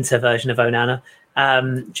got the Inter version of Onana.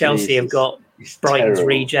 Chelsea have got Brighton's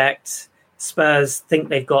reject. Spurs think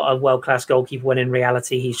they've got a world-class goalkeeper when in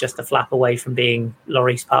reality he's just a flap away from being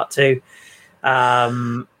Lloris Part 2.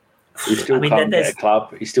 He still can't get a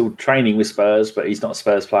club. He's still training with Spurs, but he's not a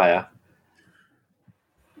Spurs player.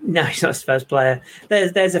 No, he's not a Spurs player.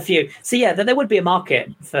 There's a few. So yeah, there would be a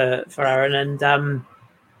market for Aaron, and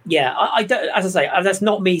I don't. As I say, that's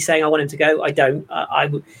not me saying I want him to go. I don't.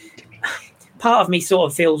 Part of me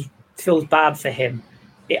sort of feels bad for him.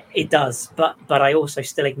 It does, but I also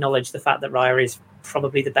still acknowledge the fact that Raya is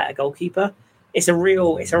probably the better goalkeeper. It's a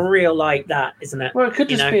real like that, isn't it? Well, it could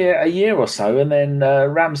just be a year or so, and then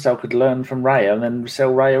Ramsdale could learn from Raya and then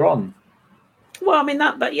sell Raya on. Well, I mean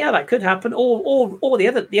that could happen. Or the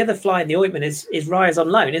other fly in the ointment is Raya's on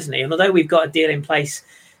loan, isn't he? And although we've got a deal in place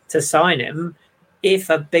to sign him, if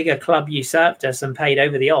a bigger club usurped us and paid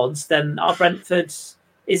over the odds, then our Brentford's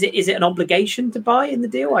is it an obligation to buy in the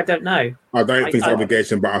deal? I don't know. I don't think it's an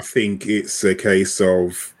obligation, but I think it's a case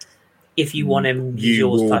of if you want him,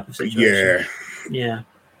 yours type of situation. Yeah.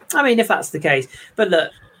 I mean, if that's the case, but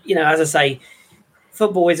look, as I say,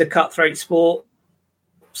 football is a cutthroat sport.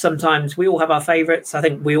 Sometimes we all have our favourites. I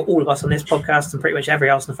think all of us on this podcast and pretty much every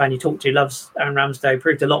Arsenal fan you talk to loves Aaron Ramsdale.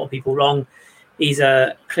 Proved a lot of people wrong. He's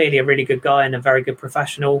clearly a really good guy and a very good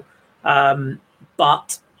professional.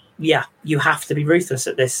 But yeah, you have to be ruthless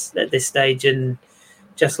at this stage. And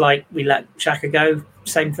just like we let Xhaka go,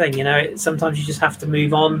 same thing. Sometimes you just have to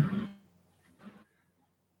move on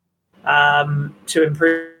to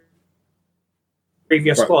improve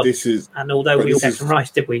your squad. And although we all get from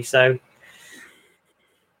Rice, did we? So.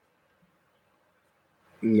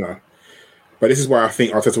 No, but this is why I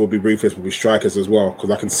think Arteta will be ruthless with his strikers as well,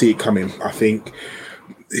 because I can see it coming. I think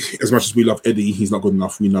as much as we love Eddie, he's not good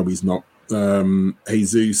enough. We know he's not.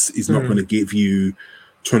 Jesus is not going to give you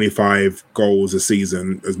 25 goals a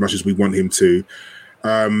season as much as we want him to.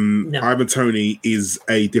 No. Ivan Toney is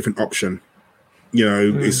a different option.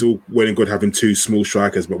 It's all well and good having two small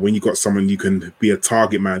strikers, but when you got someone you can be a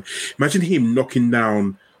target man. Imagine him knocking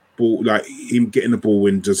down. Ball, like him getting the ball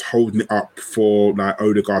and just holding it up for like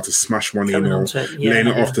Odegaard to smash one in or laying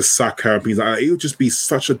it off to Saka and things like that. It would just be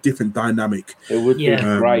such a different dynamic. It would be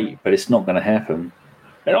great, but it's not going to happen.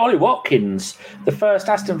 And Ollie Watkins, the first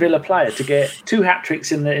Aston Villa player to get 2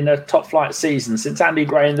 hat-tricks in a top-flight season since Andy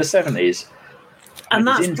Gray in the 70s. And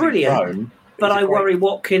that's brilliant, but I worry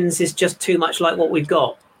Watkins is just too much like what we've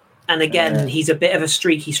got. And again, he's a bit of a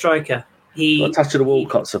streaky striker. Got a touch of the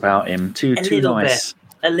Walcott's about him. Too nice.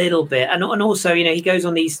 A little bit, and also, he goes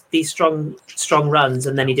on these strong runs,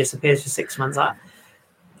 and then he disappears for 6 months.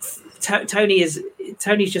 Tony's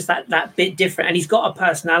just that bit different, and he's got a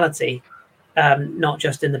personality, not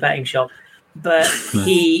just in the betting shop, but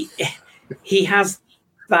he has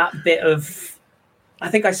that bit of. I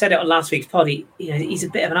think I said it on last week's pod. He's a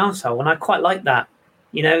bit of an arsehole, and I quite like that.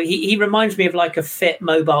 He reminds me of like a fit,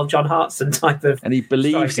 mobile John Hartson type of, and he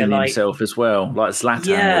believes in himself as well, like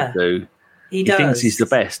Zlatan would do. He thinks he's the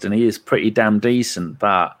best, and he is pretty damn decent.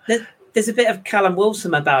 But there's a bit of Callum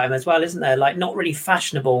Wilson about him as well, isn't there? Like not really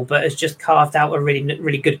fashionable, but has just carved out a really,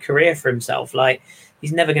 really good career for himself. Like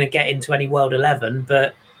he's never going to get into any World 11,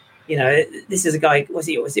 but this is a guy. Was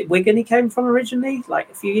it Wigan he came from originally? Like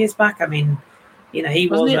a few years back. I mean, he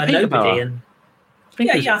was a nobody, and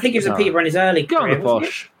I think he was a Peterborough in his early career.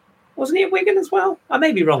 Wasn't he at Wigan as well? I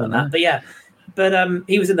may be wrong on that, but yeah. But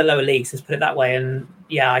he was in the lower leagues, let's put it that way. And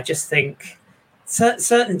yeah, I just think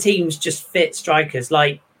certain teams just fit strikers.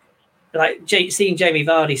 Like seeing Jamie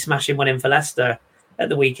Vardy smashing one in for Leicester at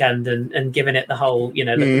the weekend and giving it the whole, look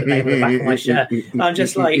at the name on the back of my shirt. I'm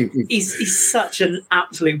just like, he's such an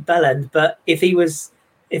absolute bellend. But if I was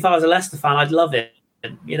a Leicester fan, I'd love it.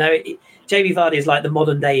 Jamie Vardy is like the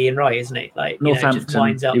modern day Ian Wright, isn't he? Like Northampton. Just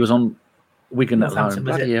winds up. He was on Wigan at home.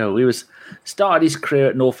 Bloody hell. He started his career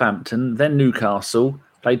at Northampton, then Newcastle.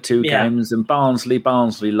 Played 2 games, and Barnsley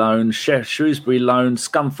loan, Shrewsbury loan,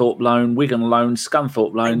 Scunthorpe loan, Wigan loan,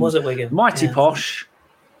 Scunthorpe loan. He was at Wigan. Mighty posh.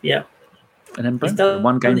 Yeah. And then Brentford,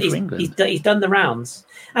 1 game for England. He's done the rounds.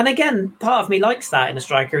 And again, part of me likes that in a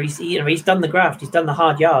striker. He's done the graft. He's done the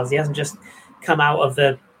hard yards. He hasn't just come out of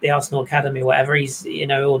the Arsenal academy or whatever. He's,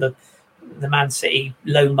 or the Man City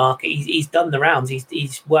loan market. He's done the rounds.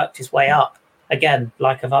 He's worked his way up, again,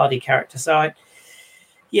 like a Vardy character. So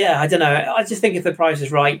I don't know. I just think if the price is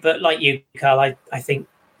right, but like you, Carl, I think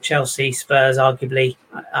Chelsea, Spurs, arguably,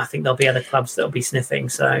 I think there'll be other clubs that'll be sniffing.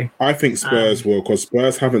 So I think Spurs will, because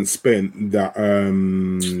Spurs haven't spent that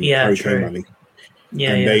Harry Kane money.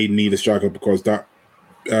 They need a striker because that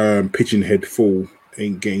pitching head full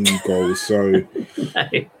ain't getting goals. So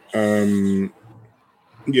And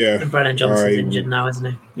Brennan Johnson's injured now,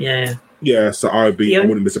 isn't he? Yeah. So I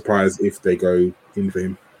wouldn't be surprised if they go in for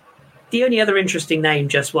him. The only other interesting name,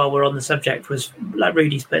 just while we're on the subject, was, like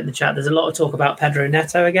Rudy's put in the chat, there's a lot of talk about Pedro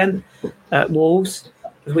Neto again at Wolves.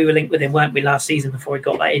 Because we were linked with him, weren't we, last season before he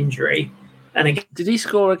got that injury? And again, did he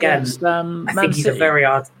score against I think he's a very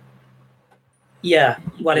hard... Yeah,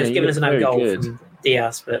 well, he was given us an own goal from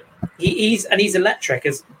Diaz, but he's electric.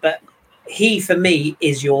 But he, for me,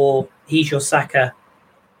 he's your Saka,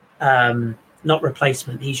 not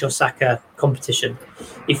replacement. He's your Saka competition.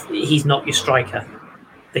 If he's not your striker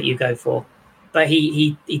that you go for, but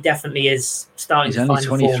he definitely is starting to find the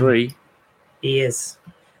form. He's only 23. He is,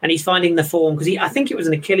 and he's finding the form because I think it was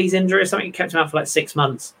an Achilles injury or something. It kept him out for like 6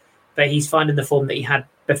 months, but he's finding the form that he had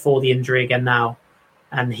before the injury again now,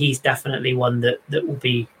 and he's definitely one that will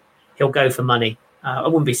be. He'll go for money. I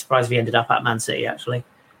wouldn't be surprised if he ended up at Man City. Actually,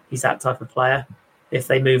 he's that type of player. If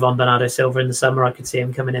they move on Bernardo Silva in the summer, I could see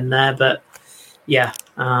him coming in there. But yeah,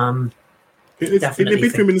 did they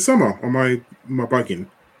bid for him in the summer? Or am I bugging?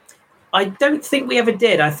 I don't think we ever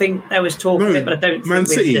did. I think there was talk of it, but I don't Man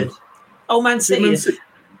think City. we did. Oh, Man City.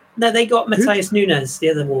 No, they got Matheus Nunes, the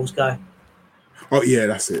other Wolves guy. Oh, yeah,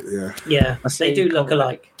 that's it, yeah. Yeah, they do look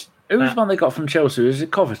alike. Who was one they got from Chelsea? Was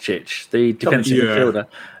it Kovacic, the defensive midfielder?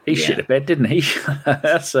 He shit the bed, didn't he?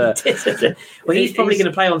 That's well, he's probably going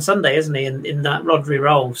to play on Sunday, isn't he, in that Rodri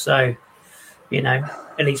role? So,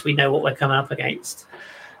 at least we know what we're coming up against.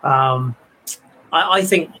 I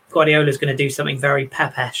think Guardiola's going to do something very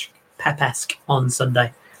Pep-esque on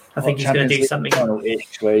Sunday. I think he's going to do something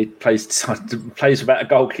where he plays without a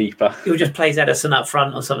goalkeeper. He'll just plays Edison up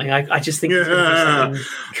front or something. I just think he's going to do something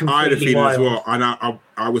completely I had a feeling wild as well. And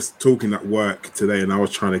I was talking at work today, and I was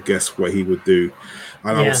trying to guess what he would do.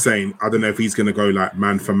 And I was saying, I don't know if he's going to go like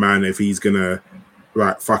man for man, if he's going to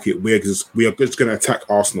fuck it. We are just going to attack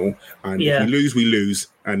Arsenal, and if we lose, we lose,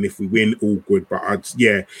 and if we win, all good. But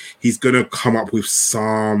he's going to come up with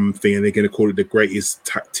something, and they're going to call it the greatest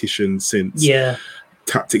tactician since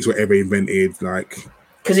tactics were ever invented. Like,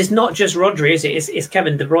 because it's not just Rodri, is it? It's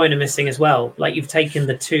Kevin De Bruyne missing as well. Like, you've taken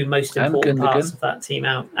the two most important parts of that team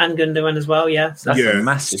out, and Gundogan as well. Yeah, that's a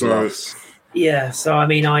massive loss. Yeah, so I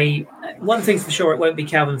mean, one thing's for sure, it won't be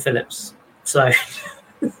Calvin Phillips. So.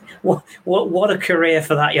 What a career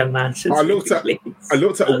for that young man! I looked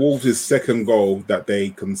at Wolves' second goal that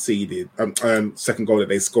they conceded, second goal that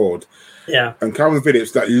they scored. Yeah, and Calvin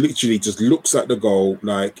Phillips that literally just looks at the goal,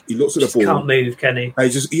 like he looks at the ball, can't move, can he?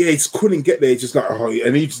 And he just couldn't get there. Just like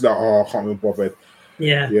and he's just like, I can't be bothered.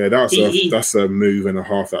 Yeah, that's a move and a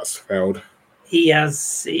half that's failed.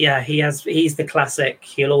 He's the classic.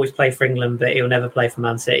 He'll always play for England, but he'll never play for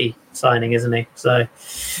Man City signing, isn't he? So,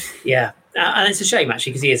 yeah. And it's a shame,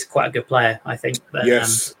 actually, because he is quite a good player, I think. But,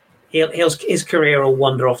 yes. His career will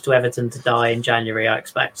wander off to Everton to die in January, I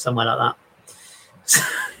expect, somewhere like that.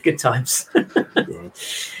 Good times.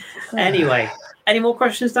 Anyway, any more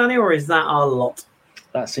questions, Danny, or is that our lot?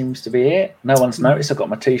 That seems to be it. No one's noticed. I've got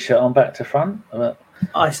my T-shirt on back to front.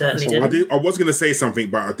 I certainly did. I was going to say something,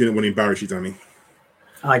 but I didn't want to embarrass you, Danny.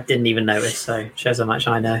 I didn't even notice, so shows how much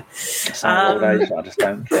I know. I just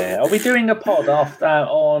don't care. Are we doing a pod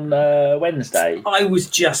on Wednesday? I was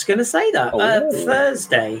just going to say that.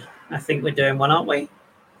 Thursday, I think we're doing one, aren't we?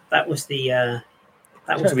 That was the.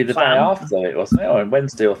 That was the day after it, wasn't it? Or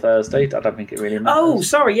Wednesday or Thursday? I don't think it really matters. Oh,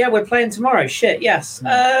 sorry. Yeah, we're playing tomorrow. Shit. Yes.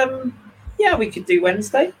 Yeah, we could do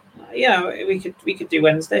Wednesday. Yeah, we could do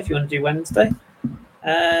Wednesday if you want to do Wednesday.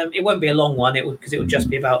 It won't be a long one. Because it will just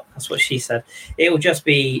be about. That's what she said. It will just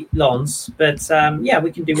be Lons. But yeah,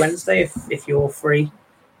 we can do Wednesday if you're free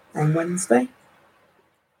on Wednesday.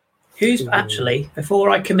 Who's actually before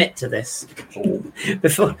I commit to this?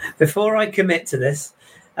 Before I commit to this,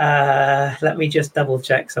 let me just double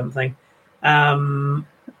check something.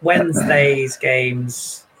 Wednesday's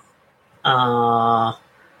games are.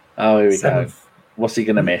 Oh, here we go. What's he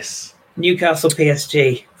going to miss? Newcastle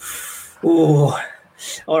PSG. Ooh.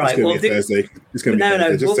 All right. It's going to be Thursday. It's going to be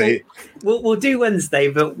Thursday. Just say it. We'll do Wednesday,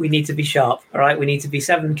 but we need to be sharp. All right. We need to be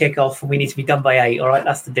 7 kickoff, and we need to be done by 8. All right.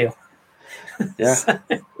 That's the deal. Yeah.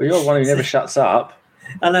 Well, you're one who never shuts up.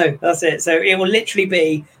 I know. That's it. So it will literally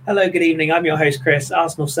be, hello, good evening. I'm your host, Chris.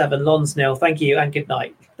 Arsenal 7, Lons 0. Thank you and good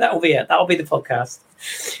night. That'll be it. That'll be the podcast.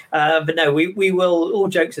 But no, we will, all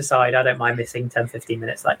jokes aside, I don't mind missing 10, 15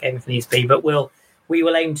 minutes of that game if needs be, but we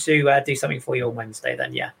will aim to do something for you on Wednesday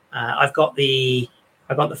then, yeah. I've got the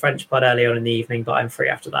French pod earlier on in the evening, but I'm free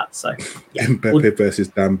after that. So yeah. Mbappe versus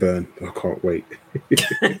Dan Burn. I can't wait.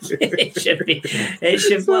 It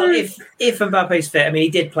should. Well, if Mbappe's fit, I mean, he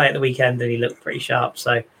did play at the weekend and he looked pretty sharp.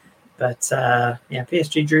 So, but yeah,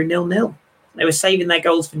 PSG drew 0-0. They were saving their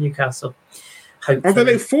goals for Newcastle. Hopefully. Are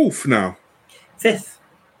they fourth now? Fifth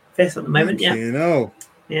at the moment. Yeah. You know.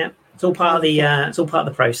 Yeah, it's all part of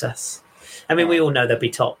the process. I mean, we all know they'll be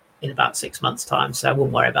top in about 6 months' time, so I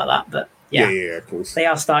wouldn't worry about that. But yeah, of course. They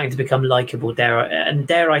are starting to become likeable.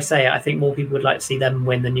 Dare I say it? I think more people would like to see them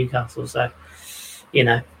win than Newcastle. So, you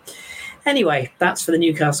know. Anyway, that's for the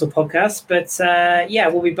Newcastle podcast. But yeah,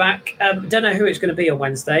 we'll be back. Don't know who it's going to be on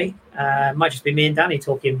Wednesday. Might just be me and Danny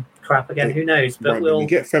talking crap again. Who knows? But we'll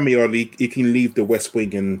get Femi on. He can leave the West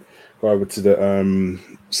Wing and go over to the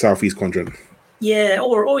Southeast Quadrant. Yeah,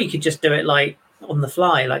 or you could just do it like on the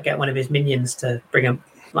fly, like get one of his minions to bring him.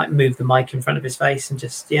 Like move the mic in front of his face and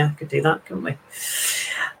just, could do that, couldn't we?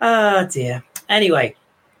 Oh, dear. Anyway,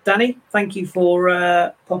 Danny, thank you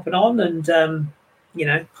for popping on and,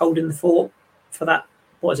 holding the fort for that.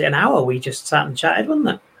 What was it, an hour we just sat and chatted, wasn't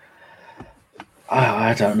it?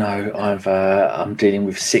 I don't know. I'm dealing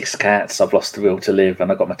with 6 cats. I've lost the will to live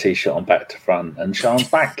and I've got my T-shirt on back to front. And Sean's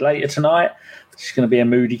back later tonight. She's going to be a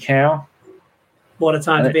moody cow. What a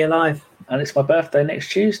time to be alive. And it's my birthday next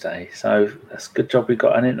Tuesday. So that's a good job we've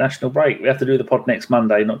got an international break. We have to do the pod next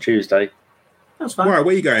Monday, not Tuesday. That's fine. Right,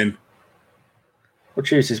 where are you going? Well,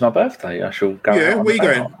 Tuesday's my birthday. I shall go out. Yeah, where are you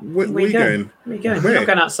going? Where are you going? Where are you going? You're not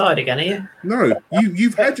going outside again, are you? No,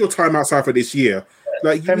 you've had your time outside for this year.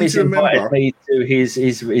 Like, you need to remember. Invited me to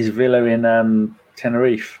his villa in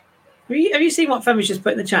Tenerife. Have you seen what Femi's just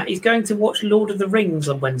put in the chat? He's going to watch Lord of the Rings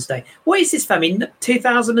on Wednesday. What is this, Femi?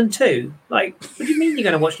 2002? Like, what do you mean you're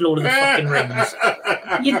going to watch Lord of the fucking Rings?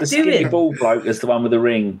 You're the skinny ball bloke is the one with the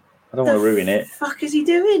ring. I don't want to ruin it. What the fuck is he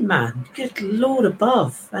doing, man? Good Lord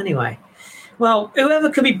above. Anyway. Well, whoever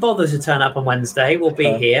can be bothered to turn up on Wednesday will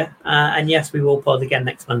be here. And yes, we will pod again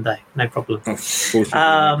next Monday. No problem.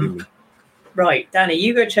 Right, Danny,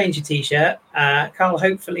 you go change your T-shirt. Carl,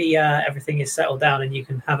 hopefully everything is settled down and you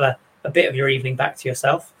can have a bit of your evening back to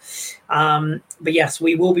yourself. But yes,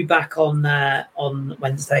 we will be back on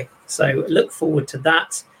Wednesday. So look forward to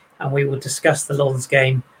that. And we will discuss the Lons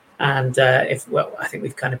game. And I think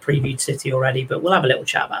we've kind of previewed City already, but we'll have a little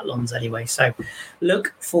chat about Lons anyway. So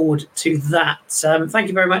look forward to that. Thank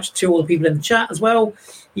you very much to all the people in the chat as well.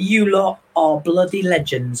 You lot are bloody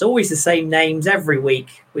legends. Always the same names every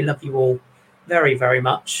week. We love you all very, very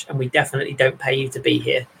much. And we definitely don't pay you to be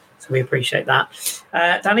here. So we appreciate that.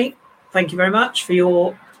 Danny, thank you very much for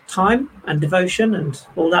your time and devotion and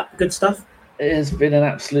all that good stuff. It has been an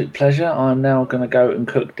absolute pleasure. I'm now going to go and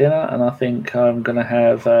cook dinner, and I think I'm going to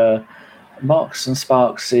have Marks and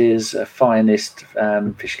Sparks' finest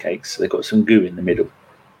fish cakes. They've got some goo in the middle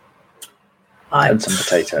and some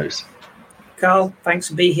potatoes. Carl, thanks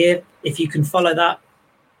for being here. If you can follow that,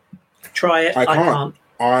 try it. I can't.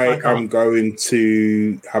 I am going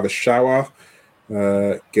to have a shower,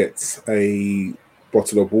 get a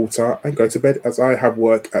bottle of water, and go to bed as I have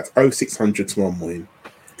work at 0600 tomorrow morning.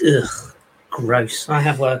 Ugh. Gross. I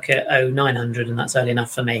have work at 0900 and that's early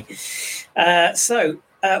enough for me. So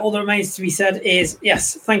all that remains to be said is,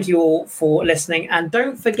 yes, thank you all for listening. And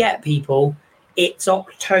don't forget, people, it's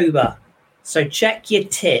October. So check your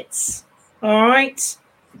tits. All right?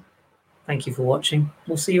 Thank you for watching.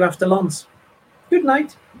 We'll see you after Lons. Good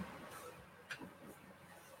night.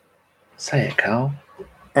 Say it, Carl.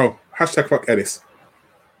 Oh, hashtag fuck Ellis.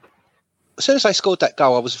 As soon as I scored that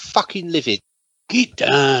goal, I was fucking livid. Get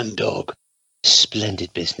down, dog.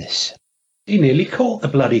 Splendid business. He nearly caught the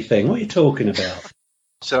bloody thing. What are you talking about?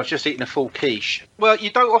 So I've just eaten a full quiche. Well,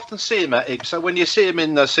 you don't often see them at it. So when you see them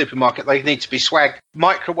in the supermarket, they need to be swagged,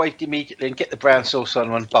 microwaved immediately, and get the brown sauce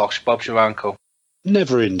on and bosh, Bob's your uncle.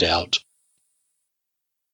 Never in doubt.